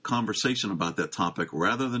above-table conversation about that topic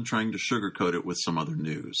rather than trying to sugarcoat it with some other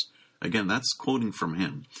news. Again, that's quoting from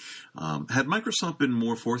him. Had Microsoft been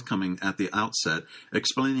more forthcoming at the outset,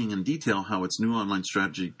 explaining in detail how its new online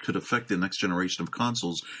strategy could affect the next generation of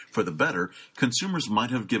consoles for the better, consumers might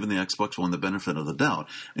have given the Xbox One the benefit of the doubt.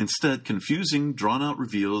 Instead, confusing, drawn-out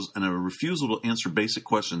reveals and a refusal to answer basic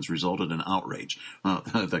questions resulted in outrage.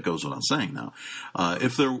 That goes without saying now.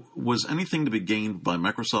 If there was anything to be gained by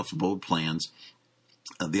Microsoft's bold plans,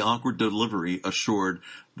 the awkward delivery assured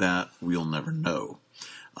that we'll never know.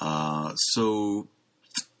 So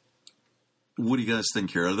what do you guys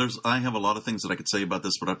think here? I have a lot of things that I could say about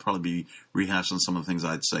this, but I'd probably be rehashing some of the things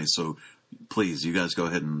I'd say. So please, you guys go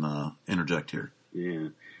ahead and interject here. Yeah.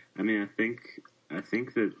 I mean, I think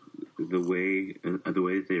that the way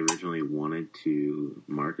that they originally wanted to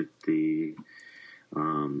market the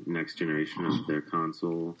next generation of their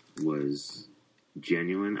console was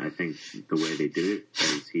genuine. I think the way they did it,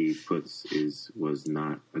 as he puts, was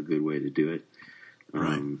not a good way to do it.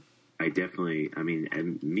 Right. And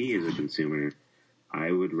me as a consumer,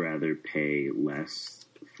 I would rather pay less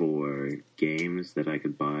for games that I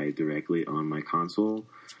could buy directly on my console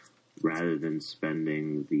rather than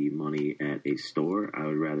spending the money at a store. I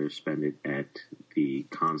would rather spend it at the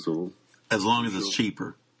console. As long as it's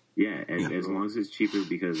cheaper. Yeah, as long as it's cheaper,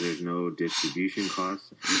 because there's no distribution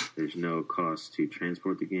costs, there's no cost to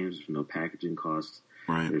transport the games, there's no packaging costs,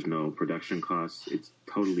 there's no production costs. It's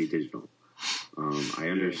totally digital. I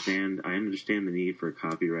understand the need for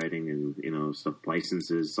copywriting and stuff,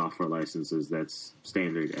 licenses, software licenses. That's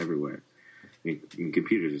standard everywhere. In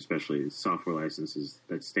computers, especially software licenses,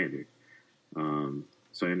 that's standard.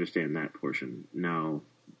 So I understand that portion. Now,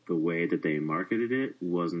 the way that they marketed it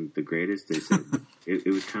wasn't the greatest. They said it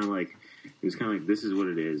was kind of like this is what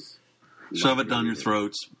it is. Shove it down your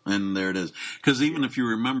throats, and there it is. Because even if you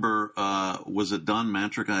remember, was it Don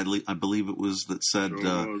Matrick? I believe it was that said,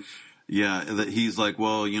 that he's like,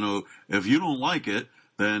 well, if you don't like it,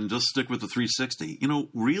 then just stick with the 360.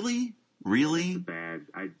 Really? Really? Bad.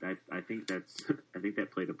 I think that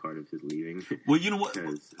played a part of his leaving. Well, you know what?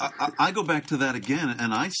 I go back to that again,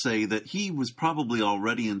 and I say that he was probably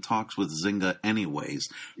already in talks with Zynga anyways,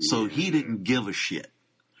 so he didn't give a shit.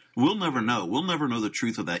 We'll never know. We'll never know the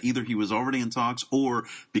truth of that. Either he was already in talks, or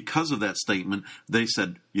because of that statement, they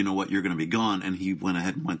said, you know what, you're going to be gone, and he went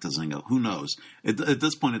ahead and went to Zynga. Who knows? At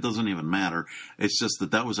this point, it doesn't even matter. It's just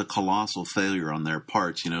that was a colossal failure on their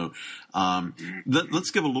parts,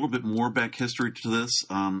 Let's give a little bit more back history to this.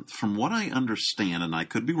 From what I understand, and I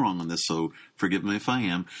could be wrong on this, so forgive me if I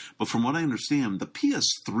am, but from what I understand, the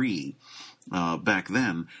PS3 back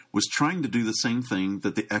then was trying to do the same thing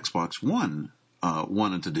that the Xbox One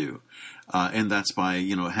wanted to do, and that's by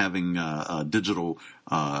having digital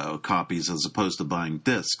copies as opposed to buying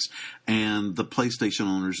discs. And the PlayStation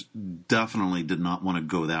owners definitely did not want to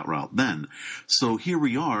go that route then. So here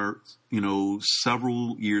we are,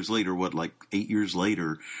 several years later, 8 years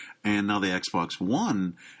later, and now the Xbox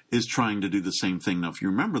One is trying to do the same thing. Now, if you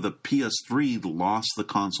remember, the PS3 lost the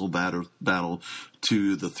console battle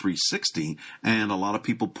to the 360, and a lot of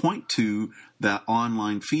people point to that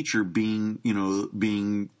online feature being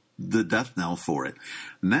the death knell for it.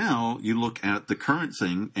 Now, you look at the current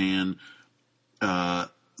thing, and the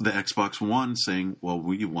Xbox One saying, well,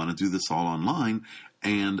 we want to do this all online,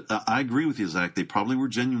 and I agree with you, Zach. They probably were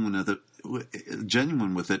genuine with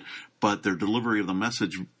it, but their delivery of the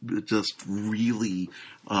message just really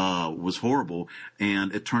was horrible,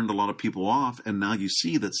 and it turned a lot of people off. And now you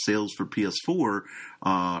see that sales for PS4,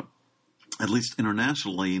 at least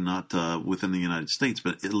internationally, not within the United States,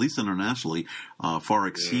 but at least internationally, far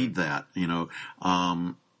exceed that.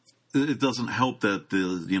 It doesn't help that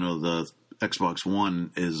the Xbox One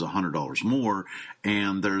is $100 more,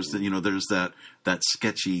 and there's that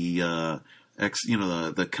sketchy the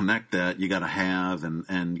Kinect that you got to have, and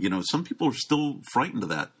some people are still frightened of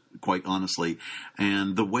that, quite honestly.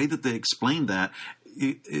 And the way that they explained that,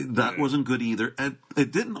 that wasn't good either.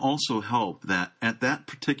 It didn't also help that at that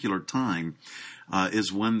particular time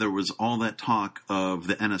is when there was all that talk of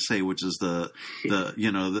the NSA, which is the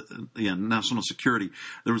national security.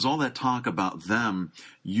 There was all that talk about them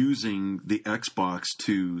using the Xbox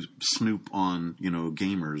to snoop on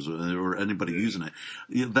gamers or anybody using it.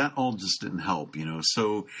 That all just didn't help.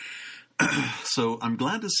 So I'm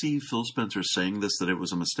glad to see Phil Spencer saying this, that it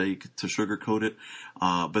was a mistake to sugarcoat it.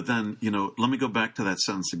 But then, let me go back to that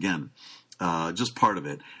sentence again. Just part of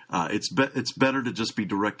it. It's better to just be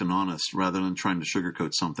direct and honest rather than trying to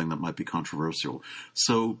sugarcoat something that might be controversial.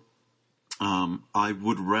 So I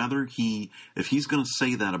would rather if he's going to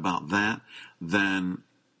say that about that, then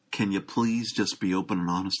can you please just be open and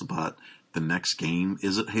honest about the next game?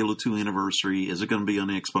 Is it Halo 2 Anniversary? Is it going to be on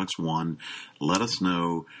the Xbox One? Let us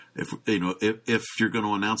know. If you're going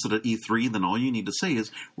to announce it at E3, then all you need to say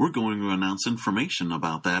is, we're going to announce information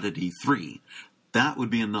about that at E3. That would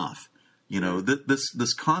be enough.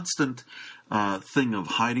 This constant thing of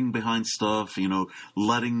hiding behind stuff,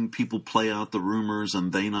 letting people play out the rumors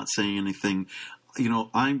and they not saying anything.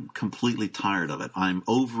 I'm completely tired of it. I'm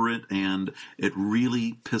over it, and it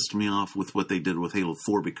really pissed me off with what they did with Halo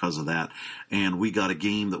 4 because of that. And we got a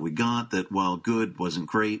game that we got that, while good, wasn't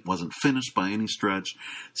great, wasn't finished by any stretch.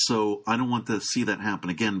 So I don't want to see that happen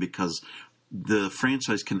again, because the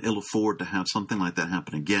franchise can ill afford to have something like that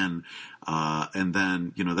happen again. And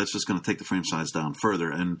then, that's just going to take the franchise down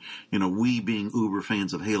further. And, we being uber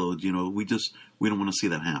fans of Halo, we don't want to see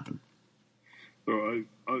that happen. So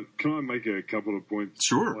can I make a couple of points?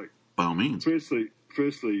 Sure, by all means. Firstly,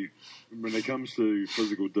 firstly, when it comes to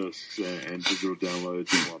physical discs and digital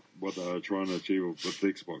downloads and what they're trying to achieve with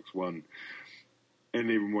Xbox One, and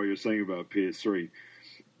even what you're saying about PS3,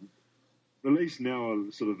 at least now,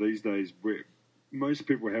 sort of these days, where most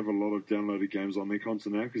people have a lot of downloaded games on their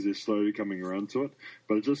console now because they're slowly coming around to it.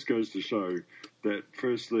 But it just goes to show that,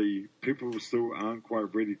 firstly, people still aren't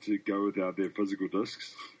quite ready to go without their physical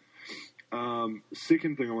discs.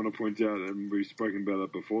 Second thing I want to point out, and we've spoken about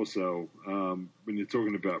it before, Sal, when you're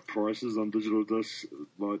talking about prices on digital discs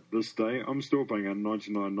like this day, I'm still paying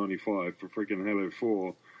 $99.95 for freaking Halo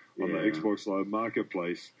 4 on the Xbox Live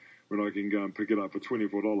Marketplace when I can go and pick it up for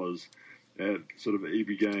 $24 at sort of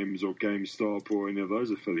EB Games or GameStop or any of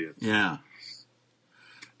those affiliates. Yeah.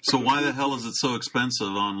 So why the hell is it so expensive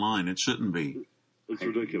online? It shouldn't be. It's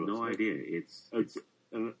ridiculous. No idea. It's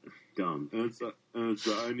dumb. And it's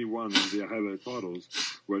the only one of the Halo titles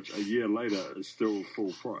which a year later is still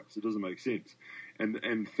full price. It doesn't make sense.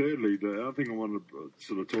 And thirdly, the other thing I wanted to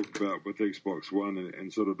sort of talk about with Xbox One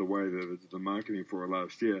and sort of the way that it's the marketing for it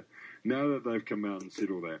last year, now that they've come out and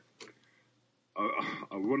said all that,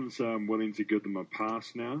 I wouldn't say I'm willing to give them a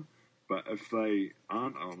pass now, but if they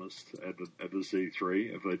aren't honest at the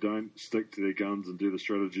C3, if they don't stick to their guns and do the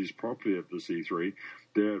strategies properly at the C3,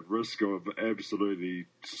 they're at risk of absolutely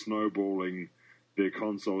snowballing their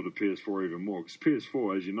console to PS4 even more. Because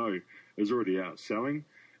PS4, as you know, is already outselling.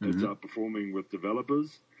 It's outperforming with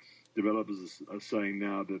developers. Developers are saying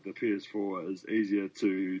now that the PS4 is easier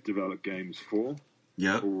to develop games for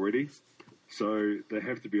already. So they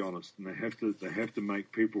have to be honest, and they have to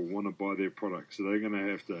make people want to buy their product. So they're going to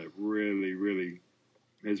have to really, really,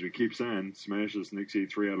 as we keep saying, smash this next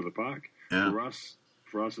E3 out of the park. Yeah. For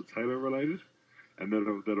us, it's Halo related, and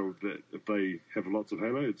that if they have lots of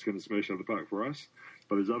Halo, it's going to smash out of the park for us.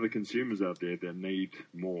 But there's other consumers out there that need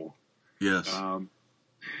more. Yes.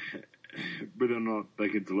 Whether or not they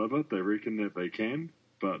can deliver, they reckon that they can,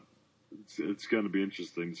 but it's going to be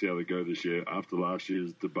interesting to see how they go this year after last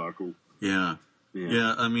year's debacle. Yeah.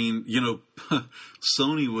 I mean,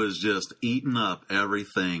 Sony was just eating up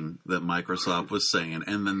everything that Microsoft was saying,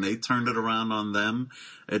 and then they turned it around on them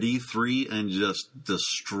at E3 and just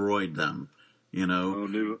destroyed them.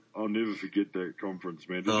 I'll never forget that conference,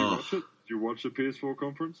 man. Did you watch it? Did you watch the PS4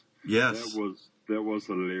 conference? Yes. That was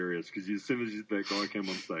hilarious because as soon as that guy came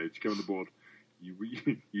on stage, came on the board,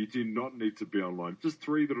 you do not need to be online. Just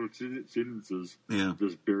 3 little sentences,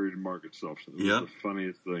 just buried in Microsoft. It was the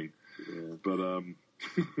funniest thing. Yeah. But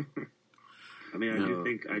I mean,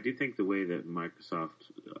 I do think the way that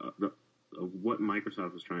Microsoft, what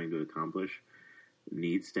Microsoft is trying to accomplish,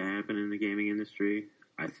 needs to happen in the gaming industry.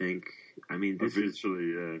 This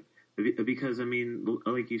eventually, because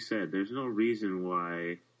like you said, there's no reason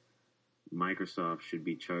why Microsoft should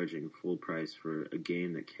be charging full price for a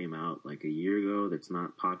game that came out like a year ago that's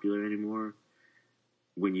not popular anymore,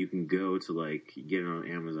 when you can go to get it on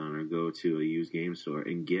Amazon or go to a used game store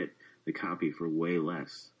and get the copy for way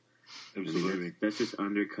less. Absolutely. That's just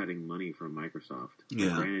undercutting money from Microsoft.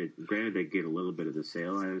 Yeah. Granted, they get a little bit of the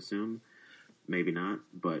sale, I assume. Maybe not,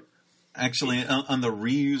 but actually, on the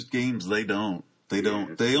reused games, they don't. They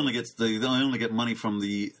don't. They only get money from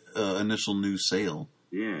the initial new sale.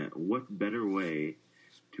 Yeah. What better way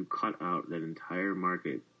to cut out that entire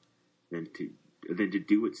market than to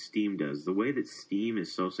do what Steam does? The way that Steam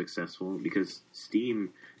is so successful, because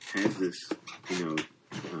Steam has this,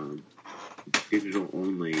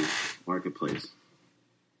 digital-only marketplace.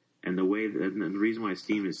 And the reason why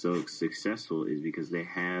Steam is so successful is because they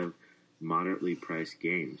have moderately priced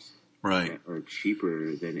games. Right. That are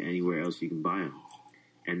cheaper than anywhere else you can buy them.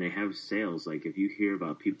 And they have sales. Like, if you hear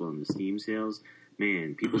about people on the Steam sales,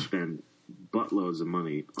 man, people spend buttloads of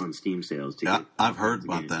money on Steam sales to get I've heard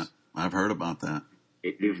about that. I've heard about that.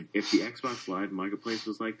 If the Xbox Live Marketplace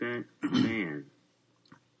was like that, man.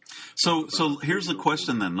 So here's the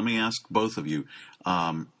question then. Let me ask both of you.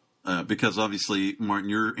 Because obviously, Martin,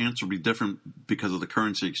 your answer will be different because of the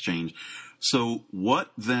currency exchange. So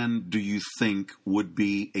what then do you think would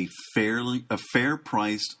be a fair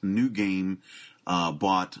priced new game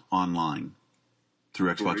bought online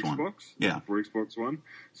through Xbox One? Yeah. For Xbox One.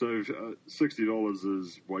 So $60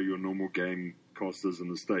 is what your normal game cost is in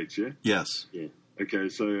the States, yeah? Yes. Yeah. Okay,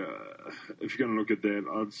 so if you're going to look at that,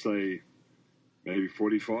 I'd say maybe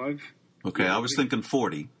 45. Okay, I was thinking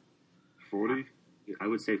 40. 40? I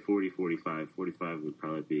would say 40, 45. 45 would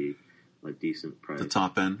probably be a decent price. The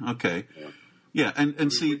top end, okay. Yeah,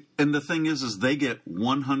 and see, and the thing is they get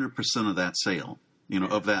 100% of that sale.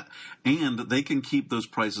 of that. And they can keep those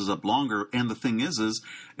prices up longer. And the thing is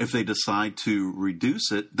if they decide to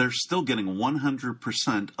reduce it, they're still getting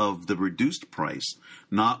 100% of the reduced price,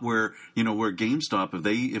 not where GameStop,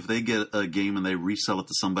 if they get a game and they resell it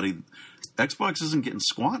to somebody, Xbox isn't getting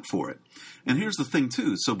squat for it. And here's the thing,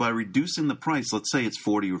 too. So by reducing the price, let's say it's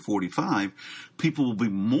 40 or 45, people will be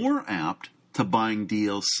more apt to buying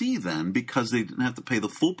DLC then because they didn't have to pay the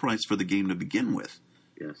full price for the game to begin with.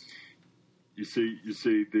 Yes. You see,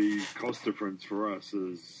 the cost difference for us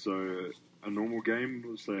is, so a normal game,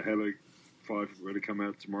 let's say Halo 5 were to come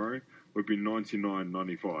out tomorrow, would be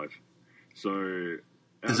 $99.95. So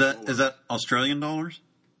is that Australian dollars?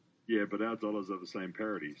 Yeah, but our dollars are the same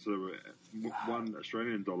parity. So one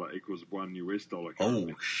Australian dollar equals one US dollar.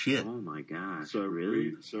 Currently. Oh shit! Oh my gosh! So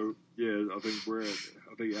really? I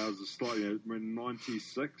think ours is slightly. We're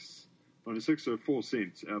 96 or 4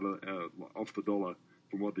 cents off the dollar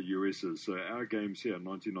from what the US is. So our games here,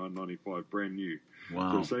 $99.95, brand new.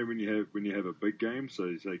 Wow. So say when you have a big game,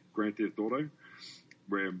 so say Grand Theft Auto,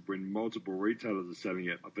 when multiple retailers are selling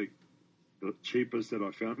it, I think the cheapest that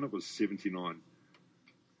I found it was $79.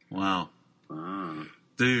 Wow.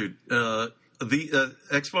 Dude, the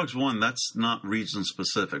Xbox One, that's not region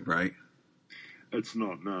specific, right? It's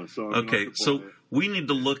not, no. So okay, so we need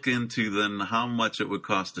to look into then how much it would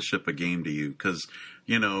cost to ship a game to you, because,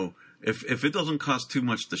 if it doesn't cost too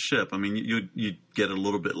much to ship, I mean, you get it a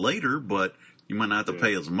little bit later, but you might not have to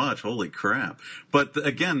pay as much. Holy crap. But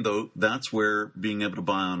again, though, that's where being able to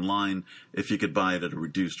buy online, if you could buy it at a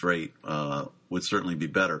reduced rate, would certainly be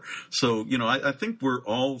better. So, I think we're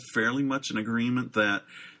all fairly much in agreement that,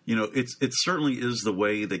 it certainly is the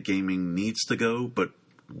way that gaming needs to go, but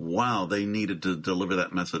wow, they needed to deliver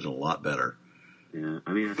that message a lot better. Yeah,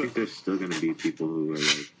 I mean, I think there's still going to be people who are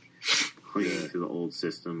like clinging to the old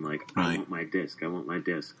system, like, I want my disc.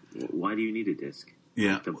 Why do you need a disc?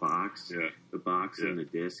 Yeah, like the box and the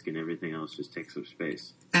disc and everything else just takes up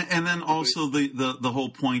space. And then also the whole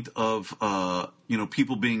point of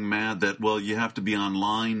people being mad that, well, you have to be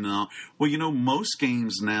online now. Well, most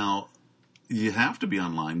games now you have to be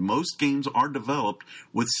online. Most games are developed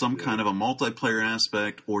with some kind of a multiplayer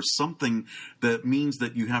aspect or something that means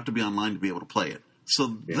that you have to be online to be able to play it.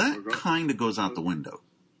 So that kind of goes out the window.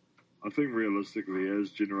 I think realistically, as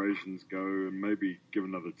generations go, and maybe give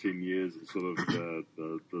another 10 years, it's sort of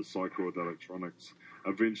the cycle of electronics.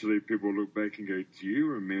 Eventually, people look back and go, "Do you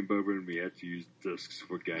remember when we had to use discs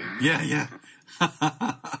for games?" Yeah.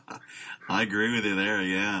 I agree with you there.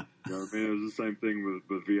 Yeah. It was the same thing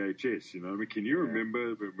with VHS. Can you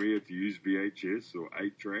remember when we had to use VHS or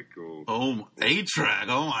 8-track or? Oh, 8-track!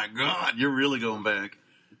 Oh my God, you're really going back.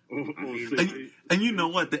 And you know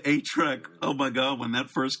what? The 8-track, oh my God, when that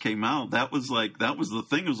first came out, that was the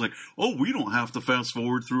thing. It was like, oh, we don't have to fast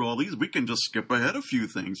forward through all these. We can just skip ahead a few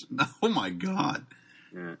things. Oh my God.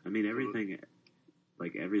 Yeah, I mean, everything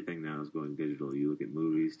now is going digital. You look at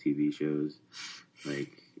movies, TV shows,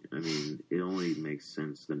 it only makes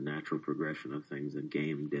sense, the natural progression of things, that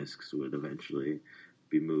game discs would eventually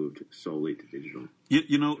be moved solely to digital.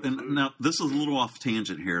 And now this is a little off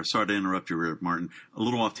tangent here. Sorry to interrupt you, Martin. A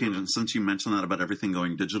little off tangent, since you mentioned that about everything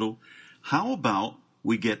going digital. How about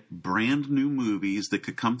we get brand new movies that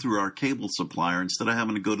could come through our cable supplier instead of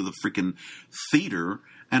having to go to the freaking theater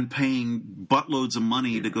and paying buttloads of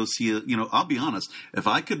money to go see I'll be honest. If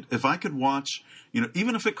I could watch,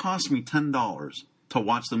 even if it cost me $10 to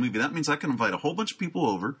watch the movie, that means I can invite a whole bunch of people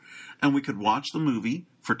over and we could watch the movie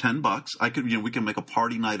for $10. We can make a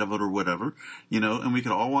party night of it or whatever, and we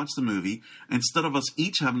could all watch the movie instead of us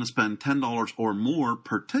each having to spend $10 or more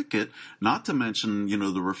per ticket, not to mention,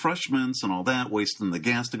 the refreshments and all that, wasting the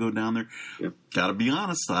gas to go down there. Yep. Gotta be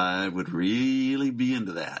honest, I would really be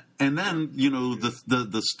into that. And then,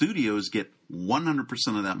 the studios get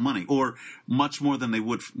 100% of that money, or much more than they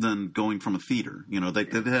would than going from a theater.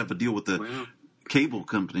 They have a deal with the cable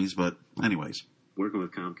companies, but anyways. Working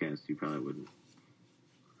with Comcast, you probably wouldn't.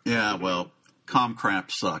 Yeah, well, Comcraft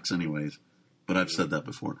sucks anyways, but I've said that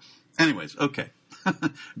before. Anyways, okay.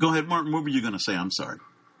 Go ahead, Martin. What were you going to say? I'm sorry.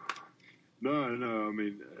 No. I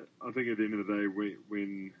mean, I think at the end of the day,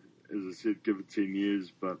 when as I said, give it 10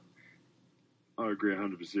 years, but I agree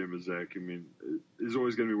 100% with Zach. I mean, there's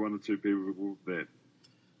always going to be one or two people that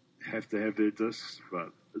have to have their discs, but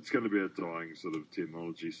it's going to be a dying sort of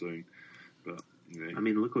technology soon. But I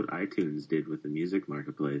mean, look what iTunes did with the music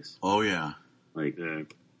marketplace. Oh, yeah.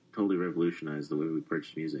 Totally revolutionized the way we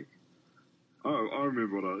purchase music. Oh, I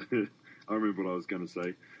remember what I was going to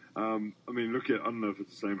say. I mean, I don't know if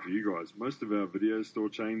it's the same for you guys. Most of our video store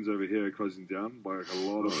chains over here are closing down. Like a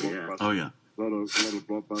lot of blockbusters. Oh, yeah. A lot of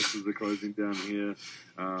blockbusters are closing down here.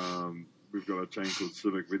 we've got a chain called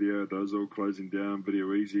Civic Video. Those are all closing down.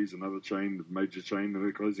 Video Easy's another chain, the major chain that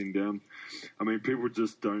are closing down. I mean, people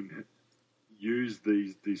just don't use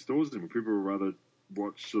these stores anymore. People would rather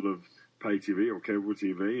watch sort of pay TV or cable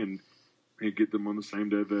TV and get them on the same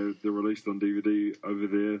day they're released on DVD over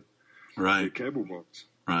their cable box.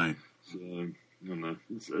 Right. So, I don't know.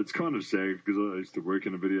 It's kind of sad because I used to work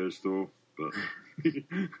in a video store, but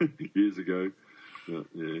years ago. But,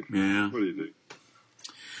 yeah. What do you do?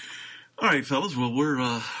 All right, fellas. Well,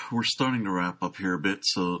 we're starting to wrap up here a bit,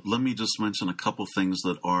 so let me just mention a couple things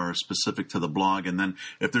that are specific to the blog, and then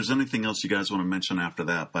if there's anything else you guys want to mention after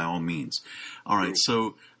that, by all means. All right,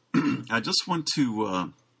 so I just want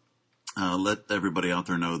to let everybody out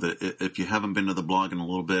there know that if you haven't been to the blog in a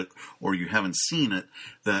little bit or you haven't seen it,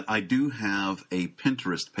 that I do have a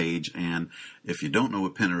Pinterest page, and if you don't know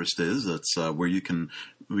what Pinterest is, it's where you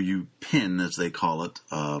pin, as they call it,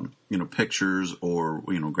 pictures or,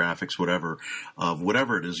 graphics, whatever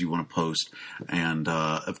it is you want to post. And,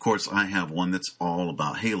 of course, I have one that's all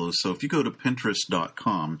about Halo. So if you go to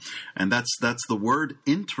Pinterest.com, and that's the word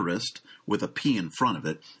interest with a P in front of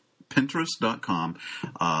it, Pinterest.com,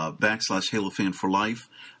 /Halo Fan for Life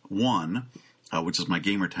 1, which is my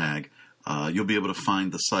gamer tag. You'll be able to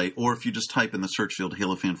find the site, or if you just type in the search field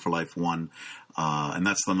Halo Fan for Life 1, and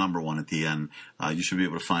that's the number 1 at the end, you should be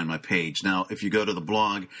able to find my page. Now, if you go to the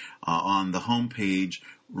blog, on the home page,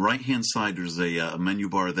 right-hand side, there's a menu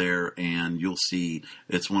bar there, and you'll see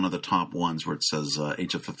it's one of the top ones where it says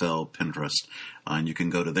HFFL Pinterest, and you can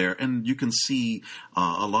go to there, and you can see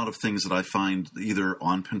a lot of things that I find either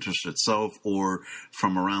on Pinterest itself or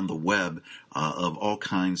from around the web of all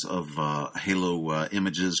kinds of Halo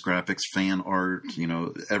images, graphics, fan art,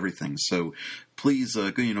 everything. So please,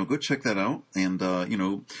 go check that out, and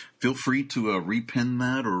feel free to repin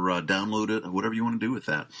that or download it, whatever you want to do with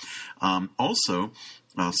that. Also,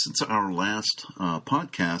 since our last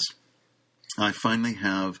podcast, I finally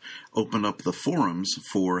have opened up the forums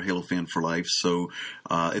for Halo Fan for Life. So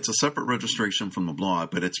it's a separate registration from the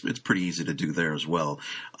blog, but it's pretty easy to do there as well.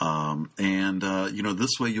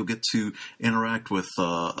 This way you'll get to interact with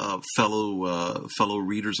fellow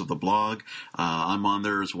readers of the blog. I'm on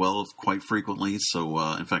there as well quite frequently. So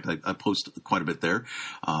in fact, I post quite a bit there.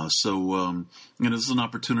 This is an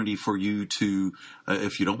opportunity for you to,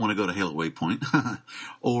 if you don't want to go to Halo Waypoint,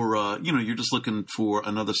 or you're just looking for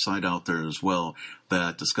another site out there as well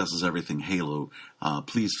that discusses everything Halo,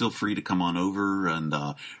 please feel free to come on over and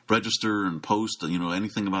register and post,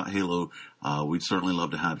 anything about Halo. We'd certainly love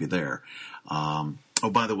to have you there.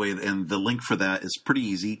 By the way, and the link for that is pretty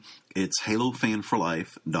easy. It's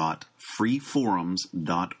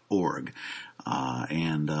halofanforlife.freeforums.org.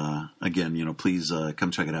 Again, please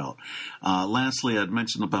come check it out. Lastly, I'd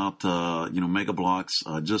mentioned about Mega Bloks,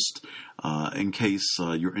 just in case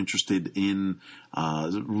you're interested in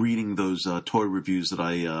reading those toy reviews that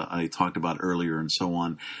I talked about earlier and so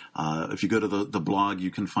on. If you go to the blog, you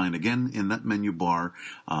can find, again, in that menu bar,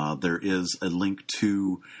 there is a link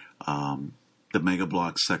to the Mega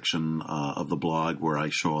Bloks section of the blog where I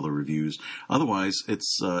show all the reviews. Otherwise,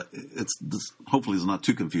 it's hopefully it's not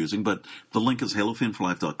too confusing, but the link is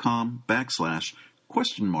halofanforlife.com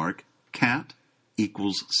 /cat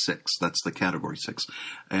equals 6. That's the category 6.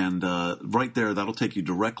 And right there, that'll take you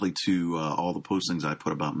directly to all the postings I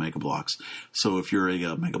put about Mega Bloks. So if you're a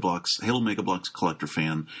Halo Mega Bloks collector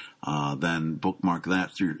fan, then bookmark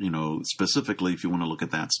that through, specifically if you want to look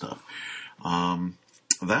at that stuff.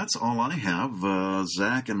 That's all I have.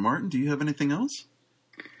 Zach and Martin, do you have anything else?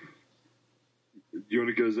 You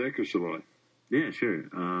want to go, Zach, or shall I? Yeah, sure.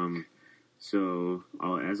 So,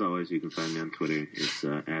 as always, you can find me on Twitter. It's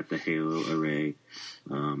at the Halo Array.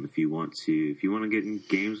 If you want to get in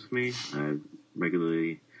games with me, I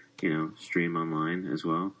regularly, stream online as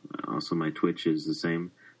well. Also, my Twitch is the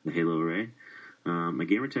same, the Halo Array. My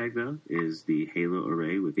gamer tag though is the Halo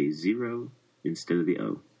Array with a 0 instead of the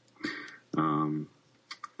O.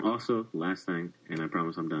 Also, last thing, and I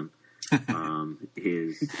promise I'm done,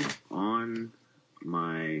 is on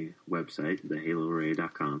my website,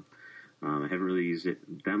 thehaloarray.com. I haven't really used it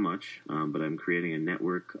that much, but I'm creating a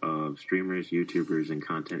network of streamers, YouTubers, and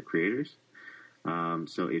content creators.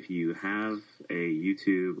 So if you have a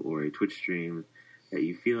YouTube or a Twitch stream that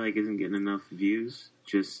you feel like isn't getting enough views,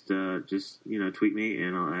 just tweet me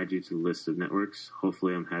and I'll add you to the list of networks.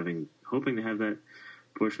 Hopefully, hoping to have that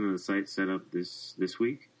portion of the site set up this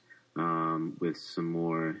week, with some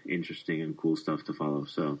more interesting and cool stuff to follow.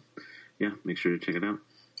 So, yeah, make sure to check it out.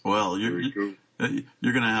 Well, you're going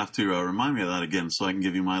to have to remind me of that again so I can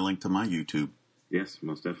give you my link to my YouTube. Yes,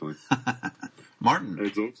 most definitely. Martin.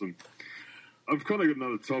 That's awesome. I've kind of got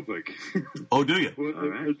another topic. Oh, do you? Well,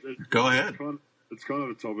 right. Go ahead. It's kind of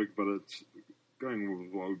a topic, but it's going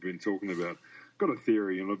with what we've been talking about. I've got a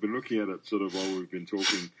theory, and I've been looking at it sort of while we've been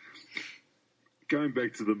talking. Going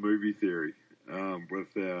back to the movie theory, with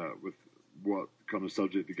what kind of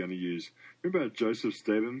subject they're going to use. Remember Joseph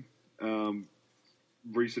Staten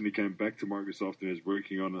recently came back to Microsoft and is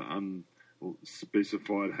working on an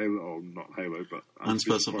unspecified Halo, not Halo, but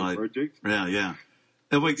unspecified project. Yeah.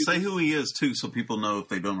 And wait, say who he is, too, so people know if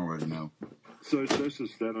they don't already know. So Joseph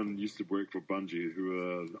Staten used to work for Bungie, who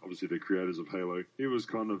are obviously the creators of Halo. He was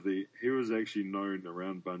actually known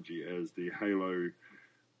around Bungie as the Halo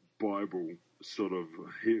Bible, sort of.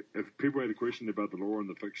 If people had a question about the lore and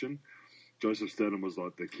the fiction, Joseph Staten was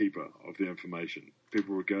like the keeper of the information.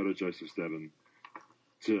 People would go to Joseph Staten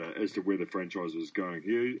as to where the franchise was going.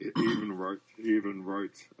 He even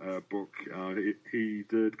wrote a book. He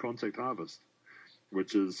did Contact Harvest,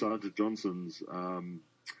 which is Sergeant Johnson's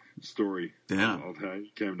story of how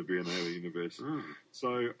he came to be in the Halo universe. Oh.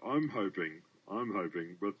 So I'm hoping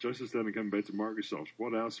with Joseph Staten coming back to Microsoft,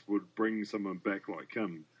 what else would bring someone back like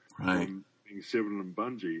him from being Seven and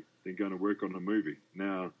Bungie than going to work on a movie?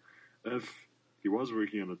 Now, if he was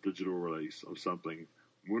working on a digital release of something,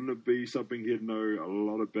 wouldn't it be something he'd know a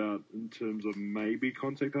lot about in terms of maybe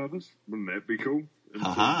Contact Harvest? Wouldn't that be cool? In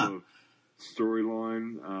terms of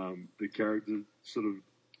storyline, the character sort of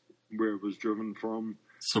where it was driven from.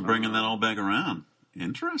 So bringing that all back around.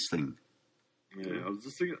 Interesting. Yeah, I was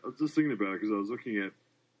just thinking about it because I was looking at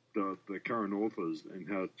the current authors and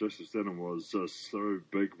how Joseph Staten was just so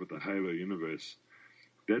big with the Halo universe.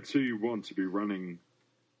 That's who you want to be running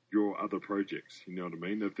your other projects, you know what I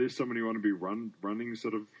mean? If there's somebody you want to be running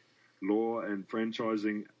sort of lore and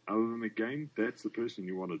franchising other than a game, that's the person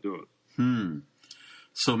you want to do it.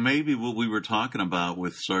 So maybe what we were talking about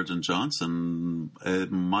with Sergeant Johnson,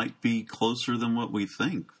 it might be closer than what we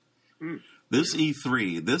think. This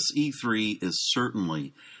E3 is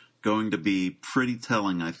certainly going to be pretty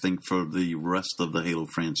telling, I think, for the rest of the Halo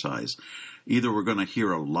franchise. Either we're going to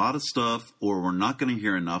hear a lot of stuff or we're not going to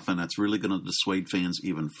hear enough, and that's really going to dissuade fans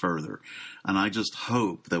even further. And I just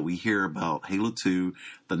hope that we hear about Halo 2,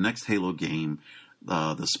 the next Halo game,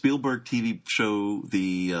 the Spielberg TV show,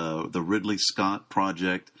 the Ridley Scott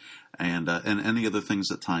project, and any other things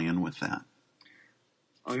that tie in with that.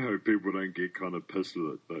 I hope people don't get kind of pissed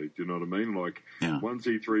with it, though. Do you know what I mean? Like, once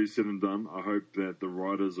E3 is said and done, I hope that the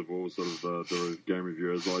writers of all sort of the game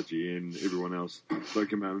reviewers, IGN, everyone else, they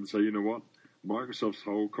come out and say, you know what? Microsoft's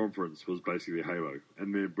whole conference was basically Halo,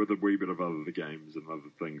 and then with a wee bit of other games and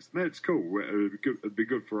other things. And that's cool. It'd be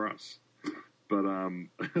good for us. But I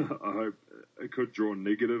hope it could draw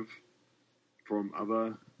negative from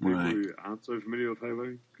other people who aren't so familiar with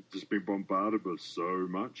Halo, just being bombarded with so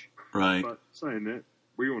much. Right. But saying that,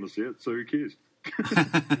 we want to see it, so who cares?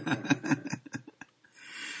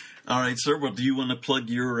 All right, sir. Well, do you want to plug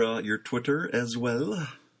your Twitter as well?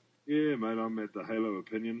 Yeah, mate. I'm at the Halo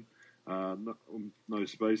Opinion. No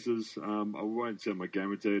spaces. I won't say my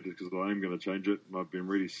gamer tag because I am going to change it. I've been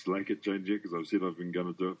really slack at changing it because I've said I've been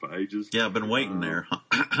going to do it for ages. Yeah, I've been waiting there.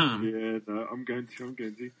 Yeah, no, I'm going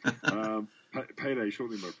to. Payday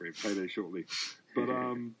shortly, my friend. Payday shortly. But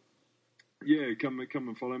yeah, come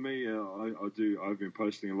and follow me. I've been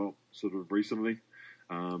posting a lot sort of recently,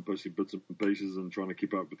 posting bits and pieces and trying to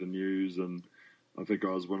keep up with the news. And I think I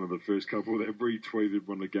was one of the first couple that retweeted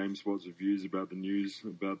one of the GameSpot's reviews about the news,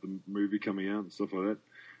 about the movie coming out and stuff like that.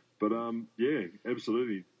 But yeah,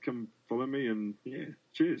 absolutely. Come follow me and yeah,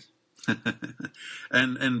 cheers.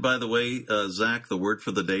 and by the way, Zach, the word for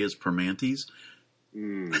the day is permantes.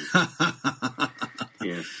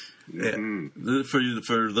 Yes. Yeah. For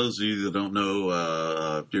those of you that don't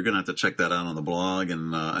know, you're going to have to check that out on the blog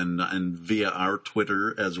and via our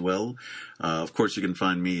Twitter as well. Of course, you can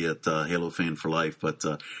find me at Halo Fan for Life. But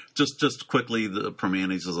just quickly, the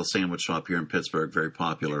Permantes is a sandwich shop here in Pittsburgh, very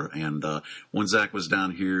popular. And when Zach was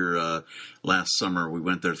down here last summer, we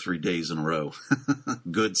went there 3 days in a row.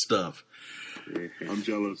 Good stuff. I'm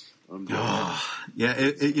jealous.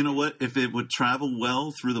 Yeah, you know what? If it would travel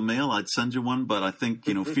well through the mail, I'd send you one. But I think,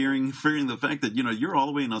 fearing the fact that, you're all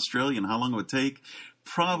the way in Australia and how long it would take,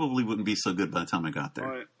 probably wouldn't be so good by the time I got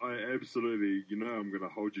there. I absolutely, I'm going to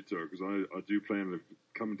hold you to it because I do plan to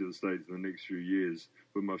come to the States in the next few years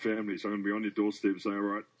with my family. So I'm going to be on your doorstep saying, all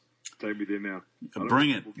right, take me there now.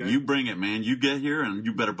 Bring it. You bring it, man. You get here and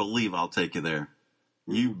you better believe I'll take you there.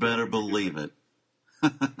 You better believe it.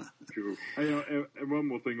 Cool. Hey, and one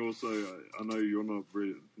more thing also, I know you're not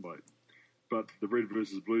really, but the Red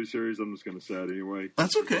versus Blue series, I'm just going to say it anyway.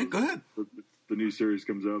 That's okay. Go ahead. The new series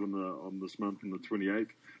comes out on this month on the 28th.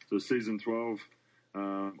 So season 12,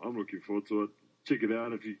 I'm looking forward to it. Check it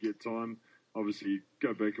out if you get time. Obviously,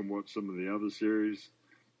 go back and watch some of the other series.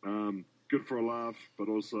 Good for a laugh, but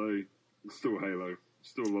also it's still Halo.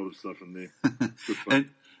 Still a lot of stuff in there. Good fun.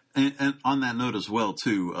 And on that note as well,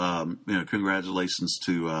 too, congratulations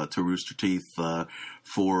to Rooster Teeth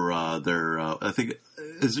for their. I think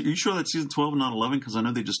are you sure that's season 12 and not 11? Because I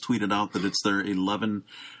know they just tweeted out that it's their 11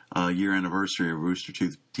 year anniversary of Rooster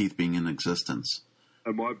Teeth being in existence.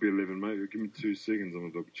 It might be 11, mate. Give me 2 seconds. I'm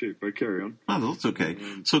going to double check. But carry on. Oh, that's okay.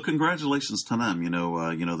 So congratulations to them.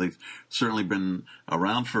 They've certainly been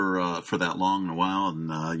around for that long in a while, and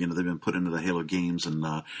they've been put into the Halo games, and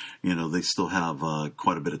they still have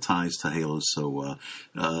quite a bit of ties to Halo. So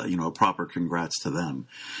a proper congrats to them.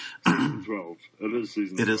 Season 12. It is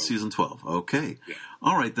season 12. It is season 12. Okay. Yeah.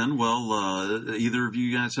 All right then. Well, either of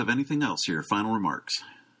you guys have anything else here? Final remarks?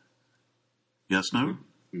 Yes. No.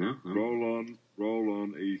 No. Roll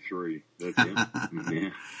on E3. That's it. Yeah.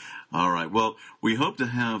 All right. Well, we hope to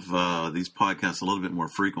have these podcasts a little bit more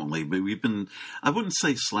frequently, but I wouldn't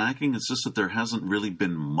say slacking. It's just that there hasn't really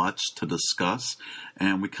been much to discuss,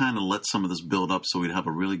 and we kind of let some of this build up so we'd have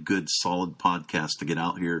a really good, solid podcast to get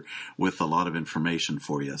out here with a lot of information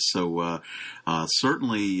for you. So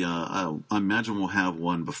certainly, I imagine we'll have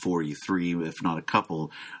one before E3, if not a couple.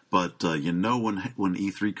 But when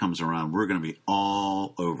E3 comes around, we're going to be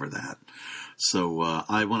all over that. So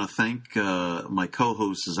I want to thank my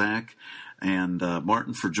co-host Zach and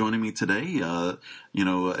Martin for joining me today.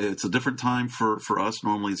 It's a different time for us.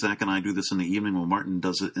 Normally, Zach and I do this in the evening, while Martin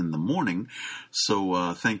does it in the morning.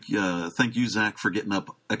 So thank you, Zach, for getting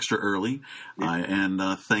up extra early,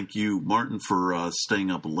 and thank you, Martin, for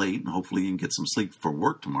staying up late. And hopefully, you can get some sleep for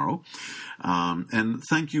work tomorrow. And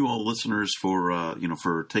thank you, all listeners,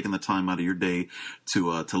 for taking the time out of your day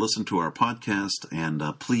to listen to our podcast. And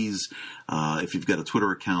please, if you've got a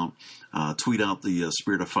Twitter account, tweet out the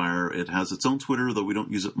Spirit of Fire. It has its own Twitter, though we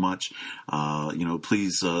don't use it much.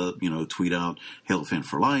 Please, tweet out Halo Fan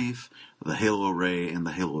for Life, the Halo Array, and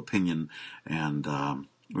the Halo Opinion. And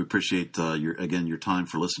we appreciate your time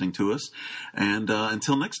for listening to us. And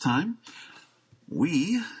until next time,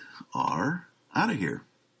 we are out of here.